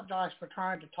apologize for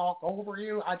trying to talk over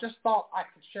you. I just thought I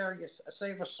could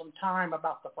save us some time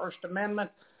about the First Amendment.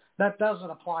 That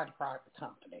doesn't apply to private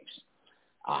companies.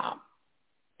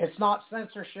 It's not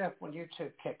censorship when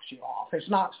YouTube kicks you off.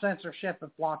 It's not censorship if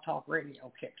Blog Talk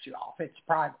Radio kicks you off. It's a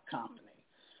private company.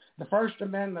 The First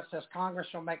Amendment says Congress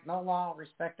shall make no law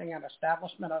respecting an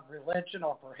establishment of religion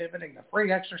or prohibiting the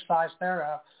free exercise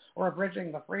thereof, or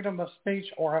abridging the freedom of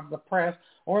speech or of the press,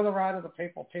 or the right of the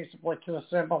people peaceably to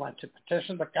assemble and to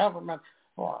petition the government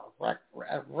for a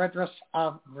redress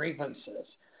of grievances.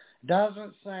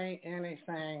 Doesn't say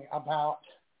anything about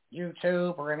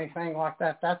YouTube or anything like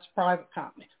that. That's a private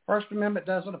company. First Amendment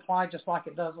doesn't apply, just like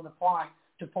it doesn't apply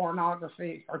to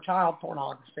pornography or child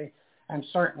pornography and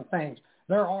certain things.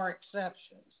 There are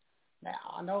exceptions.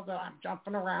 Now, I know that I'm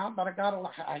jumping around, but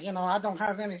I don't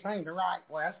have anything to write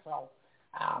with, so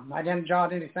I didn't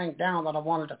jot anything down that I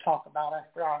wanted to talk about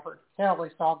after I heard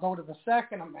Kelly, so I'll go to the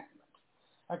Second Amendment.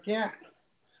 Again,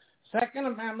 Second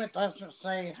Amendment doesn't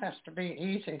say it has to be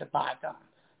easy to buy guns.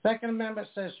 Second Amendment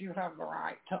says you have the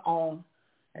right to own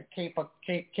and keep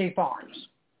arms.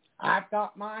 I've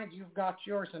got mine, you've got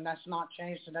yours, and that's not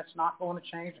changed, and that's not going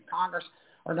to change. And Congress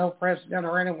or no president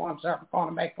or anyone's ever going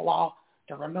to make a law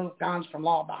to remove guns from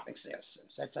law-abiding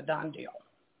citizens. It's a done deal.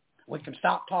 We can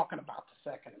stop talking about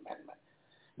the Second Amendment.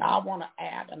 Now, I want to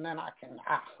add, and then I can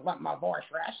let my voice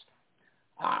rest.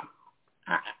 I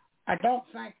don't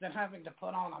think that having to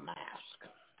put on a mask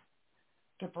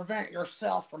to prevent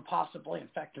yourself from possibly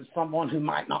infecting someone who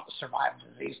might not survive the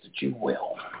disease that you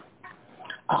will,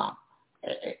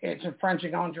 it's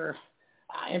infringing on your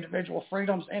individual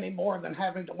freedoms any more than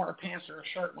having to wear pants or a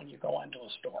shirt when you go into a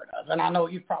store does. And I know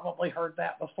you've probably heard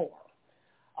that before.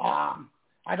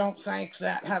 I don't think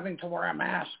that having to wear a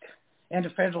mask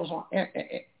interferes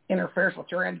with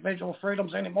your individual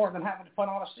freedoms any more than having to put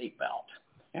on a seatbelt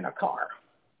in a car.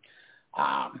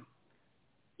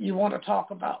 You want to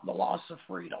talk about the loss of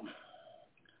freedom.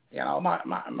 You know,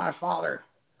 my father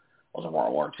was a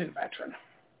World War II veteran.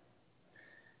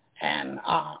 And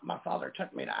my father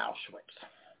took me to Auschwitz.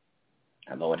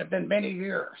 And though it had been many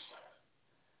years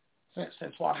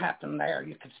since what happened there,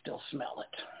 you could still smell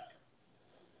it.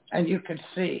 And you could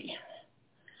see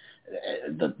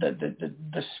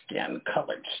the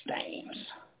skin-colored stains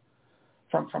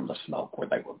from the smoke where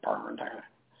they were burned.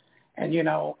 And, you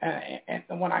know,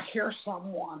 and when I hear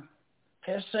someone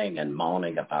pissing and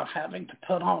moaning about having to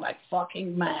put on a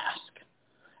fucking mask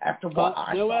after what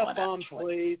I saw at F-bombs,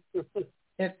 please.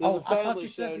 I thought you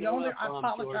said the only.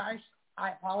 I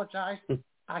apologize.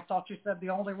 I thought you said the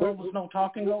only rule was no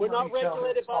talking over each other. We're not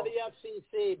regulated by the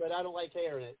FCC, but I don't like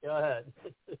hearing it. Go ahead.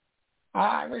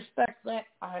 I respect that.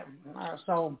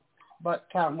 But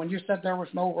when you said there was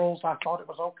no rules, I thought it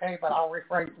was okay, but I'll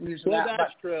refrain from using that.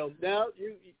 That's true. No,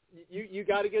 you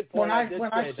got a good point.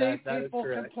 When I see people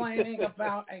complaining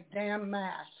about a damn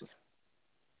mask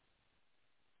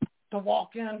to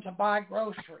walk in to buy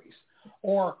groceries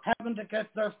or having to get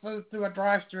their food through a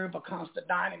drive-thru because the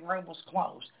dining room was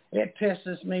closed, it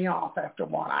pisses me off after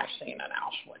what I've seen in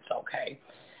Auschwitz, okay?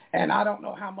 And I don't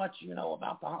know how much you know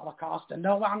about the Holocaust. And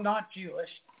no, I'm not Jewish.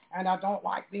 And I don't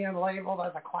like being labeled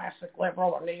as a classic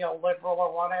liberal or neoliberal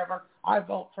or whatever. I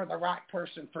vote for the right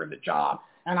person for the job,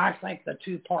 and I think the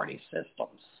two-party system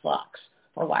sucks,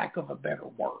 for lack of a better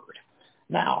word.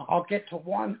 Now, I'll get to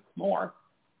one more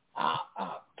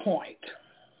point.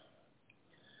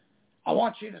 I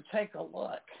want you to take a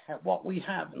look at what we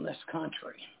have in this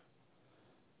country.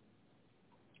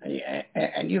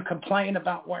 And you complain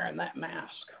about wearing that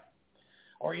mask,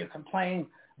 or you complain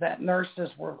that nurses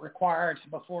were required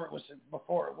before it was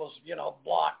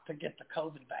blocked to get the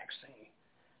COVID vaccine.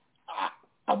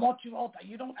 I want you all.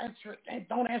 You don't answer it.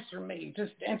 Don't answer me.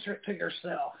 Just answer it to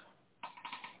yourself.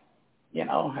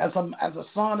 As a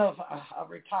son of a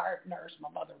retired nurse, my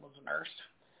mother was a nurse.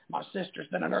 My sister's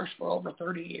been a nurse for over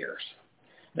 30 years.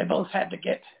 They both had to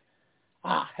get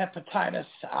hepatitis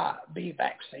B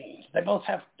vaccines. They both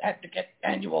had to get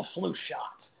annual flu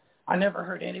shots. I never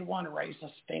heard anyone raise a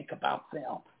stink about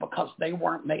them because they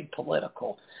weren't made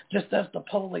political, just as the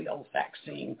polio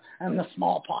vaccine and the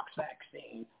smallpox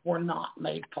vaccine were not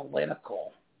made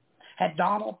political. Had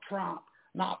Donald Trump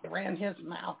not ran his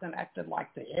mouth and acted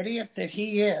like the idiot that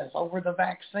he is over the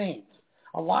vaccines,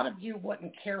 a lot of you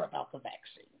wouldn't care about the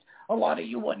vaccines. A lot of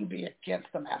you wouldn't be against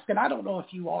the mask. And I don't know if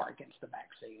you are against the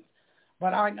vaccines,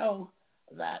 but I know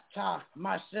that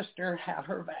my sister had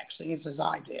her vaccines as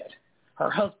I did. Her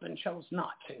husband chose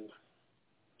not to.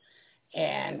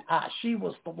 And she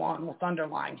was the one with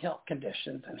underlying health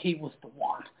conditions, and he was the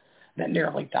one that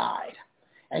nearly died.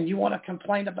 And you want to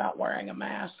complain about wearing a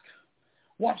mask?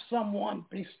 Watch someone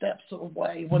be steps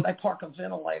away when they park a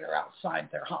ventilator outside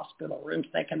their hospital room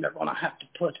thinking they're going to have to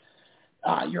put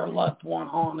your loved one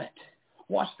on it.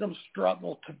 Watch them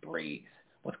struggle to breathe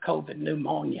with COVID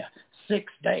pneumonia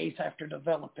 6 days after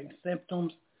developing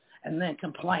symptoms, and then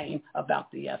complain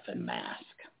about the effing mask.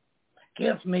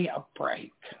 Give me a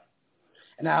break.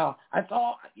 Now, I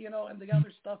thought, and the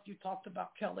other stuff you talked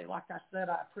about, Kelly, like I said,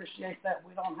 I appreciate that.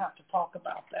 We don't have to talk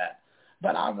about that.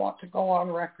 But I want to go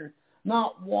on record.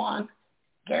 Not one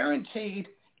guaranteed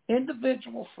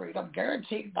individual freedom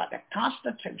guaranteed by the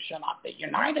Constitution of the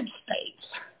United States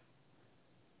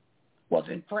was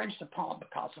infringed upon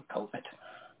because of COVID.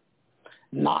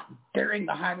 Not during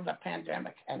the height of the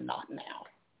pandemic and not now.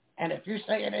 And if you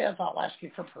say it is, I'll ask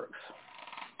you for proof.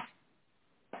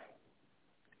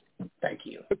 Thank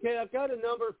you. Okay, I've got a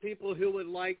number of people who would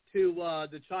like to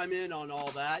chime in on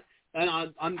all that, and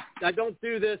I don't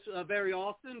do this very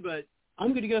often, but I'm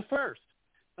going to go first.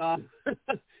 So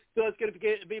it's going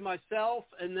to be myself,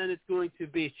 and then it's going to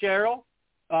be Cheryl.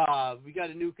 We got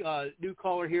a new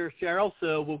caller here, Cheryl,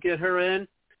 so we'll get her in,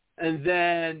 and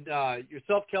then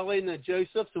yourself, Kelly, and then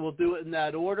Joseph. So we'll do it in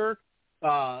that order.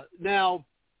 Now,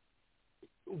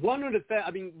 one of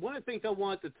the things I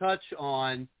want to touch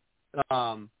on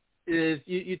is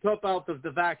you talk about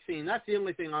the vaccine. That's the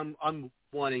only thing I'm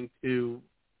wanting to,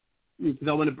 because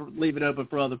I want to leave it open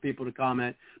for other people to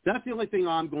comment. That's the only thing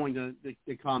I'm going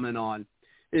to comment on,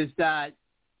 is that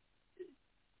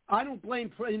I don't blame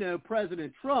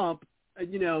President Trump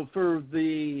for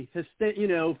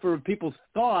for people's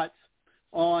thoughts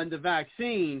on the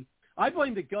vaccine. I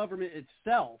blame the government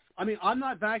itself. I mean, I'm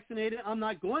not vaccinated. I'm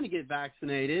not going to get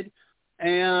vaccinated,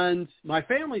 and my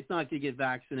family's not going to get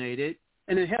vaccinated,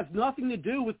 and it has nothing to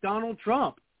do with Donald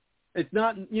Trump. It's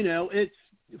not, it's,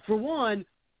 for one,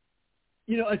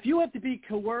 if you have to be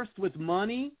coerced with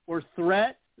money or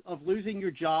threat of losing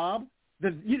your job,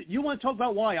 you want to talk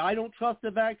about why I don't trust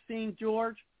the vaccine,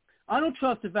 George? I don't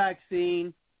trust the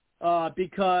vaccine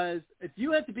because if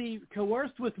you have to be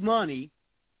coerced with money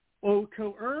or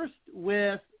coerced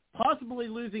with possibly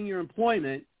losing your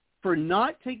employment for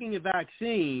not taking a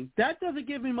vaccine, that doesn't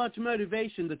give me much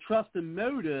motivation to trust the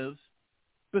motives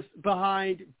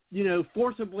behind,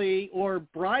 forcibly or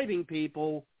bribing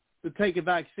people to take a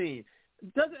vaccine.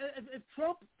 If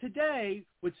Trump today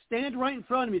would stand right in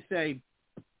front of me and say,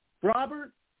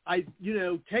 Robert,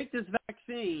 take this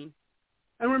vaccine.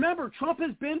 And remember, Trump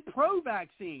has been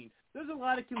pro-vaccine. There's a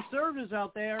lot of conservatives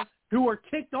out there who are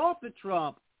kicked off at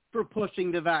Trump for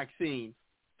pushing the vaccine.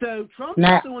 So Trump's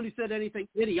not the one who said anything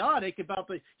idiotic about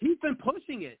he's been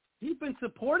pushing it. He's been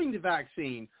supporting the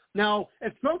vaccine. Now,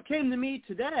 if Trump came to me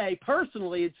today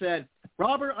personally and said,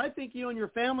 Robert, I think you and your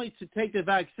family should take the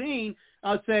vaccine,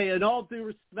 I'd say, in all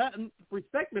due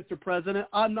respect, Mr. President,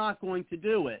 I'm not going to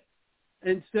do it.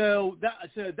 And so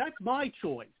that's my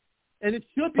choice. And it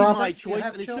should be my choice.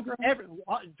 And it should be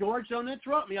George, don't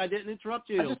interrupt me. I didn't interrupt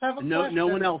you. I just have a question. No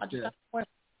one else did.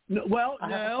 No,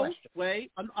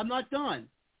 wait, I'm not done.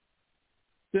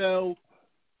 So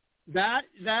that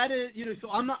is, so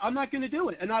I'm not going to do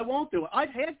it, and I won't do it. I've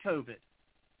had COVID.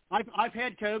 I've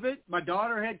had COVID. My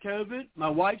daughter had COVID. My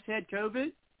wife's had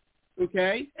COVID.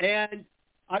 Okay, and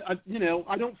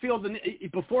I don't feel the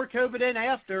before COVID and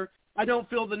after. I don't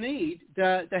feel the need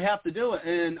to have to do it,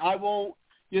 and I won't,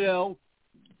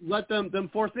 let them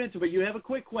force me into it. But you have a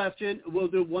quick question. We'll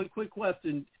do one quick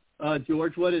question,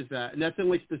 George. What is that? And that's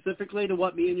only specifically to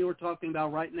what me and you are talking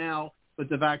about right now with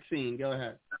the vaccine. Go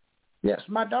ahead. Yes,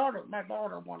 my daughter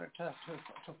wanted to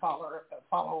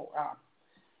follow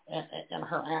in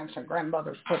her aunt's and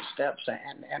grandmother's footsteps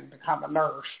and become a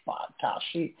nurse, but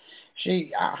she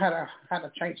had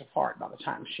a change of heart by the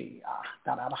time she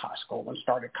got out of high school and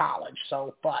started college.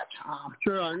 So, but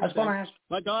sure, I was going to ask,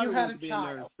 my daughter you had wanted to a be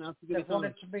child a nurse. that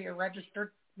wanted to be a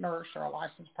registered nurse or a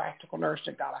licensed practical nurse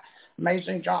that got an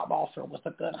amazing job offer with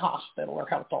a good hospital or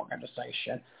health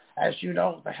organization. As you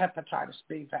know, the hepatitis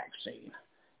B vaccine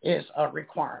is a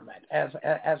requirement, as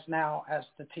now as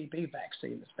the TB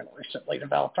vaccine that's been recently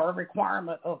developed, are a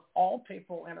requirement of all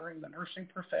people entering the nursing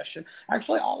profession.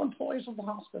 Actually, all employees of the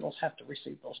hospitals have to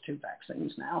receive those two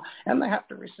vaccines now, and they have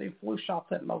to receive flu shots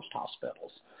at most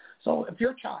hospitals. So if you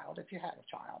had a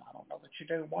child, I don't know that you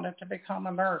do, wanted to become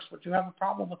a nurse, would you have a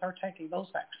problem with her taking those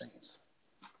vaccines?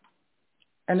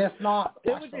 And if not,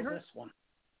 why so this one?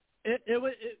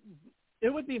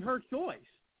 It would be her choice.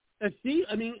 It's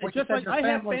just like I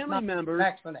have family members.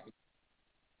 Vaccinated.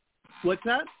 What's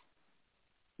that?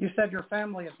 You said your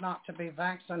family is not to be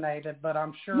vaccinated, but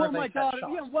I'm sure my daughter.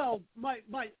 shots. Yeah, well,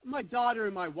 my daughter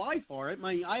and my wife are.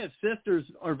 I have sisters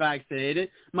are vaccinated.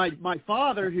 My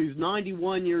father, who's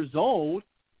 91 years old,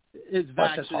 is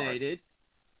vaccinated.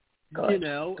 Good.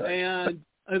 Good.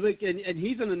 And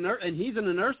he's in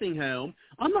a nursing home.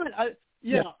 I'm not.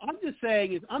 I'm just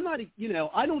saying is I'm not,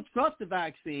 I don't trust the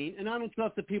vaccine and I don't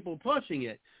trust the people pushing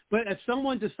it. But if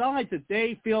someone decides that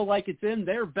they feel like it's in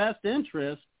their best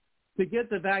interest to get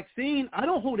the vaccine, I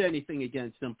don't hold anything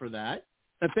against them for that.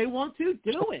 If they want to,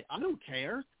 do it. I don't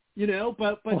care,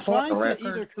 but trying to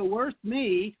either coerce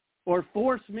me or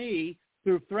force me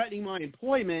through threatening my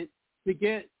employment to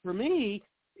get, for me,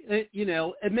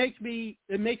 it makes me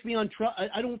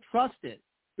I don't trust it.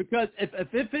 Because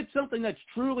if it's something that's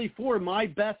truly for my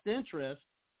best interest,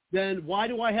 then why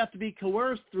do I have to be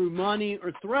coerced through money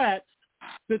or threats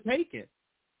to take it?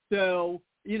 So,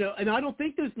 and I don't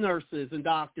think there's nurses and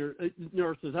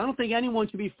nurses. I don't think anyone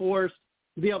should be forced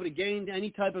to be able to gain any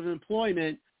type of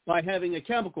employment by having a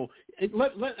chemical.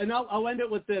 And I'll end it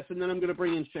with this, and then I'm going to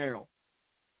bring in Cheryl,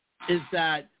 is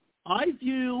that I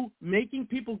view making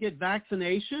people get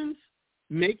vaccinations,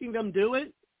 making them do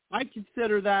it, I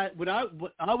consider that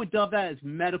I would dub that as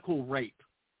medical rape.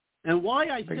 And why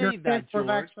I say your that, kids were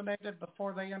George, vaccinated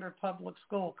before they entered public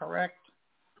school, correct?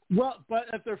 Well, but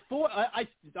if they're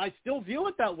I still view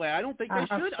it that way. I don't think they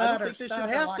should. I don't think they should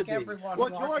have to be. Well,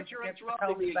 George, you're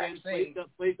interrupting me again.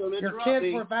 Please don't interrupt me. Your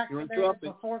kids were vaccinated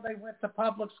before they went to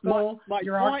public school.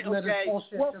 Your argument is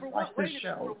bullshit, just like this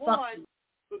show.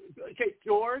 Okay,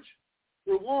 George,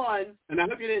 for one, and I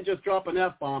hope you didn't just drop an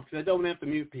F-bomb because I don't have to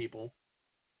mute people.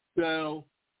 So,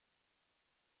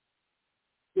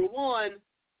 for one,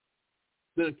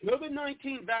 the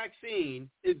COVID-19 vaccine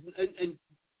is, and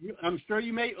I'm sure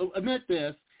you may admit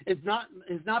this, has not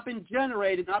been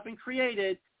generated, not been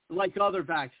created like other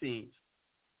vaccines.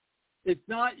 It's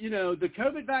not, the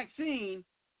COVID vaccine,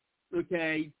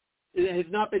 okay, it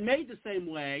has not been made the same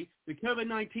way. The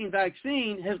COVID-19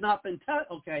 vaccine has not been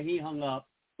okay, he hung up.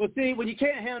 But see, when you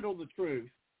can't handle the truth,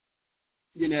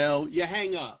 you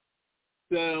hang up.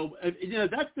 So,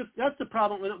 that's the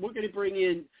problem. We're going to bring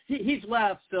in, he's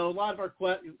left, so a lot of our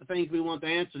things we want to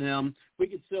answer him, we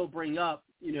can still bring up,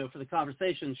 for the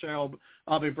conversation. Cheryl,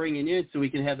 I'll be bringing in so we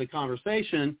can have the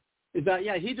conversation, is that,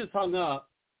 he just hung up.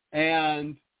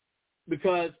 And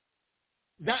because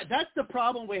that's the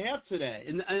problem we have today.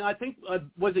 And I think,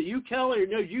 was it you, Kelly, or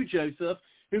no, you, Joseph,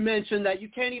 who mentioned that you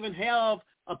can't even have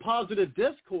a positive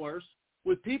discourse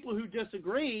with people who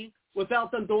disagree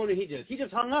without them doing what he did. He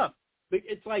just hung up.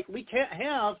 It's like we can't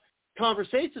have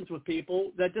conversations with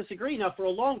people that disagree. Now, for a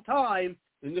long time,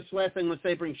 and this last thing, let's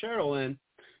say bring Cheryl in,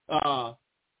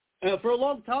 For a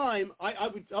long time, I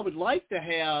would like to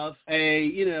have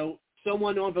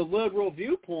someone on the liberal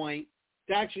viewpoint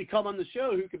to actually come on the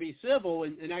show who could be civil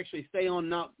and actually stay on,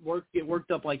 not get worked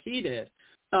up like he did.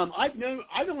 I've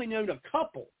only known a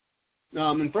couple,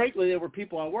 and frankly, they were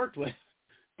people I worked with.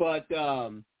 But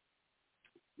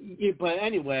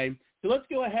anyway, so let's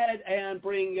go ahead and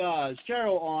bring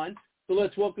Cheryl on. So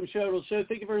let's welcome Cheryl to the show.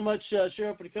 Thank you very much,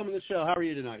 Cheryl, for coming to the show. How are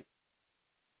you tonight?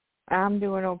 I'm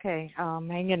doing okay.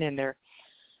 Hanging in there.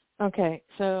 Okay,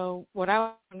 so what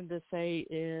I wanted to say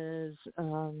is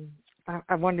I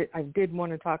did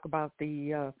want to talk about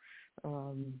the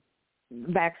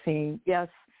vaccine. Yes,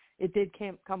 it did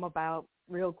come about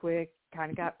real quick, kind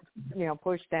of got,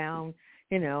 pushed down,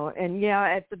 and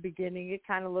at the beginning it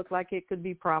kind of looked like it could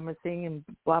be promising and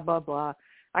blah, blah, blah.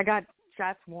 I got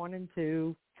shots 1 and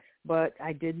 2, but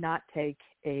I did not take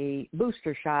a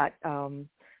booster shot.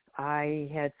 I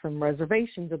had some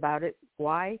reservations about it.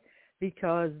 Why?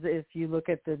 Because if you look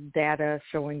at the data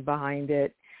showing behind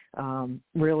it,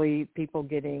 really people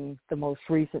getting the most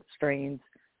recent strains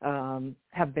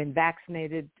have been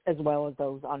vaccinated as well as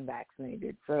those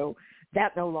unvaccinated. So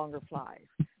that no longer flies.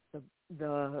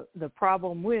 The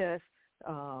problem with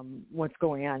what's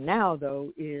going on now,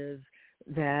 though, is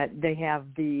that they have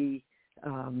the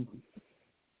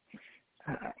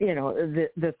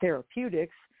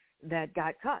therapeutics that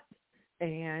got cut.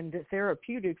 And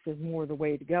therapeutics is more the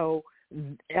way to go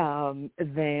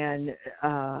than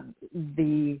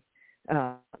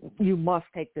you must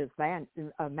take this vax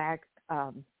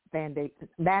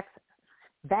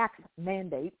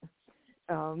mandate.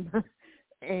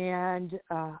 And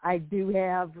I do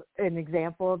have an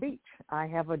example of each. I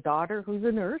have a daughter who's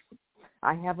a nurse.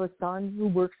 I have a son who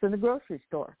works in a grocery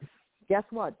store. Guess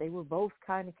what? They were both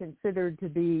kind of considered to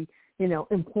be,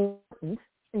 important.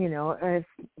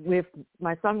 If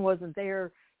my son wasn't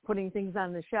there putting things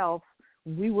on the shelf,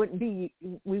 we wouldn't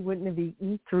have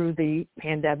eaten through the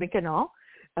pandemic and all.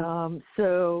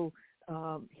 So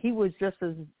he was just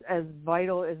as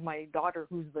vital as my daughter,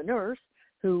 who's the nurse,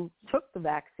 who took the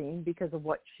vaccine because of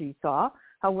what she saw.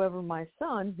 However, my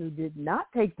son, who did not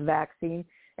take the vaccine,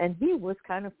 and he was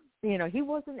kind of, he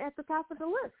wasn't at the top of the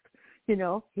list. He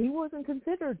wasn't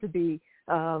considered to be,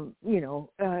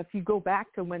 if you go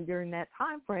back to when during that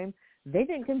time frame, they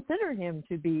didn't consider him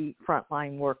to be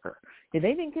frontline worker. They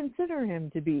didn't consider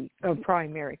him to be a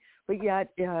primary. But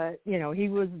yet, he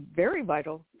was very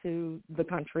vital to the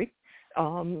country,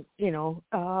 and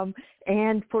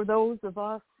for those of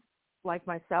us like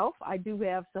myself, I do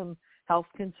have some health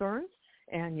concerns.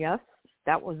 And yes,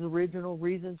 that was the original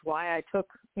reasons why I took,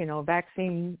 the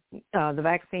vaccine,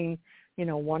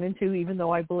 1 and 2, even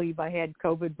though I believe I had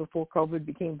COVID before COVID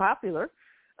became popular.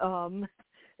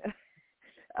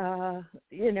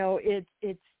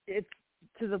 It's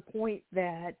to the point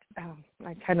that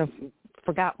I kind of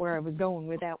forgot where I was going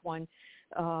with that one.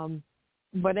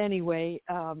 But anyway,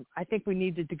 I think we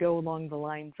needed to go along the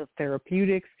lines of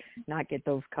therapeutics, not get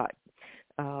those cut.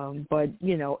 But,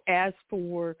 as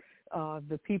for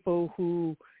the people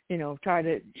who, try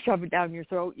to shove it down your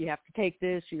throat, you have to take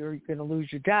this, you're going to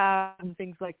lose your job and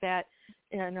things like that.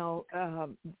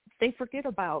 They forget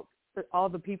about all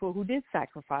the people who did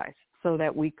sacrifice so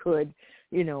that we could,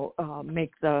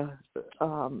 make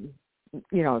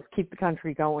keep the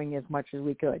country going as much as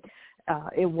we could.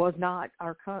 It was not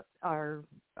our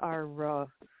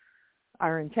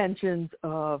intentions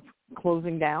of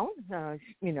closing down.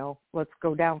 Let's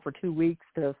go down for 2 weeks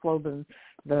to slow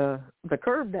the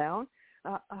curve down.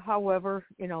 However,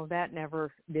 that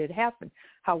never did happen.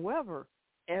 However,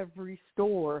 every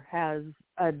store has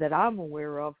that I'm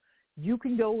aware of, you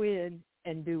can go in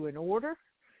and do an order,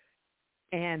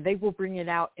 and they will bring it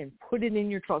out and put it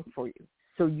in your trunk for you.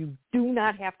 So you do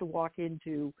not have to walk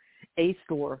into a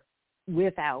store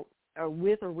with or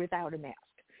without a mask.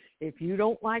 If you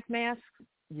don't like masks,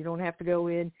 you don't have to go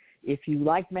in. If you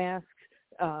like masks,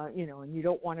 and you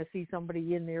don't want to see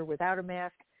somebody in there without a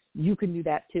mask, you can do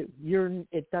that too.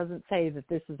 It doesn't say that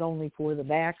this is only for the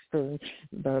vaxxed or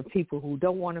the people who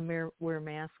don't want to wear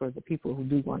masks or the people who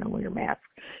do want to wear masks.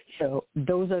 So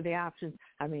those are the options.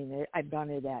 I mean,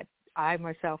 I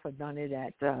myself have done it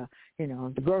at, the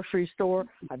grocery store.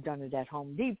 I've done it at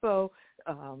Home Depot.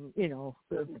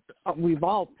 We've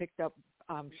all picked up,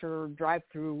 I'm sure,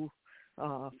 drive-through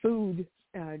food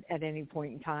at any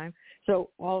point in time. So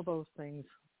all those things,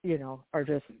 are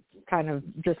just kind of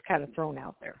thrown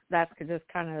out there. That's just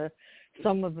kind of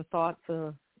some of the thoughts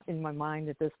in my mind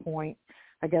at this point.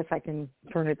 I guess I can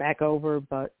turn it back over,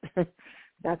 but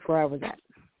that's where I was at.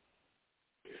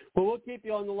 Well, we'll keep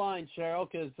you on the line, Cheryl,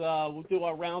 because we'll do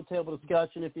our roundtable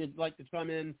discussion if you'd like to chime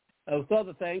in with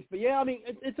other things. But, yeah, I mean,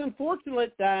 it's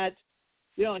unfortunate that,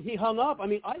 he hung up. I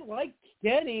mean, I like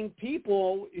getting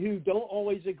people who don't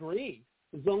always agree,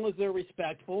 as long as they're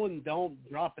respectful and don't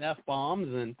drop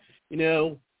F-bombs and,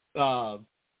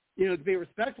 to be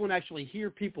respectful and actually hear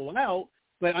people out.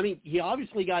 But, I mean, he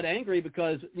obviously got angry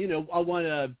because, I want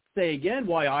to say again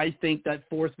why I think that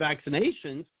forced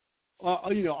vaccinations,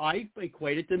 I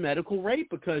equate it to medical rape,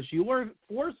 because you are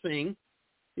forcing,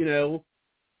 you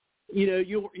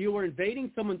are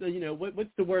invading someone's, what's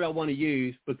the word I want to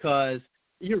use? Because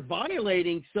you're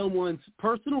violating someone's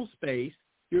personal space.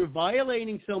 You're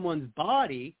violating someone's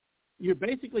body. You're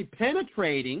basically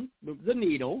penetrating the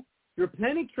needle. You're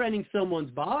penetrating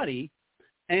someone's body,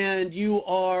 and you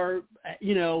are,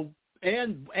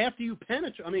 and after you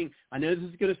penetrate, I mean, I know this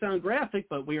is going to sound graphic,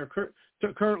 but we are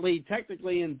currently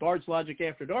technically in Bards Logic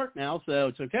After Dark now, so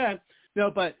it's okay.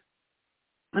 No, but,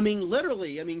 I mean,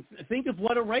 literally, think of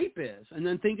what a rape is, and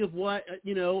then think of what,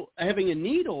 having a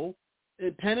needle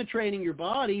penetrating your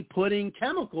body, putting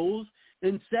chemicals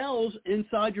and cells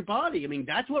inside your body. I mean,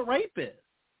 that's what rape is.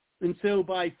 And so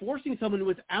by forcing someone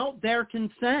without their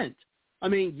consent,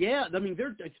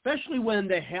 they're, especially when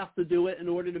they have to do it in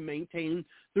order to maintain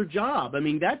their job. I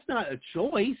mean, that's not a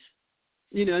choice,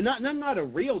 not a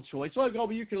real choice. Like, oh,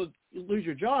 but you could lose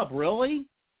your job. Really?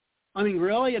 I mean,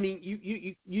 really? I mean,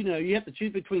 you have to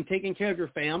choose between taking care of your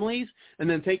families and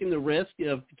then taking the risk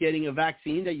of getting a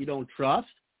vaccine that you don't trust.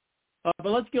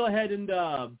 But let's go ahead and,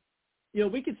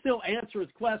 we can still answer his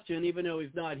question even though he's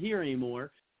not here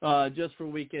anymore, just for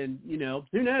we can,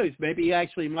 who knows, maybe he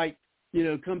actually might,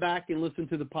 come back and listen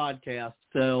to the podcast.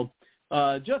 So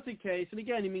just in case, and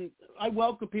again, I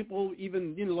welcome people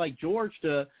even, like George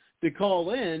to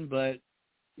call in, but,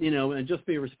 and just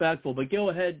be respectful. But go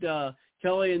ahead,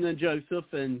 Kelly, and then Joseph,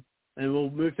 and we'll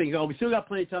move things on. We still got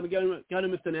plenty of time. We got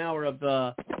almost an hour of,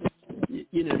 to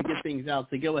get things out.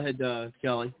 So go ahead,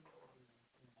 Kelly.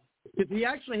 Because he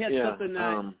actually had something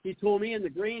that he told me in the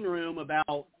green room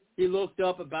about. He looked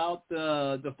up about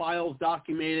the files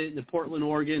documented in Portland,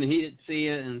 Oregon, and he didn't see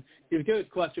it. And he was going to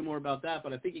question more about that,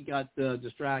 but I think he got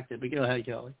distracted. But go ahead,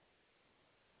 Kelly.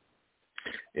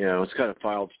 Yeah, it's got a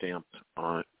filed stamp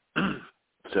on it.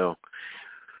 So,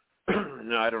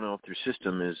 no, I don't know if their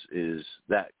system is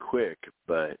that quick,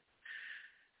 but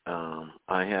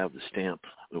I have the stamp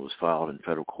that was filed in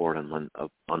federal court on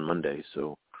Monday.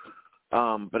 So,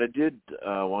 but I did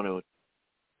want to.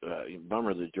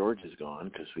 Bummer that George is gone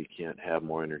because we can't have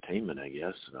more entertainment, I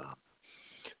guess.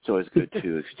 So it's good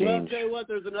to exchange. Well, I'll tell you what,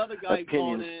 there's another guy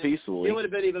opinions peacefully. It would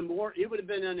have been even more. It would have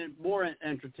been more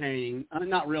entertaining.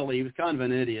 Not really. He was kind of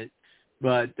an idiot,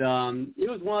 but it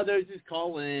was one of those just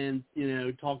call in,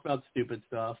 talk about stupid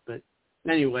stuff. But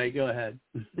anyway, go ahead.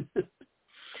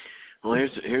 Well,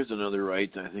 here's another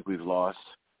right that I think we've lost.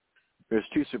 There's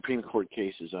 2 Supreme Court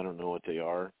cases. I don't know what they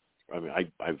are. I mean,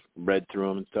 I've read through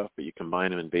them and stuff, but you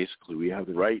combine them, and basically we have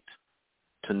the right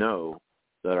to know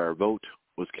that our vote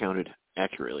was counted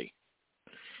accurately.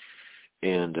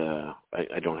 And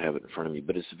I don't have it in front of me,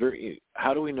 but it's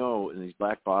how do we know in these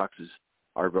black boxes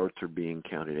our votes are being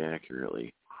counted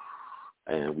accurately?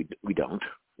 And we don't.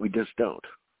 We just don't.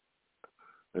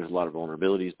 There's a lot of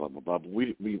vulnerabilities, blah, blah, blah. But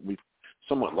we've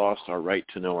somewhat lost our right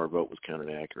to know our vote was counted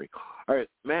accurately. All right,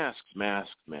 masks.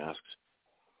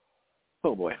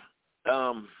 Oh, boy.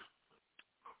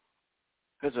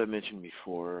 As I mentioned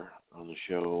before on the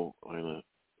show, I'm a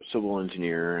civil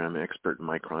engineer. I'm an expert in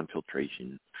micron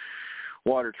filtration,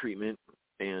 water treatment,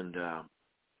 and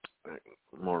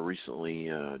more recently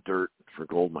dirt for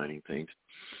gold mining things.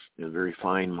 Very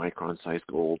fine micron-sized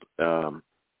gold.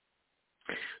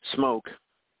 Smoke,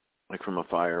 like from a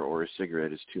fire or a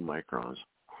cigarette, is 2 microns.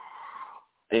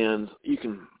 And you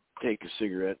can take a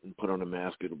cigarette and put on a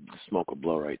mask, the smoke will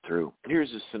blow right through.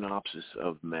 Here's a synopsis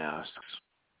of masks.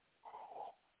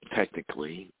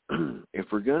 Technically, if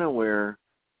we're going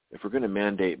to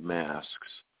mandate masks,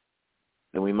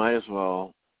 then we might as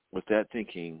well, with that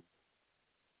thinking,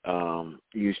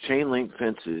 use chain link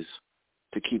fences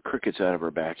to keep crickets out of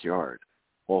our backyard.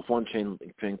 Well, if one chain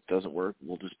link fence doesn't work,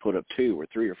 we'll just put up 2 or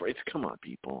 3 or 4. Come on,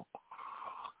 people.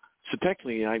 So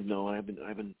technically, I've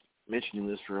been mentioning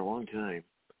this for a long time.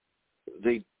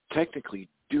 They technically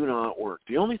do not work.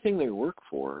 The only thing they work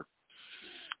for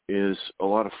is a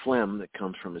lot of phlegm that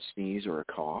comes from a sneeze or a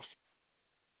cough.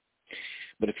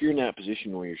 But if you're in that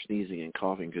position where you're sneezing and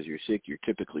coughing because you're sick, you're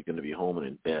typically going to be home and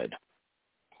in bed.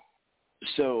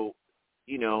 So,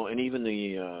 and even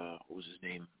what was his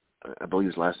name? I believe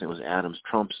his last name was Adams,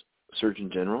 Trump's Surgeon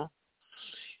General.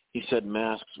 He said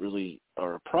masks really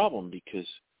are a problem because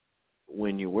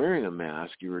when you're wearing a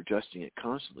mask, you're adjusting it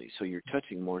constantly. So you're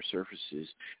touching more surfaces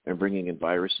and bringing in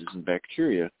viruses and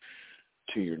bacteria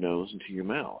to your nose and to your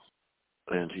mouth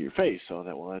and to your face. So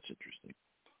that's interesting.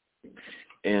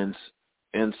 And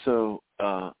so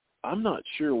I'm not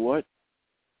sure what,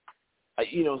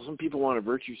 some people want a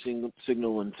virtue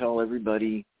signal and tell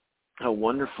everybody how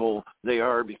wonderful they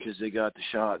are because they got the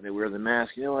shot and they wear the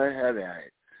mask. I have at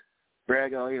it.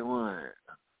 Brag all you want.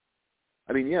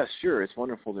 I mean, yes, sure, it's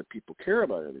wonderful that people care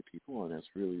about other people, and that's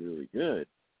really, really good.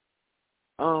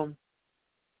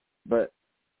 But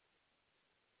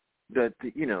that,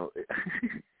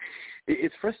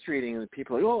 it's frustrating that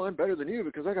people are like, oh, I'm better than you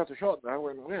because I got the shot and I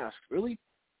wear my mask. Really?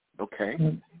 Okay,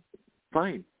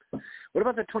 fine. What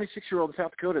about that 26-year-old in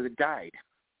South Dakota that died?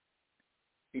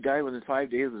 He died within 5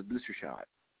 days of his booster shot.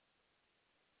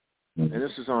 And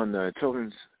this is on the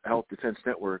Children's Health Defense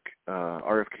Network,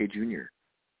 RFK Jr.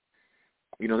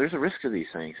 There's a risk to these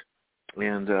things,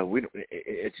 and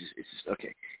it's just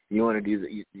okay. You want to do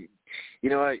the,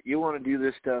 you want to do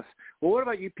this stuff. Well, what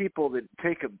about you people that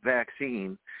take a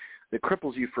vaccine that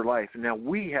cripples you for life, and now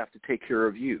we have to take care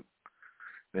of you?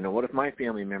 What if my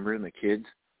family member and the kids,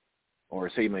 or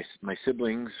say my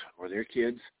siblings or their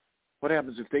kids, what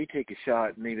happens if they take a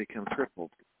shot and they become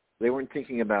crippled? They weren't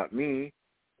thinking about me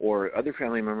or other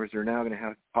family members. They're now going to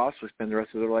have to possibly spend the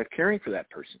rest of their life caring for that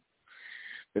person.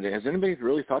 But has anybody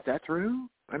really thought that through?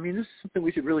 I mean, this is something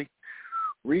we should really,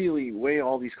 really weigh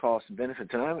all these costs and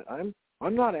benefits. And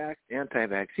I'm not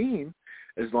anti-vaccine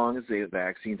as long as the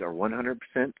vaccines are 100%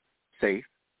 safe,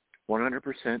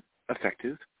 100%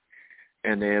 effective,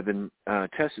 and they have been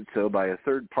tested so by a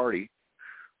third party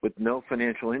with no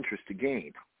financial interest to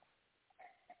gain.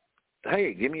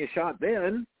 Hey, give me a shot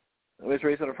then. I was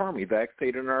raised on a farm. We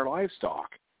vaccinated our livestock.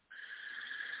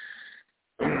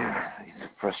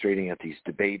 It's frustrating at these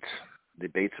debates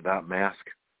about mask.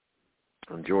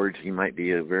 And George, he might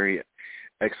be a very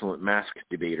excellent mask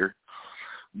debater,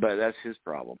 but that's his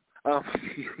problem.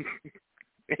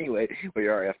 Anyway, we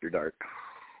are after dark.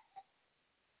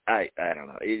 I don't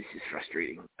know. It's just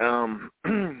frustrating.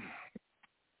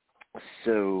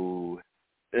 So,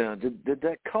 did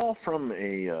that call from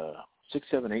a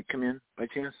 678 come in by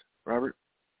chance, Robert?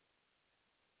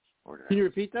 Can you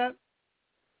repeat that?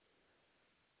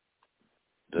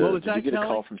 What was that, did you get a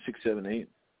call from 678?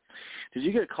 Did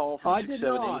you get a call from 678?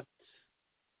 I did not.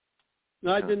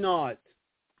 No, I did not.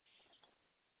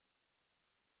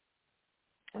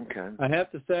 Okay. I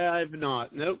have to say I have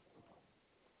not. Nope.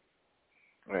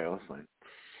 All right, that's fine.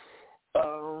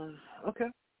 Okay.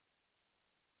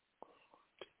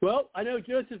 Well, I know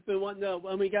Joseph's been wanting to,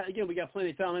 and we got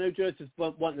plenty of time. I know Joseph's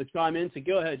wanting to chime in, so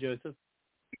go ahead, Joseph.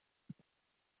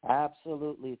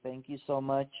 Absolutely. Thank you so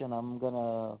much, and I'm going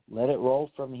to let it roll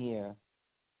from here.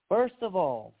 First of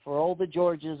all, for all the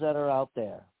Georges that are out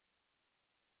there,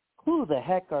 who the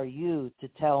heck are you to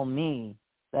tell me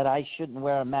that I shouldn't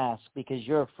wear a mask because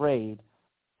you're afraid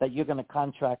that you're going to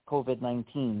contract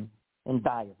COVID-19 and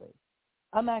die of it?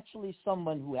 I'm actually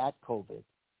someone who had COVID,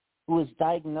 who was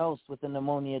diagnosed with a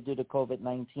pneumonia due to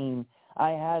COVID-19.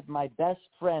 I had my best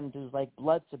friend who's like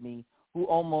blood to me who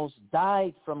almost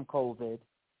died from COVID,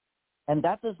 and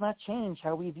that does not change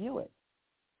how we view it.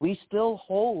 We still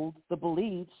hold the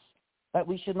beliefs that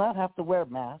we should not have to wear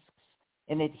masks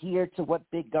and adhere to what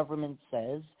big government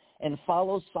says and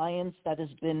follow science that has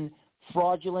been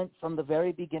fraudulent from the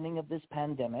very beginning of this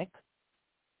pandemic,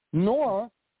 nor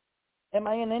am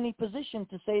I in any position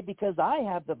to say because I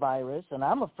have the virus and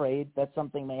I'm afraid that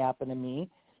something may happen to me,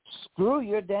 screw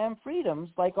your damn freedoms,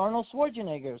 like Arnold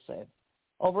Schwarzenegger said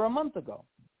over a month ago.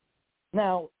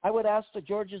 Now, I would ask the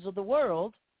Georges of the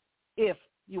world, if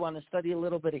you want to study a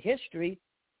little bit of history,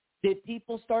 did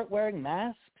people start wearing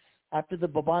masks after the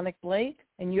bubonic plague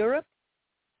in Europe?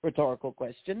 Rhetorical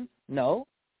question. No.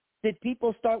 Did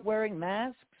people start wearing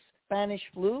masks, Spanish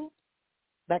flu,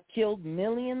 that killed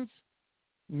millions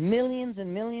and millions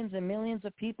and millions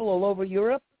of people all over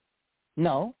Europe?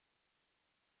 No.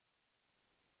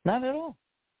 Not at all.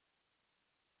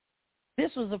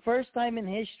 This was the first time in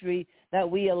history that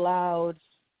we allowed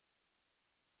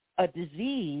a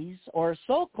disease or a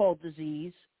so-called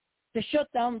disease to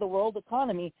shut down the world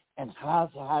economy. And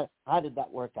how did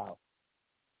that work out?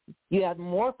 You had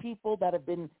more people that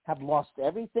have lost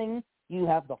everything. You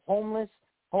have the homeless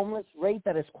rate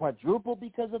that is quadrupled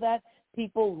because of that.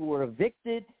 People who were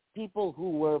evicted, people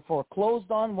who were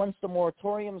foreclosed on once the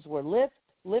moratoriums were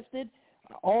lifted,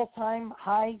 all-time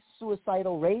high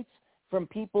suicidal rates from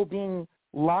people being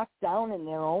locked down in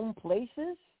their own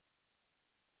places.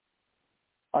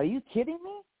 Are you kidding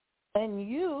me? And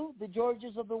you, the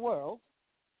Georges of the world,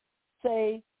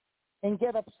 say and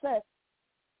get upset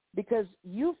because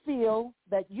you feel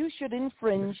that you should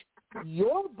infringe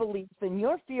your beliefs and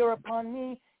your fear upon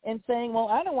me and saying, well,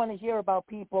 I don't want to hear about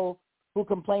people who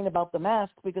complain about the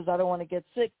mask because I don't want to get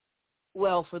sick.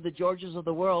 Well, for the Georges of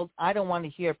the world, I don't want to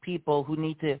hear people who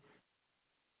need to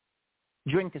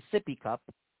drink a sippy cup.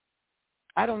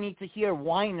 I don't need to hear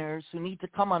whiners who need to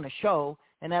come on a show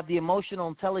and have the emotional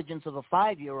intelligence of a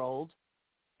 5-year-old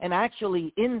and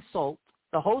actually insult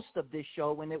the host of this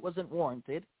show when it wasn't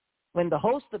warranted, when the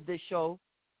host of this show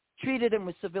treated him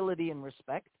with civility and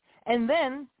respect, and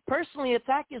then personally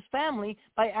attack his family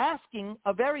by asking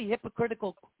a very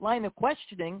hypocritical line of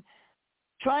questioning,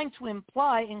 trying to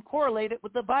imply and correlate it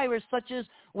with the virus, such as,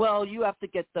 well, you have to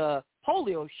get the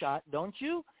polio shot, don't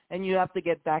you? And you have to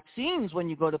get vaccines when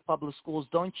you go to public schools,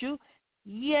 don't you?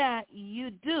 Yeah, you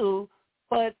do,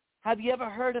 but have you ever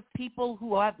heard of people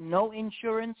who have no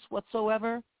insurance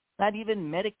whatsoever, not even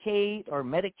Medicaid or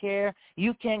Medicare?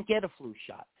 You can't get a flu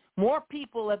shot. More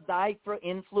people have died for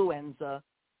influenza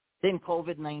than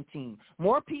COVID-19.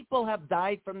 More people have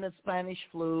died from the Spanish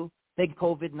flu than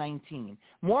COVID-19.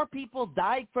 More people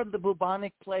died from the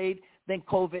bubonic plague than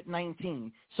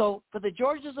COVID-19. So for the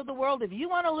Georges of the world, if you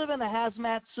want to live in a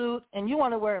hazmat suit and you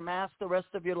want to wear a mask the rest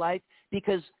of your life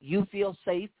because you feel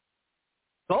safe,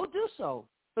 go do so.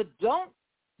 But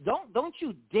don't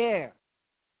you dare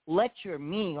lecture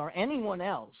me or anyone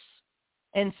else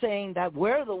and saying that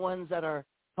we're the ones that are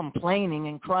complaining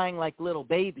and crying like little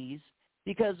babies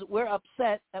because we're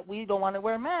upset that we don't want to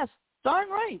wear masks. Darn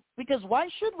right, because why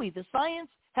should we? The science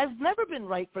has never been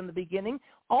right from the beginning.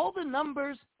 All the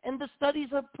numbers and the studies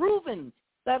have proven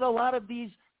that a lot of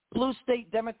these blue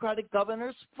state Democratic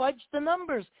governors fudged the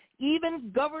numbers.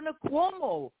 Even Governor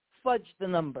Cuomo fudged the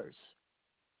numbers.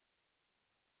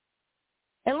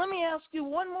 And let me ask you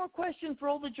one more question for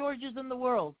all the Georges in the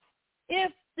world.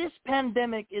 If this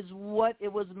pandemic is what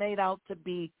it was made out to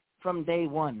be from day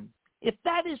one, if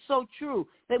that is so true,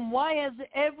 then why has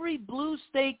every blue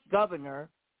state governor,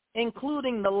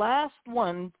 including the last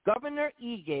one, Governor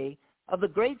Ige of the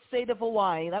great state of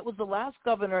Hawaii, that was the last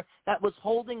governor that was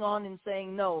holding on and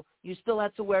saying, no, you still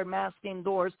have to wear masks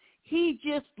indoors. He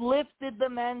just lifted the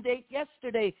mandate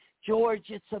yesterday. George,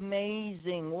 it's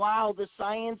amazing. Wow, the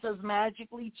science has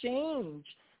magically changed.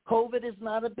 COVID is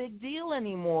not a big deal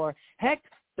anymore. Heck,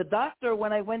 the doctor,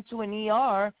 when I went to an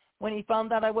ER, when he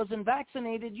found out I wasn't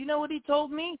vaccinated, you know what he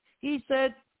told me? He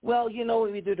said, well, you know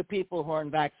what we do to people who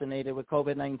aren't vaccinated with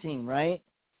COVID-19, right?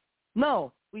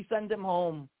 No, we send them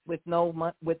home with no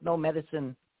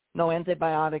medicine, no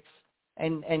antibiotics,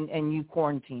 and you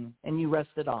quarantine, and you rest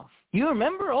it off. You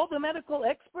remember all the medical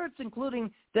experts,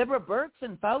 including Deborah Birx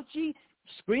and Fauci,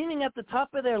 screaming at the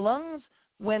top of their lungs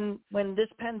when this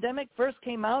pandemic first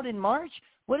came out in March?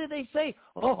 What did they say?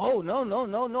 Oh,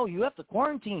 no, you have to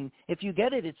quarantine. If you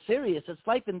get it, it's serious. It's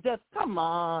life and death. Come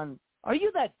on. Are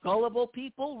you that gullible,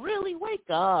 people? Really, wake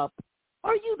up.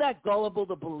 Are you that gullible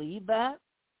to believe that?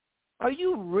 Are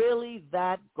you really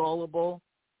that gullible?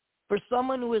 For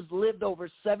someone who has lived over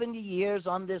 70 years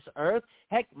on this earth,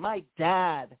 heck, my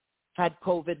dad had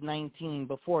COVID-19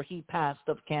 before he passed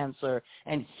of cancer,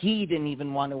 and he didn't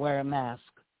even want to wear a mask.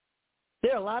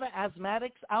 There are a lot of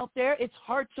asthmatics out there. It's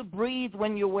hard to breathe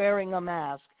when you're wearing a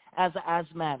mask as an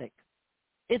asthmatic.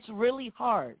 It's really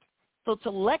hard. So to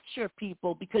lecture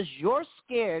people because you're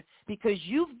scared, because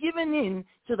you've given in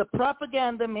to the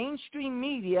propaganda, mainstream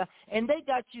media, and they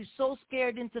got you so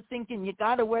scared into thinking you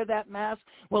got to wear that mask.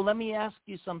 Well, let me ask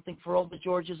you something for all the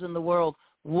Georges in the world.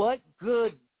 What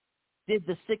good did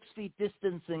the 6 feet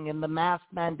distancing and the mask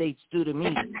mandates do to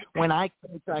me when I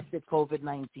contracted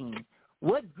COVID-19?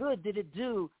 What good did it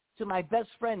do to my best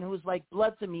friend who was like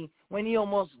blood to me when he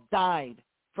almost died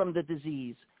from the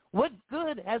disease? What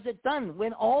good has it done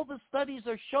when all the studies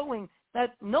are showing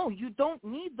that, no, you don't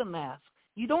need the mask.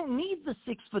 You don't need the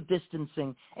 6 foot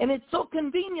distancing. And it's so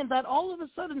convenient that all of a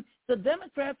sudden the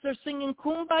Democrats are singing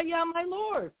Kumbaya, my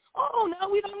Lord. Oh,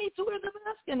 now we don't need to wear the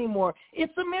mask anymore.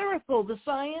 It's a miracle. The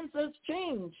science has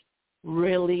changed.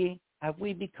 Really? Have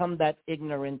we become that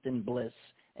ignorant in bliss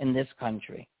in this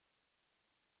country?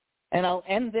 And I'll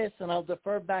end this and I'll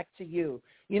defer back to you.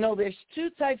 You know, there's 2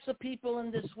 types of people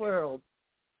in this world.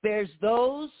 There's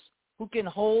those who can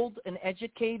hold an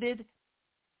educated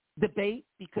debate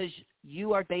because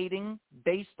you are debating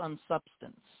based on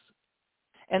substance.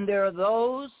 And there are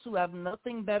those who have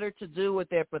nothing better to do with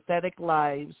their pathetic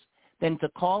lives than to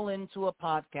call into a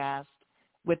podcast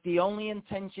with the only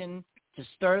intention to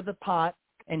stir the pot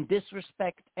and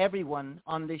disrespect everyone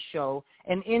on this show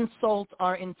and insult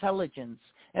our intelligence.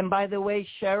 And by the way,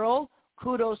 Cheryl,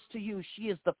 kudos to you. She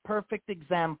is the perfect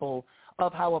example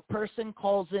of how a person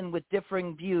calls in with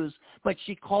differing views, but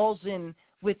she calls in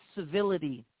with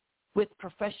civility, with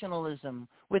professionalism,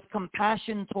 with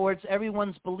compassion towards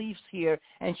everyone's beliefs here,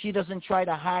 and she doesn't try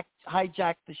to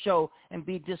hijack the show and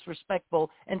be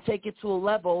disrespectful and take it to a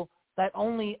level that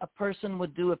only a person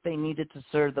would do if they needed to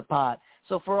serve the pot.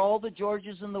 So for all the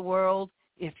Georges in the world,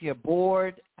 if you're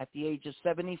bored at the age of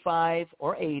 75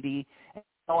 or 80,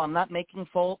 no, I'm not making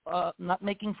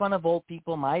fun of old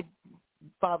people. My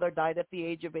father died at the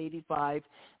age of 85.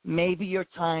 Maybe your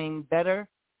time better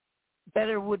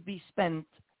would be spent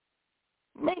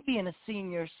maybe in a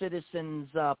senior citizens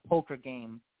poker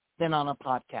game than on a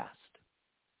podcast.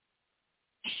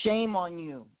 Shame on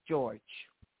you, George.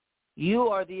 You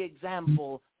are the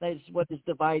example that is what is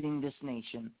dividing this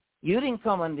nation. You didn't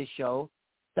come on this show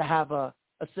to have a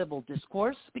civil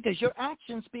discourse because your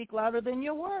actions speak louder than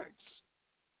your words.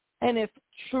 And if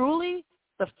truly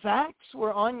the facts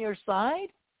were on your side,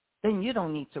 then you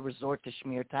don't need to resort to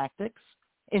smear tactics,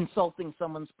 insulting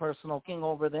someone's personal king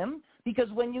over them,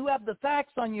 because when you have the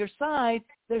facts on your side,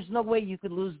 there's no way you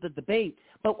could lose the debate.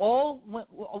 But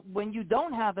when you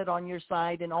don't have it on your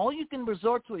side and all you can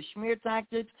resort to is smear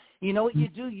tactics, you know what you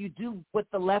do? You do what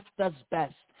the left does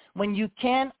best. When you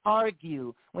can't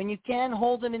argue, when you can't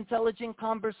hold an intelligent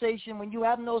conversation, when you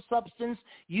have no substance,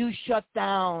 you shut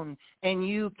down and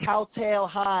you cowtail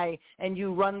high and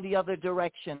you run the other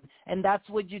direction. And that's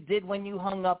what you did when you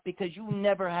hung up, because you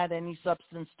never had any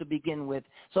substance to begin with.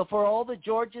 So for all the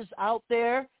Georges out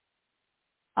there,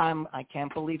 I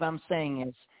can't believe I'm saying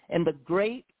this, in the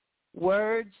great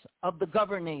words of the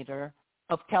governor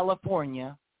of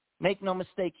California, make no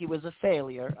mistake, he was a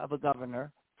failure of a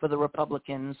governor for the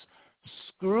Republicans.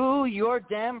 Screw your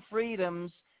damn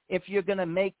freedoms if you're going to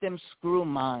make them screw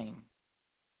mine.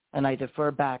 And I defer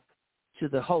back to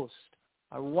the host,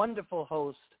 our wonderful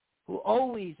host, who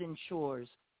always ensures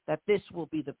that this will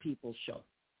be the people's show.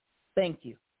 Thank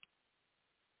you.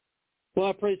 Well,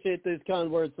 I appreciate those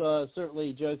kind words,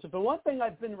 certainly, Joseph. And one thing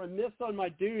I've been remiss on my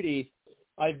duty,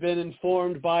 I've been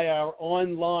informed by our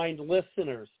online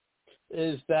listeners,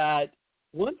 is that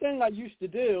one thing I used to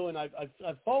do, and I've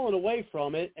fallen away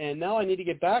from it, and now I need to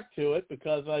get back to it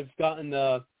because I've gotten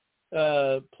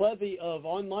plenty of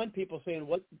online people saying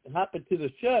what happened to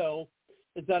the show,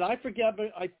 is that I forgot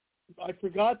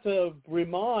to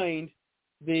remind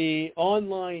the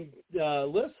online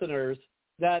listeners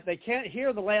that they can't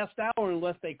hear the last hour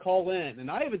unless they call in. And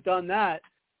I haven't done that.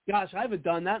 Gosh, I haven't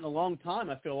done that in a long time.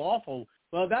 I feel awful.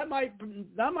 Well, that might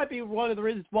be one of the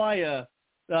reasons why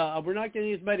we're not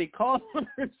getting as many callers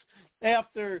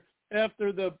after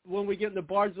when we get in the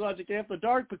Bards Logic After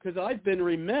Dark, because I've been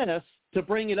remiss to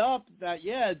bring it up that,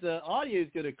 the audio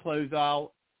is going to close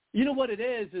out. You know what it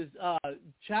is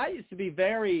chat used to be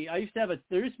there used to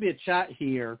be a chat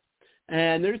here,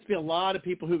 and there used to be a lot of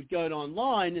people who would go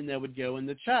online and they would go in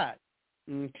the chat.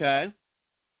 Okay.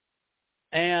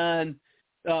 And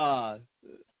so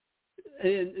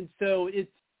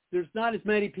there's not as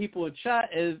many people in chat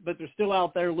but they're still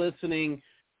out there listening,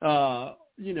 on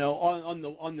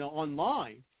the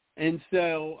online. And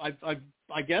so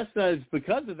I guess that's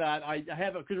because of that. I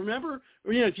have because remember,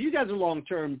 if you guys are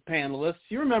long-term panelists,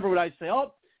 you remember what I say.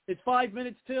 Oh, it's 5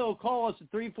 minutes till. Call us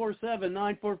at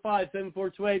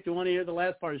 347-945-7428 if you want to hear the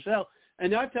last part of the show.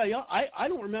 And I tell you, I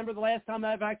don't remember the last time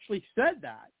I've actually said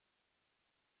that.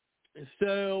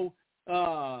 So,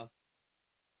 I'm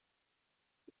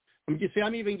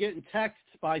even getting texts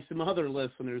by some other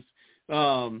listeners.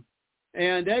 And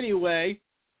anyway,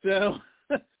 so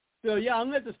yeah, I'm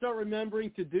going to have to start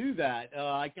remembering to do that.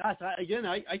 I can't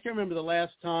remember the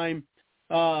last time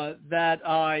that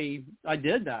I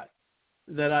did that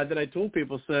I told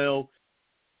people. So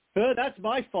that's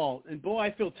my fault. And boy,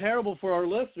 I feel terrible for our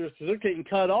listeners because they're getting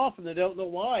cut off and they don't know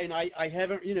why. And I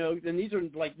haven't, and these are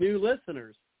like new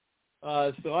listeners.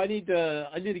 So I need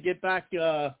to get back.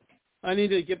 I need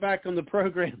to get back on the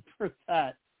program for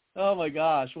that. Oh my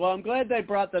gosh! Well, I'm glad they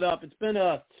brought that up. It's been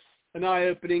an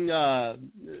eye-opening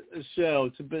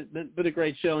show. It's been a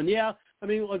great show. And yeah,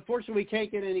 unfortunately, we can't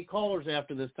get any callers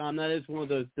after this time. That is one of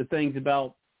the things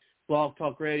about Blog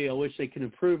Talk Radio I wish they could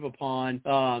improve upon.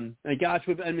 And gosh,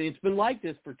 it's been like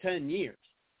this for 10 years.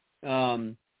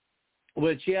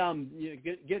 Which I'm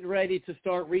getting ready to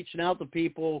start reaching out to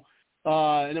people.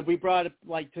 And if we brought it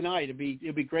like tonight, it'd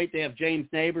be great to have James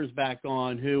Neighbors back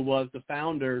on, who was the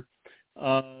founder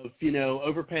of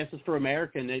Overpasses for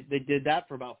America. And they did that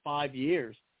for about 5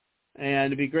 years, and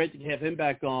it'd be great to have him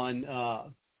back on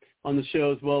the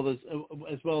show as well as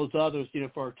others.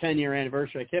 For our 10-year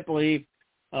anniversary. I can't believe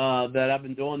that I've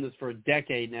been doing this for a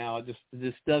decade now. It just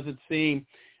doesn't seem.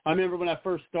 I remember when I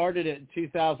first started it in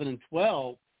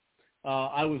 2012.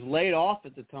 I was laid off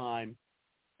at the time.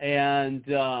 And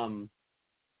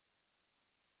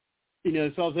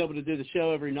so I was able to do the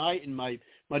show every night, and my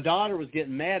daughter was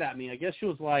getting mad at me. I guess she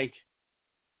was 9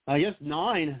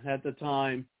 at the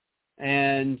time.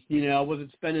 And, I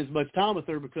wasn't spending as much time with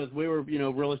her because we were,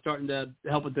 really starting to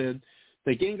help with the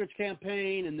Gingrich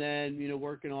campaign, and then,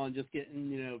 working on just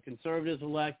getting, conservatives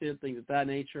elected, things of that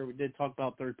nature. We did talk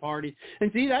about third parties.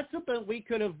 And see, that's something we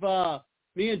could have,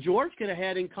 me and George could have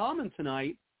had in common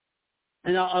tonight.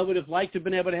 And I would have liked to have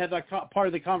been able to have that part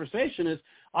of the conversation is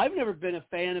I've never been a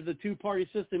fan of the two-party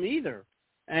system either.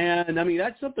 And,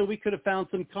 that's something we could have found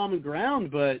some common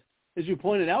ground, but as you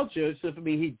pointed out, Joseph,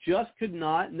 he just could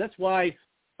not, and that's why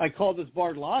I call this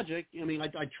Bard Logic.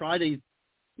 I try to,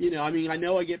 I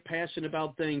know I get passionate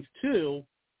about things too,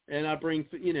 and I bring,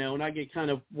 and I get kind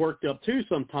of worked up too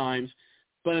sometimes,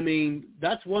 but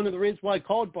that's one of the reasons why I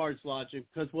called Bard's Logic,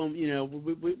 because when,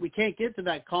 we can't get to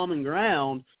that common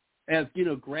ground as,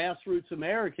 grassroots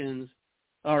Americans,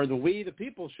 or the We the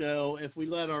People show, if we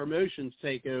let our emotions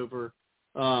take over.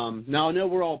 Now I know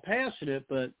we're all passionate,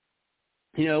 but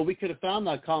we could have found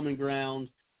that common ground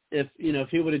if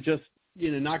he would have just,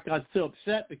 not got so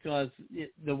upset because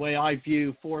the way I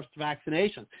view forced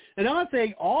vaccination. And I'm not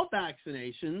saying all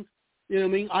vaccinations,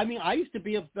 I used to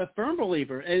be a firm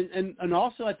believer. And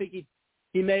also I think he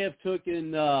may have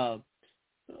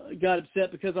got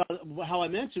upset because how I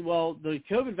mentioned, well, the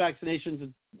COVID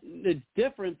vaccinations is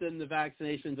different than the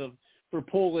vaccinations for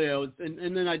polio.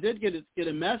 And then I did get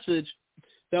a message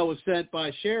that was sent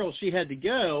by Cheryl. She had to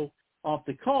go off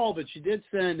the call, but she did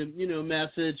send a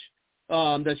message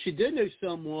that she did know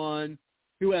someone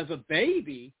who, as a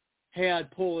baby, had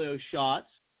polio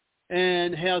shots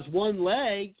and has one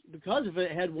leg, because of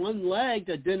it, had one leg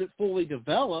that didn't fully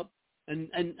develop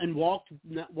and walks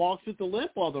with the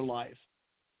limp all their life.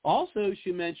 Also,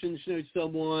 she mentioned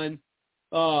someone,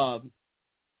 someone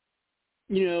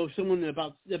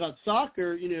about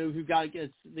soccer, who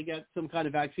they got some kind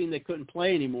of vaccine, they couldn't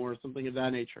play anymore or something of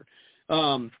that nature.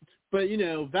 But,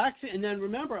 vaccine, and then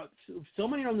remember,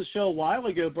 somebody on the show a while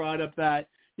ago brought up that,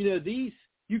 these,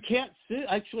 you can't sit,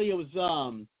 actually it was,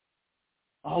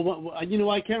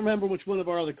 I can't remember which one of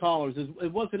our other callers,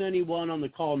 it wasn't anyone on the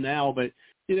call now, but,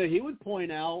 he would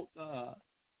point out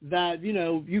that,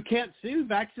 you can't sue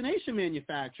vaccination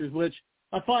manufacturers, which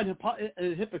I find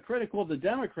hypocritical of the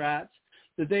Democrats,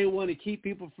 that they want to keep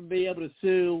people from being able to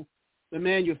sue the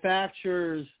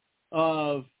manufacturers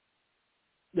of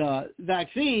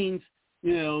vaccines.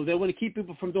 They want to keep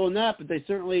people from doing that, but they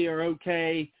certainly are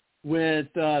okay with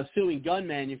suing gun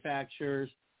manufacturers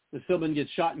if someone gets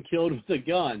shot and killed with a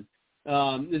gun,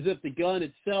 as if the gun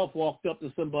itself walked up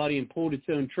to somebody and pulled its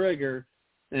own trigger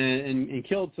and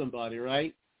killed somebody,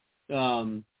 right?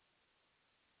 So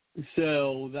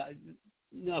that,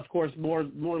 of course, more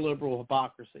liberal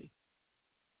hypocrisy.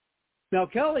 Now,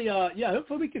 Kelly,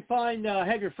 hopefully we can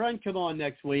have your friend come on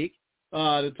next week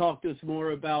to talk to us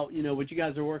more about, what you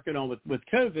guys are working on with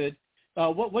COVID.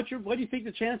 What do you think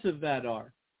the chances of that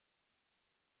are?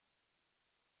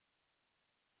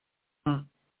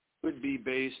 Would be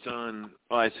based on,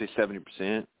 I'd say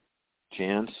 70%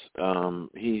 chance.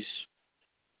 He's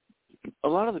a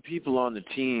lot of the people on the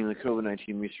team, the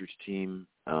COVID-19 research team,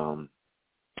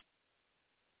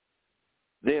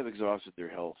 they have exhausted their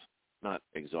health. Not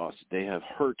exhausted. They have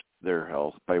hurt their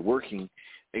health by working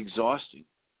exhaustingly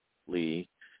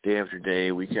day after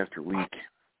day, week after week.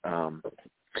 And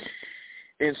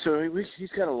so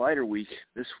he's got a lighter week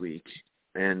this week.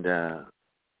 And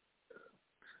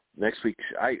next week,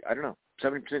 I don't know,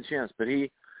 70% chance. But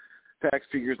he, facts,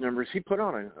 figures, numbers, he put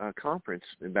on a conference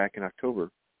back in October,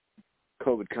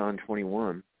 COVIDCon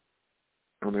 21.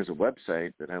 And there's a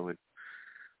website that I would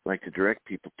like to direct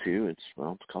people to. It's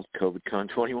called COVIDCon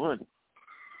 21.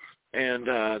 And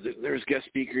there's guest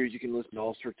speakers. You can listen to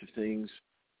all sorts of things.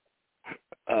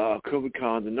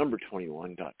 COVIDCon, the number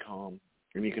 21.com.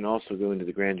 And you can also go into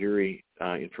the grand jury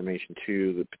information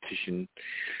too, the petition.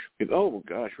 We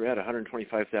had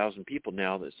 125,000 people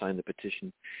now that signed the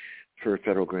petition for a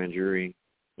federal grand jury.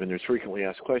 And there's frequently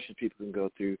asked questions people can go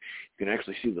through. You can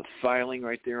actually see the filing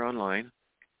right there online.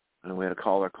 And we had a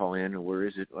caller call in, and where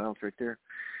is it? Well, it's right there.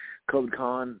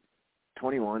 COVIDCon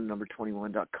 21, number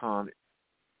 21.com.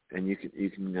 And you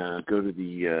can go to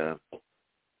the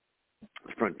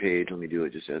front page. Let me do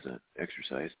it just as an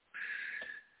exercise.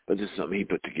 But this is something he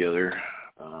put together,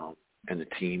 and the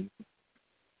team.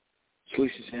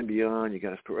 Solutions and Beyond, you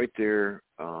got to put right there,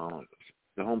 the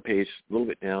homepage, a little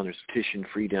bit down, there's a petition,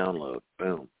 free download.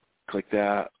 Boom. Click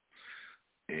that,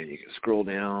 and you can scroll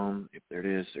down. There it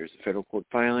is. There's the federal court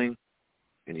filing,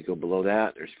 and you go below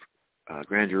that. There's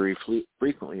grand jury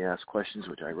frequently asked questions,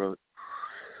 which I wrote.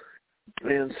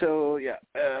 And so,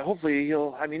 hopefully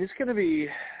it's going to be,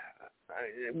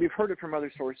 we've heard it from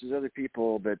other sources, other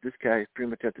people, but this guy is pretty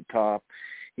much at the top.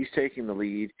 He's taking the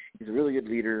lead. He's a really good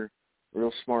leader,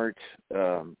 real smart,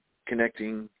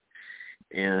 connecting,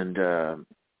 and I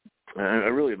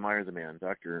really admire the man,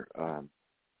 Dr.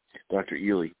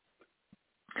 Ely.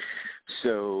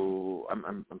 So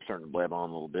I'm starting to blab on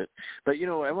a little bit, but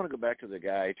I want to go back to the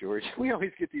guy, George. We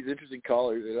always get these interesting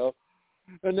callers,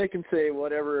 and they can say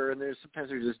whatever, and sometimes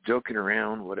they're just joking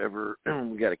around, whatever.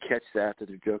 We got to catch that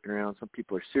they're joking around. Some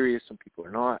people are serious, some people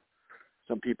are not.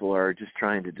 Some people are just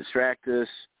trying to distract us,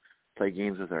 play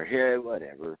games with our head,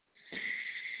 whatever.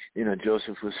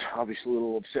 Joseph was obviously a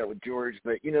little upset with George,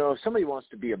 but if somebody wants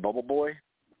to be a bubble boy,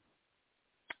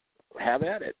 have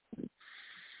at it.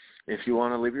 If you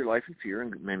want to live your life in fear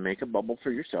and make a bubble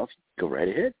for yourself, go right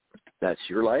ahead. That's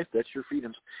your life. That's your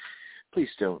freedoms. Please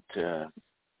don't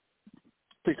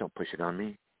push it on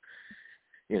me.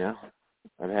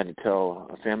 I've had to tell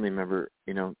a family member,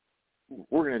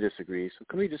 we're going to disagree. So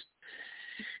can we just?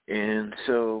 And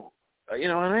so,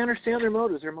 and I understand their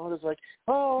motives. Their motives like,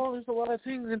 oh, there's a lot of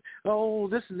things, and oh,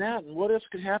 this and that, and what else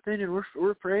could happen, and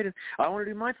we're afraid, and I want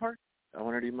to do my part.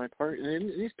 And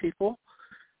these people,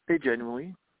 they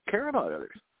genuinely care about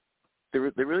others. They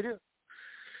really do.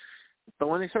 But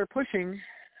when they start pushing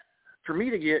for me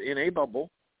to get in a bubble,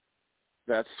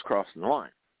 that's crossing the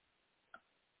line.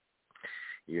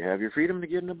 You have your freedom to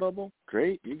get in a bubble?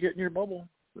 Great, you get in your bubble.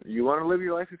 You want to live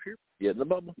your life in fear? Get in the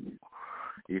bubble.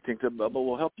 You think the bubble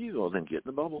will help you? Well, then get in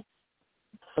the bubble.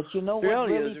 But what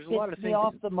really pissed me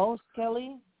off the most,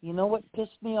 Kelly? You know what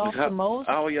pissed me off the most?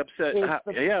 How he upset?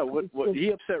 He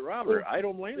upset Robert. I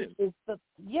don't blame him. Is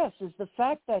the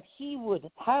fact that he would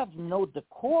have no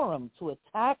decorum to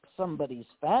attack somebody's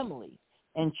family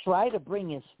and try to bring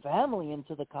his family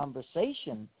into the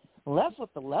conversation. Well, that's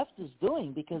what the left is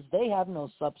doing because they have no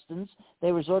substance.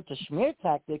 They resort to smear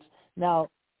tactics. Now,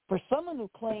 for someone who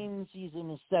claims he's in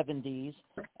his 70s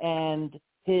and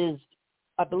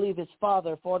I believe his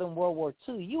father fought in World War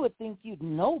II, you would think you'd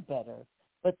know better.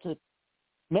 But to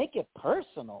make it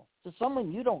personal to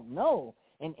someone you don't know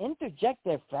and interject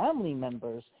their family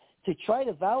members to try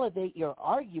to validate your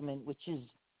argument, which is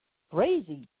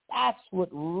crazy, that's what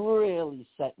really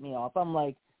set me off. I'm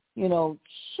like,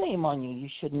 shame on you. You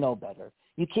should know better.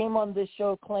 You came on this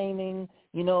show claiming,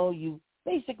 you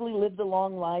basically lived a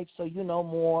long life, so you know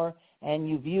more, and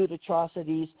you viewed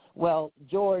atrocities. Well,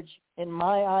 George, in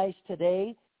my eyes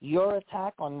today, your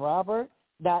attack on Robert,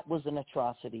 that was an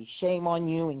atrocity. Shame on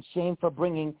you, and shame for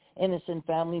bringing innocent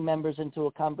family members into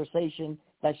a conversation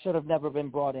that should have never been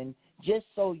brought in, just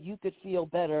so you could feel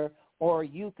better or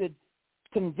you could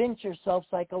convince yourself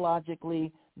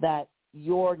psychologically that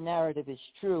your narrative is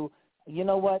true. You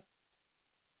know what?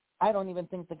 I don't even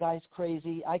think the guy's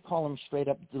crazy. I call him straight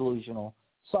up delusional.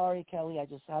 Sorry, Kelly, I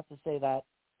just have to say that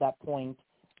point.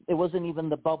 It wasn't even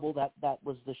the bubble that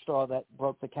was the straw that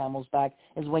broke the camel's back,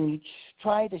 is when you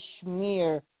try to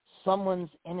smear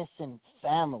someone's innocent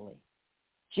family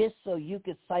just so you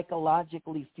could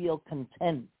psychologically feel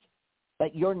content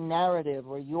that your narrative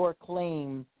or your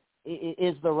claim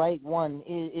is the right one,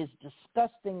 is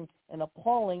disgusting and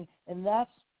appalling, and that's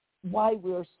why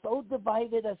we're so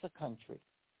divided as a country.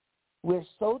 We're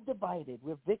so divided.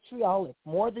 We're vitriolic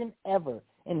more than ever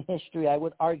in history, I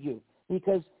would argue,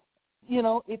 because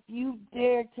if you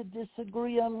dare to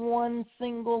disagree on one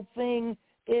single thing,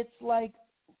 it's like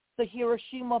the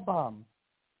Hiroshima bomb.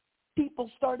 People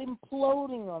start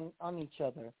imploding on each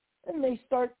other, and they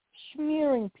start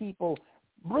smearing people,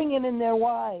 bringing in their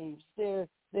wives, their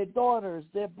daughters,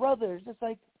 their brothers. It's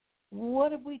like,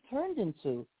 what have we turned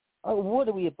into? What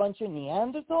are we, a bunch of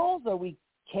Neanderthals? Are we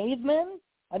cavemen?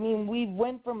 I mean, we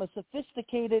went from a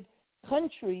sophisticated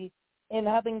country in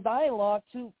having dialogue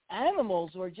to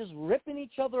animals who are just ripping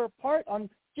each other apart on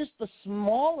just the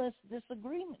smallest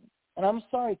disagreement. And I'm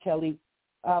sorry, Kelly,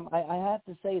 I have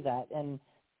to say that, and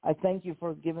I thank you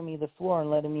for giving me the floor and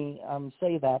letting me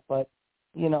say that, but,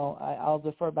 I'll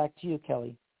defer back to you,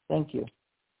 Kelly. Thank you.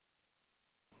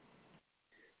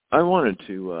 I wanted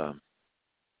to,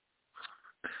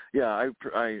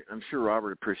 I'm sure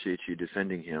Robert appreciates you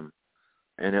defending him,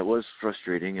 and it was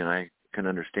frustrating, and I can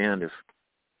understand if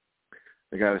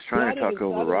the guy was trying to talk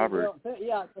over Robert.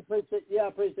 I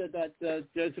appreciate that,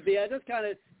 Joseph. Yeah, just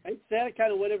I said it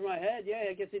kind of went over my head. Yeah,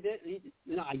 I guess he did.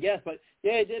 I guess, but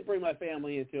yeah, he did bring my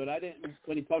family into it. I didn't,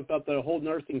 when he talked about the whole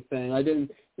nursing thing, I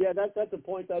didn't, that's a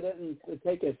point I didn't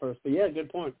take at first, but yeah,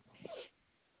 good point.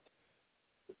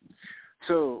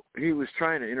 So he was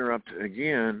trying to interrupt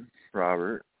again,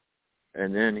 Robert,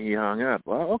 and then he hung up.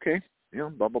 Well, okay,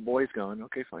 Bubble Boy's gone.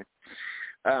 Okay, fine.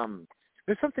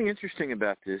 There's something interesting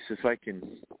about this. If I can,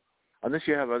 unless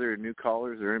you have other new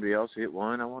callers or anybody else hit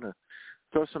one, I want to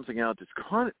throw something out that's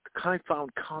I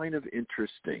found kind of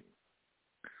interesting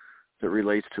that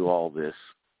relates to all this.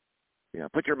 Yeah,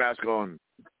 put your mask on,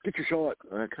 get your shot,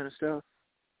 that kind of stuff.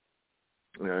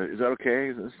 Is that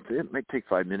okay? It might take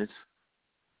 5 minutes.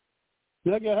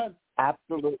 Yeah, go ahead.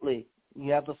 Absolutely.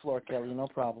 You have the floor, Kelly. No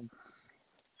problem.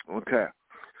 Okay.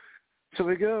 So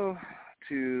we go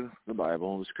to the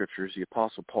Bible, the Scriptures. The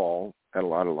Apostle Paul had a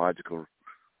lot of logical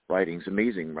writings,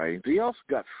 amazing writings. But he also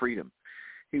got freedom.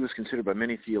 He was considered by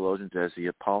many theologians as the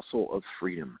Apostle of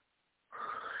Freedom.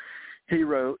 He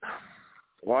wrote,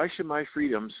 "Why should my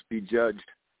freedoms be judged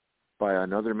by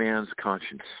another man's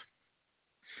conscience?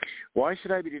 Why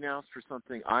should I be denounced for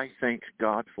something I thank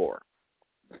God for?"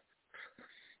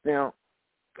 Now,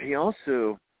 he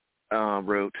also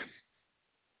wrote,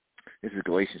 this is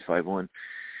Galatians 5:1,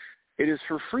 "It is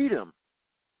for freedom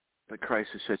that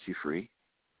Christ has set you free.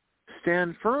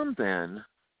 Stand firm then,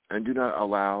 and do not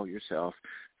allow yourself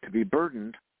to be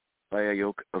burdened by a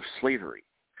yoke of slavery."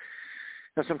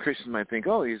 Now, some Christians might think,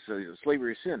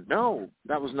 slavery is sin. No,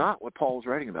 that was not what Paul was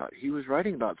writing about. He was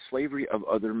writing about slavery of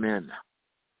other men.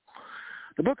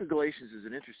 The book of Galatians is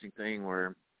an interesting thing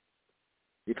where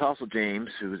the Apostle James,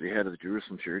 who was the head of the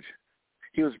Jerusalem church,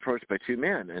 he was approached by two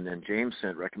men, and then James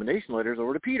sent recommendation letters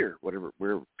over to Peter,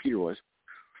 where Peter was.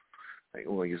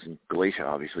 Well, he was in Galatia,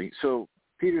 obviously. So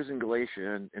Peter's in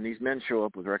Galatia, and these men show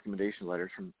up with recommendation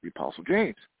letters from the Apostle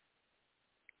James.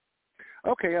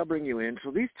 Okay, I'll bring you in.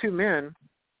 So these two men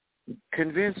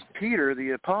convinced Peter,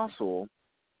 the apostle,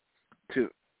 to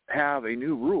have a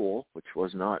new rule, which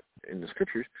was not in the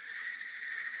Scriptures.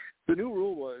 The new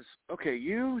rule was, okay,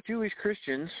 you Jewish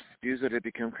Christians, Jews that have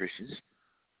become Christians,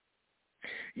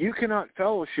 you cannot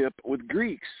fellowship with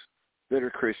Greeks that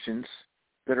are Christians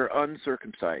that are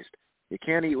uncircumcised. You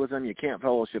can't eat with them. You can't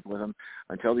fellowship with them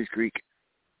until these Greek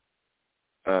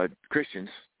Christians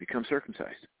become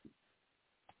circumcised.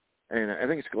 And I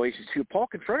think it's Galatians 2. Paul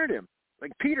confronted him.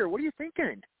 Like, Peter, what are you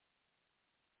thinking?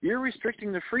 You're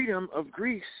restricting the freedom of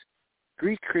Greek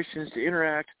Christians to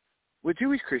interact with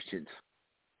Jewish Christians.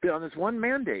 On this one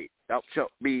mandate, thou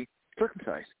shalt be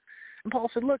circumcised. And Paul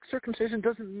said, look, circumcision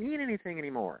doesn't mean anything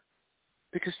anymore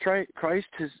because Christ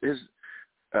has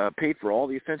paid for all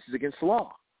the offenses against the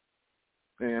law.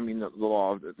 I mean, the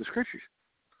law of the Scriptures.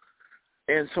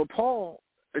 And so Paul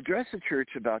addressed the church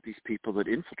about these people that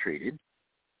infiltrated,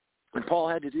 and Paul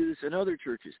had to do this in other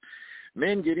churches.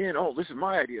 Men get in, this is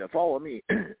my idea, follow me.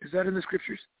 Is that in the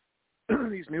Scriptures?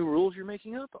 These new rules you're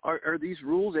making up? Are these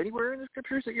rules anywhere in the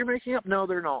Scriptures that you're making up? No,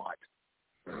 they're not.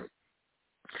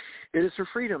 It is for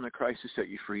freedom that Christ has set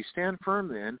you free. Stand firm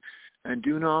then, and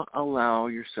do not allow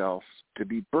yourselves to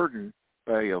be burdened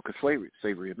by a yoke of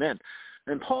slavery of men.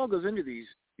 And Paul goes into these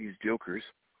jokers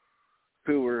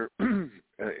who were,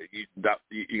 you got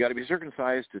to be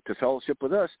circumcised to fellowship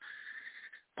with us.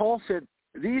 Paul said,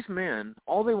 these men,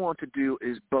 all they want to do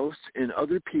is boast in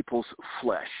other people's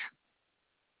flesh.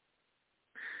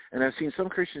 And I've seen some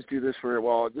Christians do this where,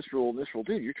 this rule,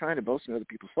 dude, you're trying to boast in other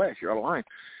people's flesh. You're out of line.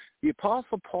 The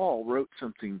Apostle Paul wrote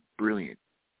something brilliant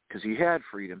because he had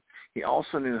freedom. He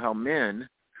also knew how men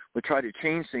would try to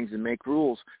change things and make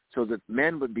rules so that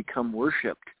men would become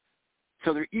worshipped,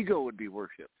 so their ego would be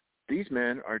worshipped. These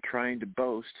men are trying to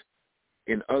boast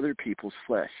in other people's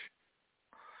flesh.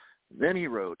 Then he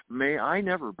wrote, may I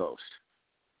never boast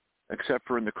except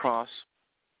for in the cross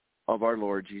of our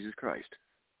Lord Jesus Christ.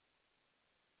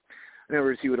 In other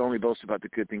words, he would only boast about the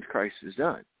good things Christ has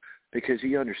done because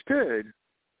he understood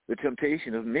the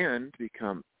temptation of men to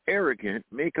become arrogant,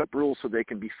 make up rules so they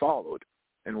can be followed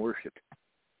and worshipped.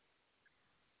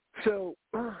 So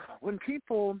when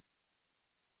people,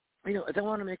 they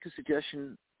want to make a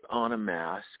suggestion on a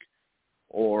mask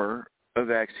or a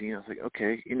vaccine, I was like,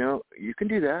 okay, you can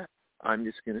do that. I'm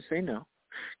just going to say no.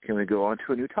 Can we go on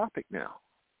to a new topic now?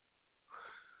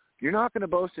 You're not going to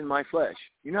boast in my flesh.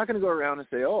 You're not going to go around and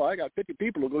say, I got 50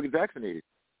 people who go get vaccinated.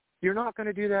 You're not going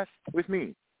to do that with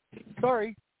me.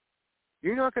 Sorry.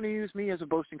 You're not going to use me as a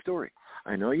boasting story.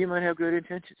 I know you might have good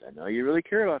intentions. I know you really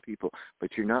care about people,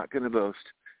 but you're not going to boast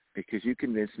because you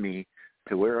convinced me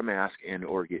to wear a mask and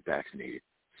or get vaccinated.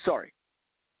 Sorry.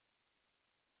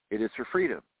 It is for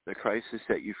freedom that Christ has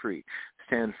set you free.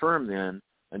 Stand firm then,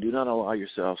 and do not allow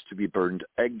yourselves to be burdened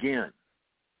again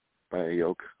by a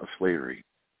yoke of slavery.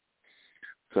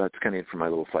 So that's kind of it for my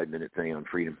little 5-minute thing on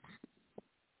freedom.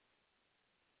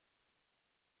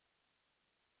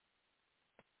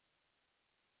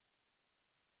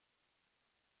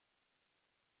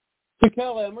 So,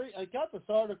 Kelly, I got this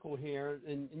article here,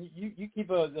 and you keep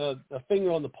a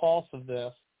finger on the pulse of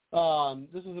this.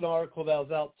 This is an article that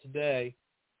was out today.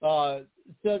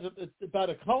 says about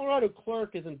a Colorado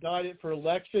clerk is indicted for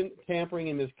election tampering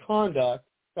and misconduct.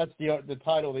 That's the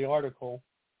title of the article.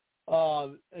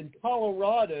 In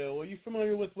Colorado, are you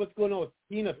familiar with what's going on with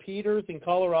Tina Peters in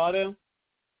Colorado?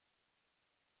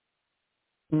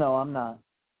 No, I'm not.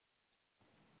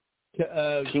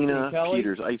 Tina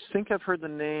Peters. I think I've heard the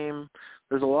name.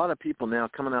 There's a lot of people now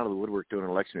coming out of the woodwork doing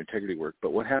election integrity work.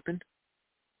 But what happened?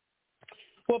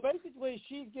 Well, basically,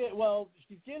 she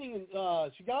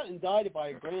got indicted by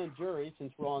a grand jury,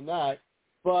 since we're on that.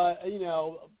 But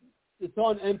it's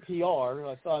on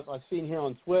NPR. I've seen here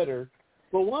on Twitter.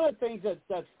 But one of the things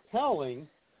that's telling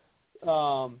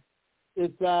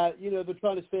is that they're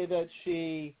trying to say that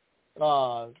she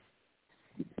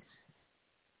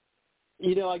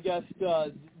I guess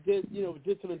did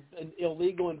some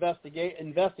illegal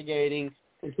investigating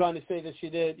and trying to say that she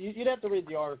did. You'd have to read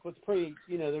the article. It's pretty,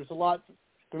 there's a lot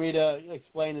for me to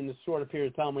explain in the short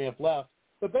period of time we have left.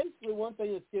 But basically, one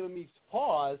thing that's given me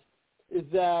pause is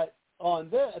that on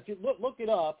this, if you look it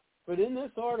up, but in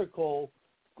this article,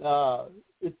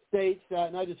 it states that,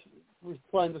 and I just was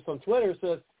playing this on Twitter,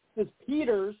 says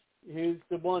Peters, who's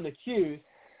the one accused,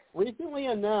 recently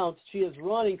announced she is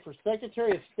running for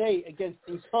Secretary of State against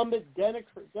incumbent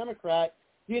Democrat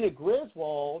Gina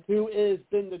Griswold, who has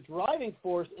been the driving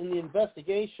force in the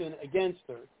investigation against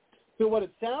her. So what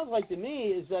it sounds like to me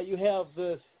is that you have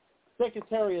this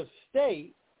Secretary of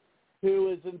State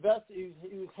who is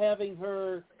who's having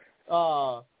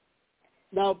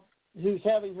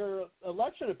her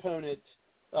election opponent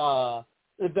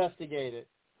investigated.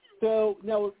 So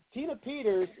now Tina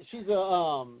Peters, she's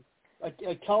a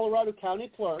Colorado County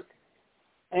clerk,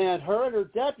 and her and her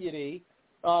deputy,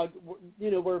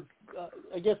 were,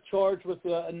 I guess, charged with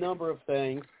a number of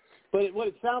things. But what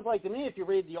it sounds like to me, if you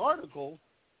read the article,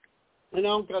 and I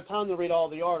don't got time to read all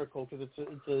the article because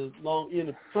it's a long,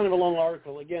 kind of a long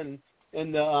article again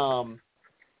in the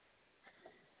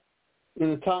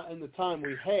time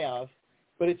we have.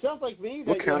 But it sounds like to me that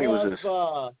what county was this?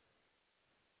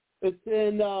 It's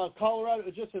in Colorado.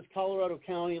 It just says Colorado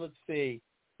County. Let's see.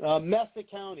 Mesa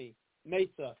County,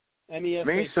 Mesa, M-E-S-A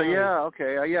Mesa, County. yeah,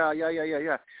 okay,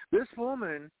 yeah. This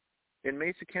woman in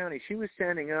Mesa County, she was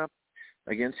standing up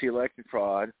against the election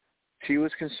fraud. She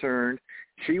was concerned.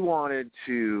 She wanted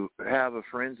to have a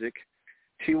forensic.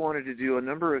 She wanted to do a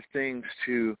number of things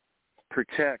to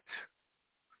protect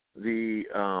the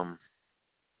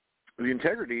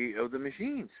integrity of the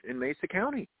machines in Mesa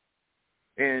County.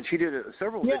 And she did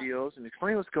several videos and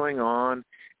explained what's going on,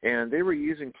 and they were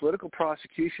using political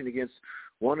prosecution against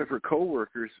one of her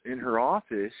coworkers in her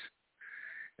office.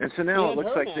 And so now it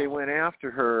looks like they went after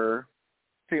her.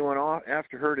 They went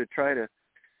after her to try to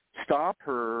stop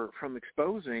her from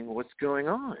exposing what's going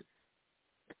on.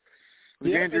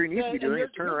 The grand jury needs to be doing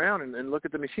is turn around and look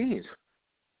at the machines.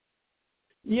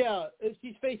 Yeah,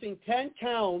 she's facing 10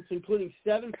 counts, including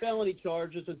 7 felony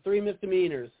charges and 3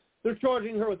 misdemeanors. They're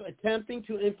charging her with attempting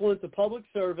to influence a public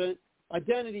servant,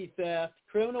 identity theft,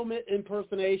 criminal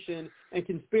impersonation, and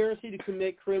conspiracy to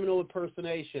commit criminal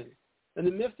impersonation. And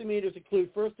the misdemeanors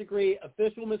include first-degree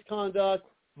official misconduct,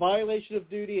 violation of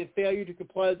duty, and failure to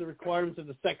comply with the requirements of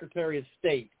the Secretary of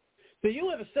State. So you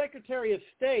have a Secretary of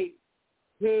State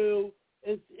who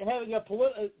is having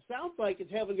sounds like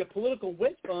it's having a political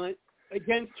witch hunt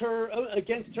against her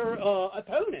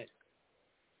opponent.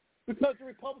 Because the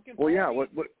Republican Party, because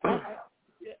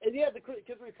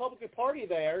the Republican Party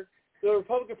there, the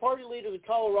Republican Party leader in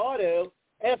Colorado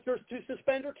asked her to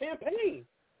suspend her campaign.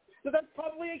 So that's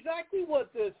probably exactly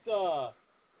what this, and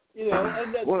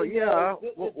the Attorney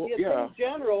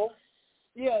General,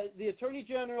 the Attorney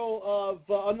General of,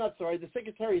 the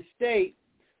Secretary of State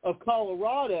of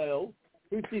Colorado,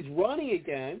 who she's running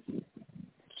against,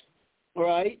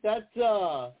 right? That's,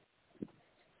 so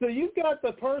you've got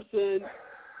the person.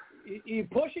 You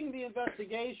pushing the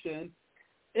investigation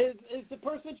is the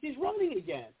person she's running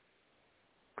against.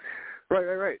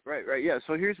 Right. Yeah.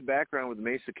 So here's the background with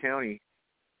Mesa County.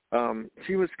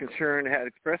 She was concerned, had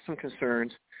expressed some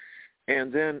concerns,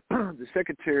 and then the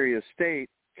Secretary of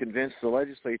State convinced the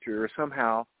legislature, or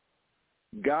somehow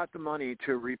got the money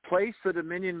to replace the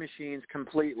Dominion machines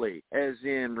completely, as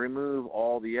in remove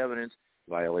all the evidence,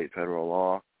 violate federal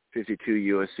law, 52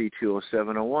 U.S.C.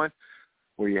 20701,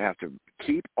 where you have to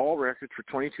keep all records for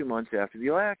 22 months after the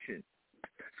election.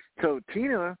 So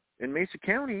Tina in Mesa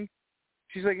County,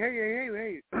 she's like,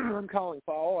 hey, I'm calling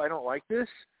foul. I don't like this.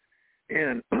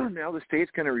 And now the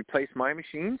state's going to replace my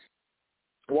machines?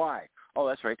 Why? Oh,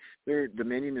 that's right. Their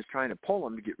Dominion is trying to pull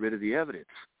them to get rid of the evidence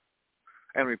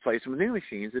and replace them with new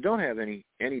machines that don't have any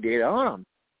data on them.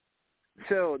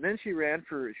 So then she ran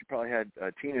for,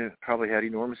 Tina probably had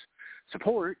enormous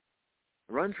support,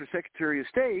 runs for Secretary of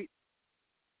State.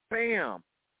 Bam!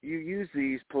 You use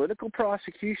these political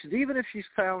prosecutions, even if she's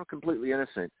found completely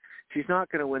innocent, she's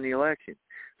not going to win the election.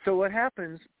 So what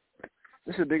happens,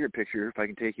 this is a bigger picture, if I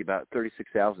can take you about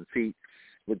 36,000 feet,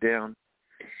 look down.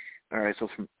 All right, so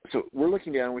we're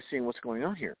looking down and we're seeing what's going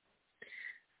on here.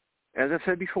 As I've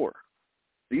said before,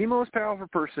 the most powerful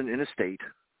person in a state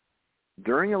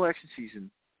during election season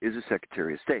is a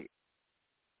Secretary of State.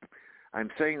 I'm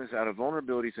saying this out of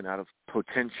vulnerabilities and out of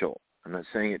potential. I'm not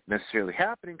saying it necessarily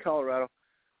happened in Colorado,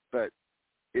 but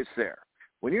it's there.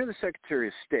 When you're the Secretary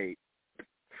of State,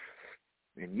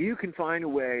 and you can find a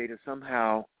way to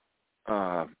somehow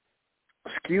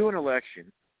skew an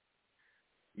election,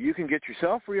 you can get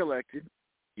yourself reelected,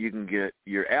 you can get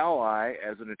your ally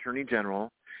as an attorney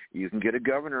general, you can get a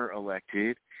governor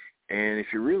elected, and if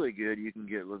you're really good, you can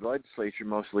get the legislature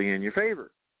mostly in your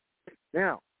favor.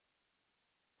 Now,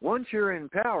 once you're in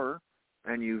power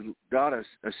and you've got a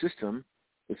system,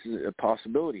 this is a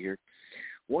possibility here,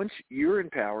 once you're in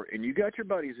power and you got your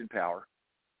buddies in power,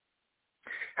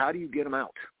 how do you get them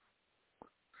out?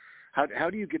 How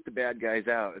do you get the bad guys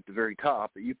out at the very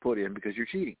top that you put in because you're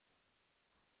cheating?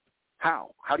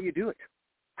 How? How do you do it?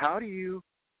 How do you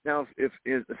now? If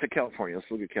California, let's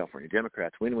look at California.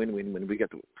 Democrats win. We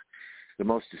got the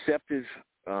most deceptive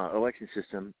election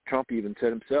system. Trump even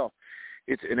said himself,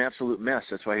 it's an absolute mess.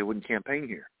 That's why he wouldn't campaign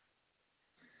here.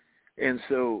 And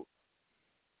so,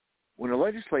 when a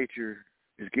legislature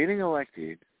is getting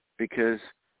elected because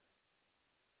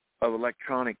of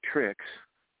electronic tricks,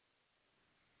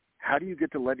 how do you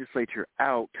get the legislature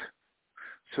out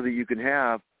so that you can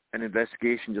have an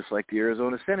investigation just like the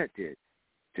Arizona Senate did,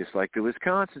 just like the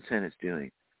Wisconsin Senate's doing,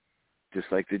 just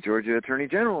like the Georgia Attorney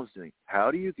General is doing?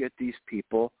 How do you get these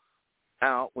people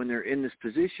out when they're in this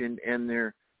position and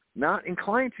they're not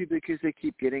inclined to because they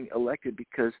keep getting elected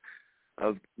because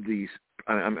of these?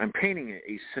 I'm painting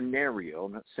a scenario.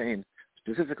 I'm not saying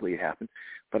specifically it happened,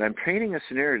 but I'm painting a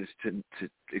scenario to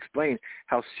explain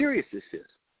how serious this is.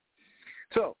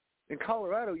 So in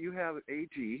Colorado, you have an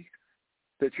AG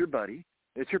that's your buddy,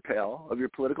 it's your pal of your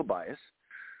political bias.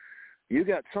 You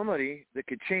got somebody that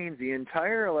could change the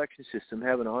entire election system,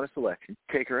 have an honest election,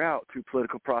 take her out through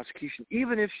political prosecution,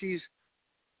 even if she's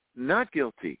not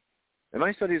guilty. In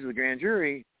my studies of the grand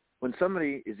jury, when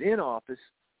somebody is in office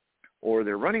or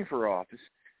they're running for office,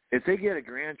 if they get a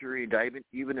grand jury indictment,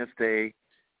 even if they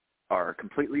are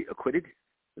completely acquitted,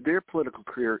 their political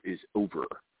career is over.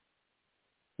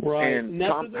 Right. And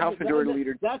House Majority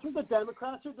Leader... That's what the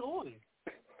Democrats are doing.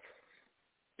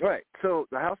 Right. So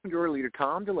the House Majority Leader,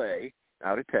 Tom DeLay,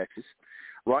 out of Texas,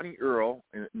 Ronnie Earl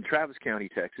in Travis County,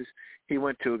 Texas, he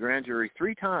went to a grand jury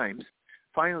 3 times.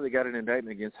 Finally, they got an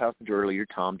indictment against House Majority Leader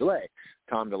Tom DeLay.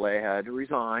 Tom DeLay had to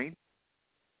resign.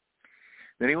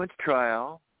 Then he went to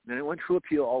trial. Then it went to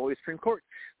appeal all the way to the Supreme Court.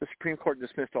 The Supreme Court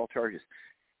dismissed all charges.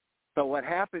 But what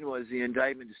happened was the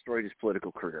indictment destroyed his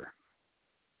political career.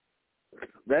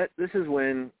 This is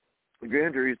when the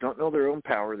grand juries don't know their own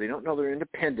power. They don't know their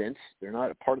independence. They're not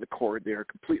a part of the court. They are a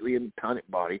completely independent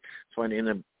body. So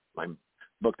in my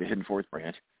book, The Hidden Fourth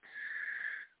Branch.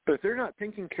 But if they're not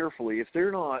thinking carefully, if they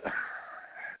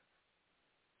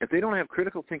don't have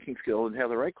critical thinking skills and have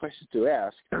the right questions to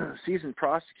ask, a seasoned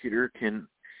prosecutor can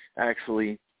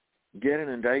actually get an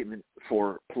indictment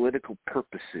for political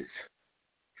purposes.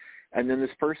 And then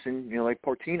this person, like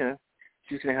Portina,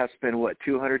 she's going to have to spend,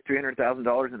 $200,000,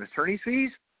 $300,000 in attorney's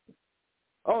fees?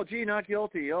 Oh, gee, not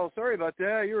guilty. Oh, sorry about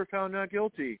that. You were found not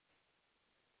guilty.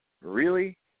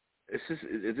 Really? This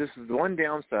is the one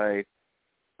downside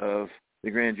of the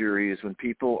grand jury is when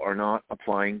people are not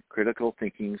applying critical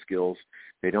thinking skills.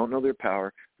 They don't know their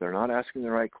power. They're not asking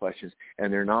the right questions,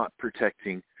 and they're not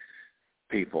protecting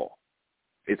people.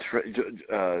 It's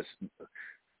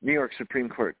New York Supreme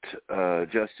Court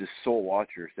Justice Sol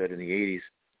Watcher said in the 80s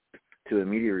to a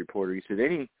media reporter, he said,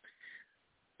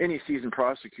 any seasoned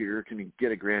prosecutor can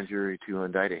get a grand jury to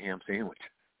indict a ham sandwich.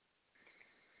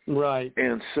 Right.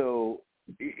 And so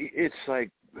it's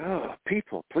like, oh,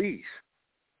 people, please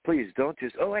don't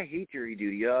just, I hate jury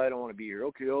duty. I don't want to be here.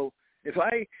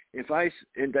 Okay, if I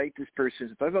indict this person,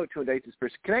 if I vote to indict this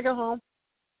person, can I go home?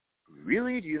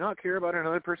 Really? Do you not care about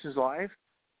another person's life?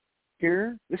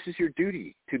 Here, this is your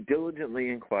duty to diligently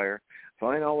inquire,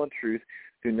 find all the truth,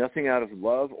 do nothing out of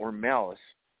love or malice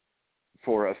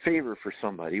for a favor for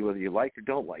somebody, whether you like or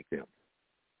don't like them.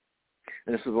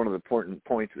 And this is one of the important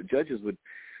points that judges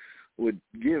would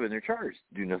give in their charge.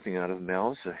 Do nothing out of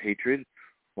malice, or hatred,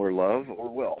 or love,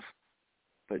 or wealth,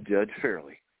 but judge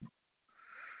fairly.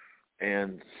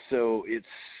 And so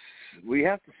we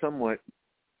have to somewhat,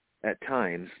 at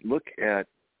times, look at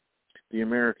the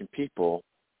American people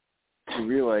to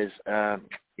realize,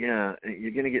 you're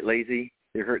going to get lazy.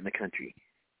 They're hurting the country.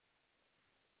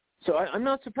 So I'm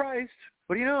not surprised.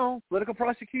 What do you know? Political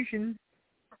prosecution.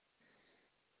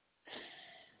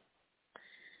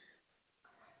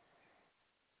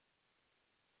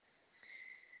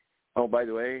 Oh, by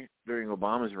the way, during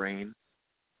Obama's reign,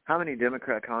 how many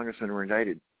Democrat congressmen were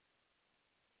indicted?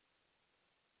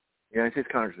 United States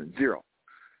congressmen, 0.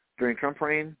 During Trump's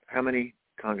reign, how many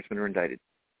congressmen were indicted?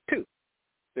 2.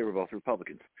 They were both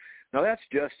Republicans. Now that's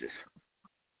justice.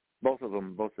 Both of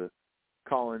them, both the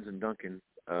Collins and Duncan,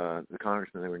 the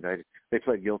congressmen that were indicted, they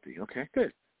pled guilty. Okay,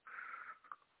 good.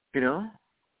 You know,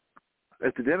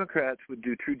 if the Democrats would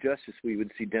do true justice, we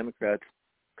would see Democrats,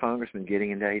 congressmen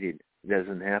getting indicted. It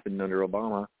doesn't happen under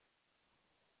Obama.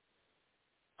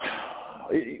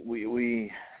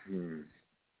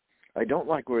 I don't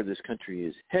like where this country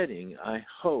is heading. I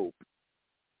hope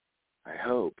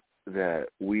that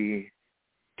we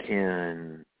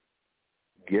can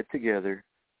get together,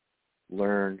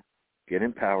 learn, get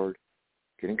empowered,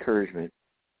 get encouragement,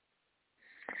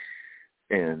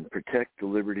 and protect the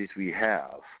liberties we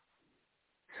have.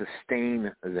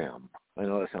 Sustain them. I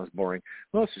know that sounds boring.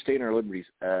 Well, sustain our liberties.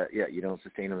 You don't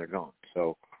sustain them, they're gone.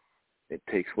 So it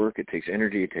takes work, it takes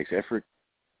energy, it takes effort.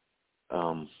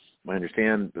 I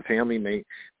understand the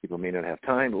people may not have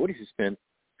time, but what do you spend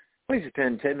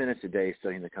 10 minutes a day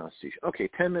studying the Constitution? Okay,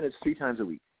 10 minutes 3 times a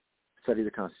week. Study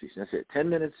the Constitution. That's it. 10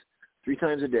 minutes 3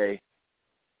 times a day.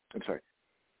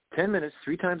 10 minutes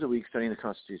 3 times a week studying the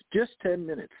Constitution. Just 10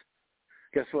 minutes.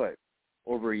 Guess what?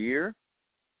 Over a year,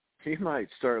 you might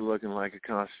start looking like a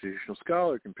constitutional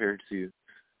scholar compared to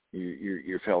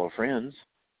your fellow friends.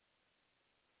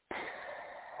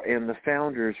 And the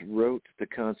founders wrote the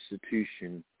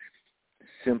Constitution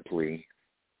simply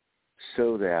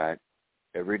so that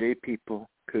everyday people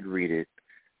could read it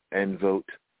and vote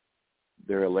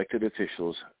their elected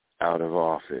officials out of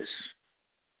office.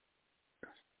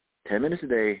 10 minutes a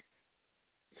day,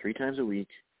 3 times a week,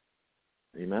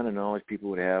 the amount of knowledge people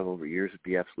would have over years would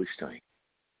be absolutely stunning.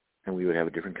 And we would have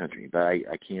a different country. But I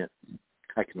can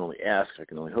only ask, I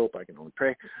can only hope, I can only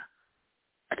pray.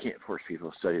 I can't force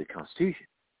people to study the Constitution.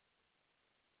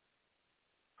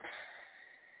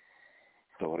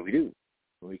 So what do?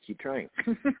 We keep trying.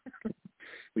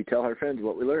 We tell our friends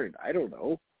what we learned. I don't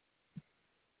know.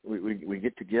 We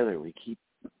get together. We keep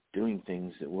doing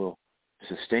things that will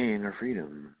sustain our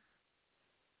freedom.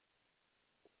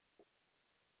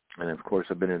 And, of course,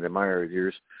 I've been an admirer of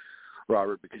yours,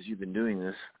 Robert, because you've been doing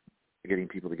this, getting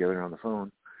people together on the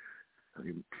phone,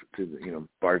 through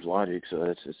Bards Logic. So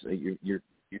that's you're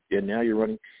and now you're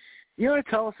running. You know what?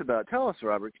 Tell us,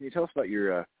 Robert. Can you tell us about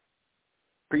your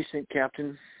precinct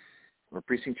captain or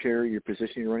precinct chair, your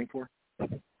position you're running for?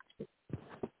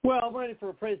 Well, I'm running for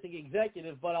a precinct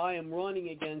executive, but I am running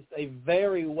against a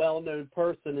very well-known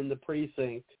person in the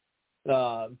precinct.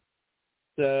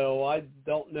 So I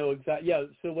don't know exactly. Yeah.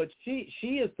 So what she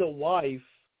is the wife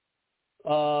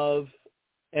of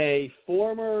a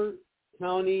former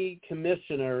county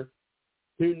commissioner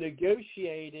who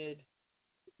negotiated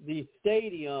the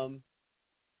stadium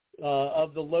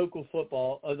of the local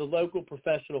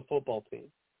professional football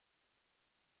team.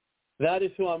 That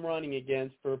is who I'm running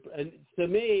against and to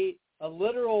me, a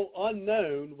literal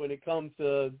unknown when it comes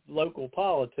to local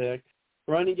politics,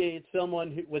 running against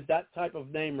someone with that type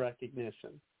of name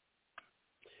recognition.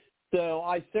 So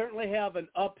I certainly have an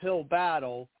uphill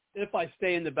battle if I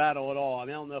stay in the battle at all. I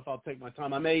mean, I don't know if I'll take my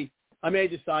time. I may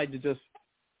decide to just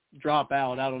drop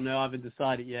out. I don't know. I haven't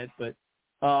decided yet, but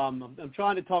I'm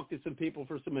trying to talk to some people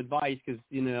for some advice because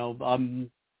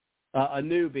I'm a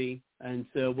newbie, and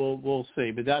so we'll see.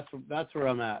 But that's where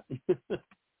I'm at.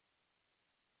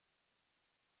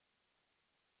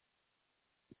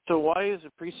 So why is a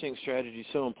precinct strategy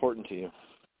so important to you?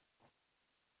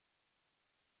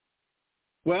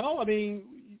 Well, I mean,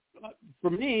 for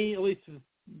me, at least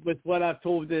with what I've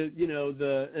told it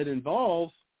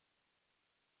involves,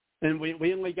 and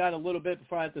we only got a little bit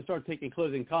before I have to start taking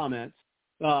closing comments.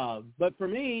 But for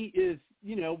me is,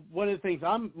 one of the things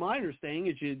my understanding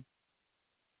is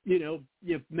you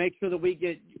make sure that we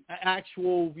get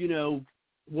actual,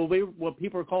 what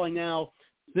people are calling now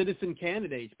citizen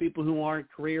candidates, people who aren't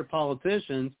career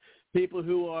politicians, people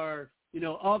who are,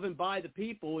 of and by the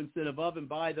people instead of and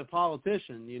by the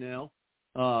politician,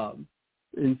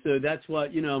 and so that's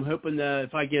what, I'm hoping that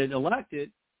if I get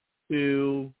elected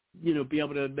to, be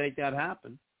able to make that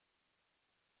happen.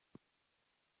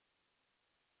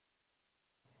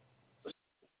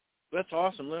 That's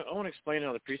awesome. I want to explain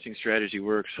how the precinct strategy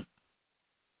works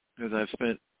because I've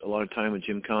spent a lot of time with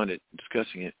Jim Condit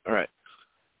discussing it. All right.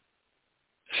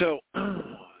 So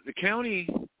the county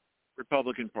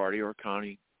Republican Party or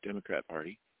county Democrat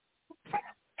Party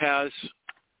has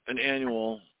an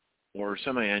annual or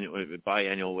semi-annual,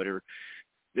 biannual, whatever.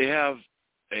 They have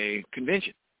a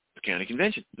convention, the county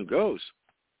convention. Who goes?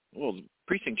 Well, the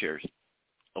precinct chairs.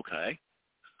 Okay.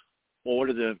 Well, what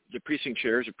are the precinct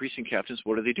chairs or precinct captains?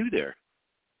 What do they do there?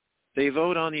 They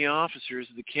vote on the officers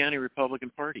of the county Republican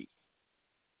Party.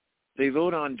 They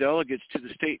vote on delegates to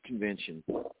the state convention.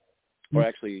 Or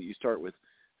actually, you start with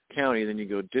county, then you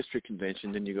go district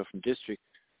convention, then you go from district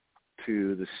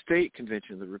to the state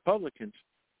convention of the Republicans.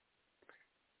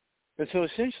 And so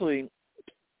essentially,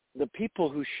 the people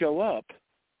who show up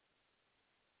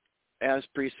as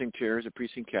precinct chairs or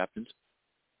precinct captains,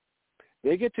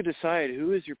 they get to decide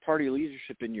who is your party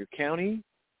leadership in your county,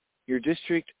 your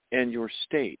district, and your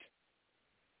state.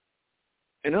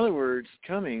 In other words,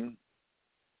 Cumming,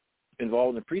 involved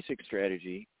in the precinct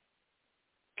strategy,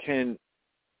 can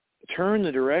turn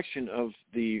the direction of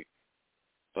a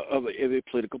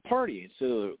political party. Instead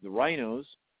of the rhinos,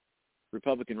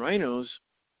 Republican rhinos,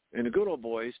 and the good old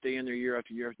boys stay in there year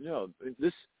after year after. No,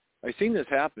 I've seen this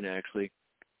happen actually.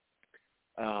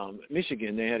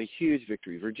 Michigan, they had a huge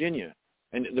victory. Virginia,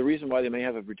 and the reason why they may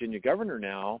have a Virginia governor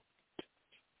now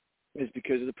is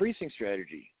because of the precinct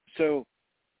strategy. So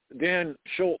Dan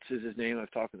Schultz is his name.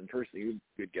 I've talked with him personally. He's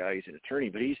a good guy. He's an attorney,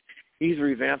 but he's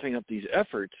revamping up these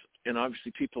efforts, and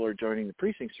obviously people are joining the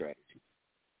precinct strategy.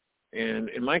 And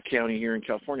in my county here in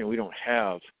California, we don't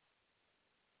have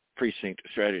precinct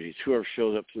strategies. Whoever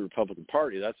shows up to the Republican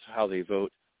Party, that's how they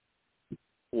vote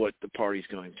what the party's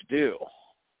going to do.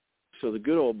 So the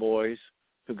good old boys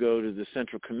who go to the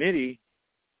Central Committee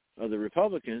of the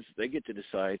Republicans, they get to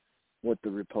decide what the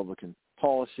Republican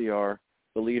policy are,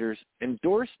 the leaders'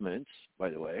 endorsements, by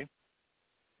the way,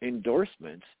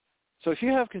 endorsements. So if you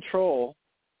have control,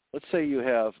 let's say you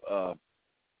have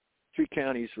 3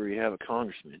 counties where you have a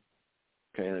congressman,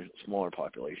 okay, there's a smaller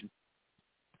population.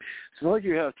 So like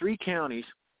you have 3 counties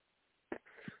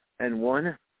and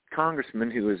 1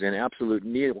 congressman who is an absolute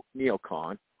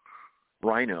neocon,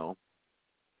 rhino.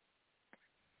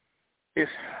 If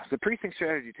the precinct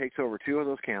strategy takes over 2 of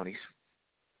those counties,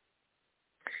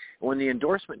 when the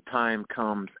endorsement time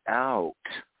comes out,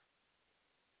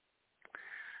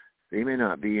 they may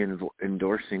not be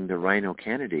endorsing the rhino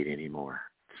candidate anymore.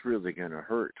 It's really going to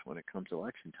hurt when it comes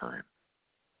election time.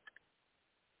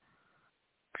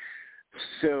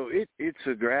 So it's a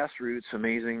grassroots,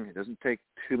 amazing. It doesn't take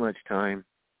too much time,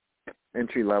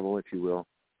 entry level, if you will.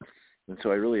 And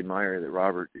so I really admire that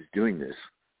Robert is doing this.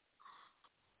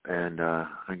 And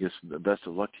I guess the best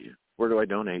of luck to you. Where do I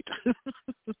donate?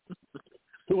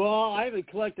 Well, I haven't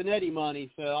collected any money,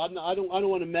 so I don't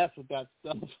want to mess with that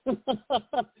stuff.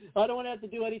 I don't want to have to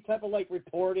do any type of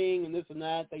reporting and this and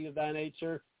that, things of that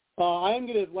nature. I am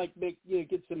going to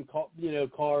get some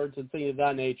cards and things of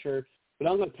that nature, but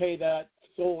I'm going to pay that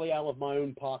solely out of my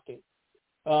own pocket.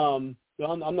 So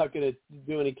I'm not going to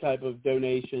do any type of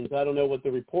donations. I don't know what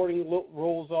the reporting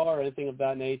rules are or anything of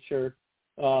that nature.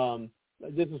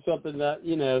 This is something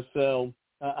that so.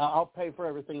 I'll pay for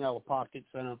everything out of pocket,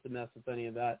 so I don't have to mess with any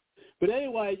of that. But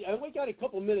anyway, I only got a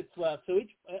couple minutes left, so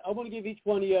I want to give each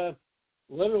one of you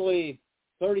literally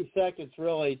 30 seconds,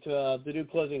 really, to do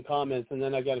closing comments, and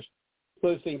then I got to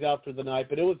close things out for the night.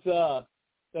 But it was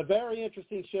a very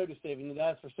interesting show this evening,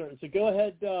 that's for certain. So go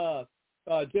ahead,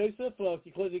 Joseph, if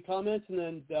you close your comments, and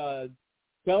then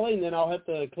Kelly, and then I'll have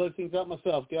to close things out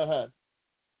myself. Go ahead.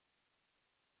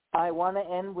 I want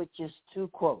to end with just 2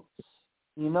 quotes.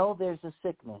 There's a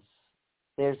sickness.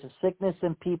 There's a sickness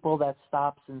in people that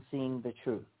stops in seeing the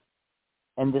truth.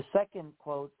 And the second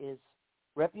quote is,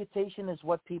 reputation is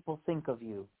what people think of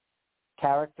you.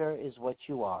 Character is what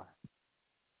you are.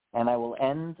 And I will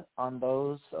end on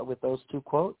with those 2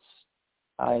 quotes.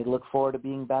 I look forward to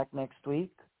being back next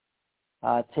week.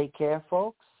 Take care,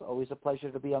 folks. Always a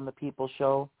pleasure to be on the People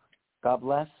Show. God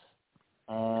bless.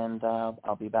 And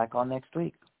I'll be back on next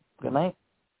week. Good night.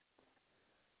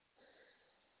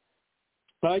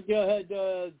 All right, go ahead,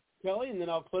 Kelly, and then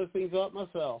I'll close things up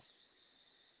myself.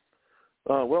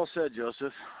 Well said,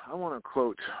 Joseph. I want to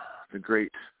quote the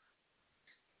great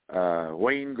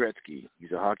Wayne Gretzky.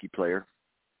 He's a hockey player.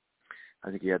 I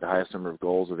think he had the highest number of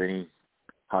goals of any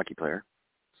hockey player.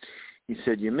 He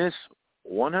said, you miss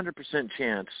 100%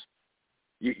 chance.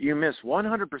 You miss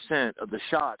 100% of the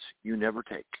shots you never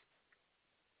take.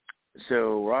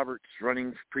 So Robert's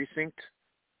running precinct,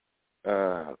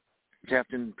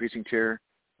 captain, precinct chair.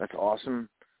 That's awesome.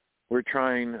 We're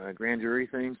trying grand jury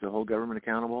things to hold government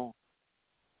accountable.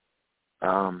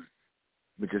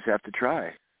 We just have to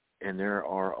try. and there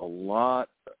are a lot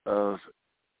of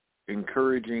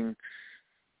encouraging,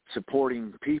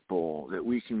 supporting people that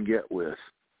we can get with.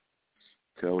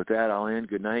 So with that, I'll end.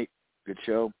 Good night. Good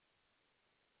show.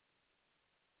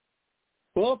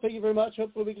 Well, thank you very much.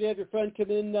 Hopefully we can have your friend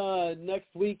come in next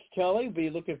week, Kelly. Be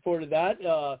looking forward to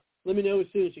that. Let me know as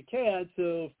soon as you can.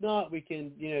 So if not, we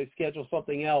can, schedule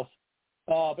something else.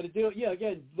 But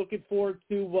again, looking forward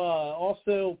to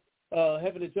also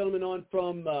having a gentleman on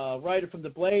from writer from the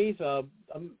Blaze.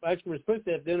 We're supposed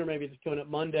to have dinner maybe this coming up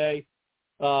Monday.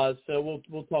 So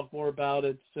we'll talk more about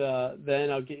it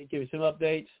then. I'll give you some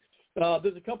updates.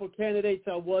 There's a couple of candidates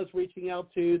I was reaching out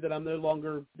to that I'm no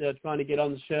longer trying to get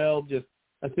on the show.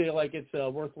 I feel like it's a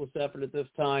worthless effort at this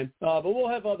time. But we'll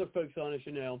have other folks on, as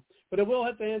you know. But I will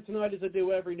have to end tonight, as I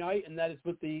do every night, and that is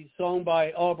with the song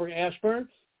by Aubrey Ashburn.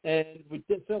 And we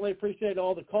certainly appreciate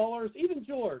all the callers, even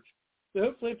George. So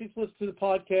hopefully if he's listening to the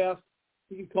podcast,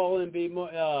 he can call in and be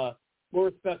more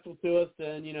respectful to us.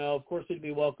 And, of course, he'd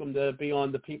be welcome to be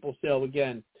on the People Show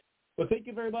again. Well, thank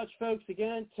you very much, folks.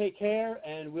 Again, take care,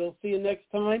 and we'll see you next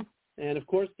time. And, of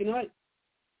course, good night.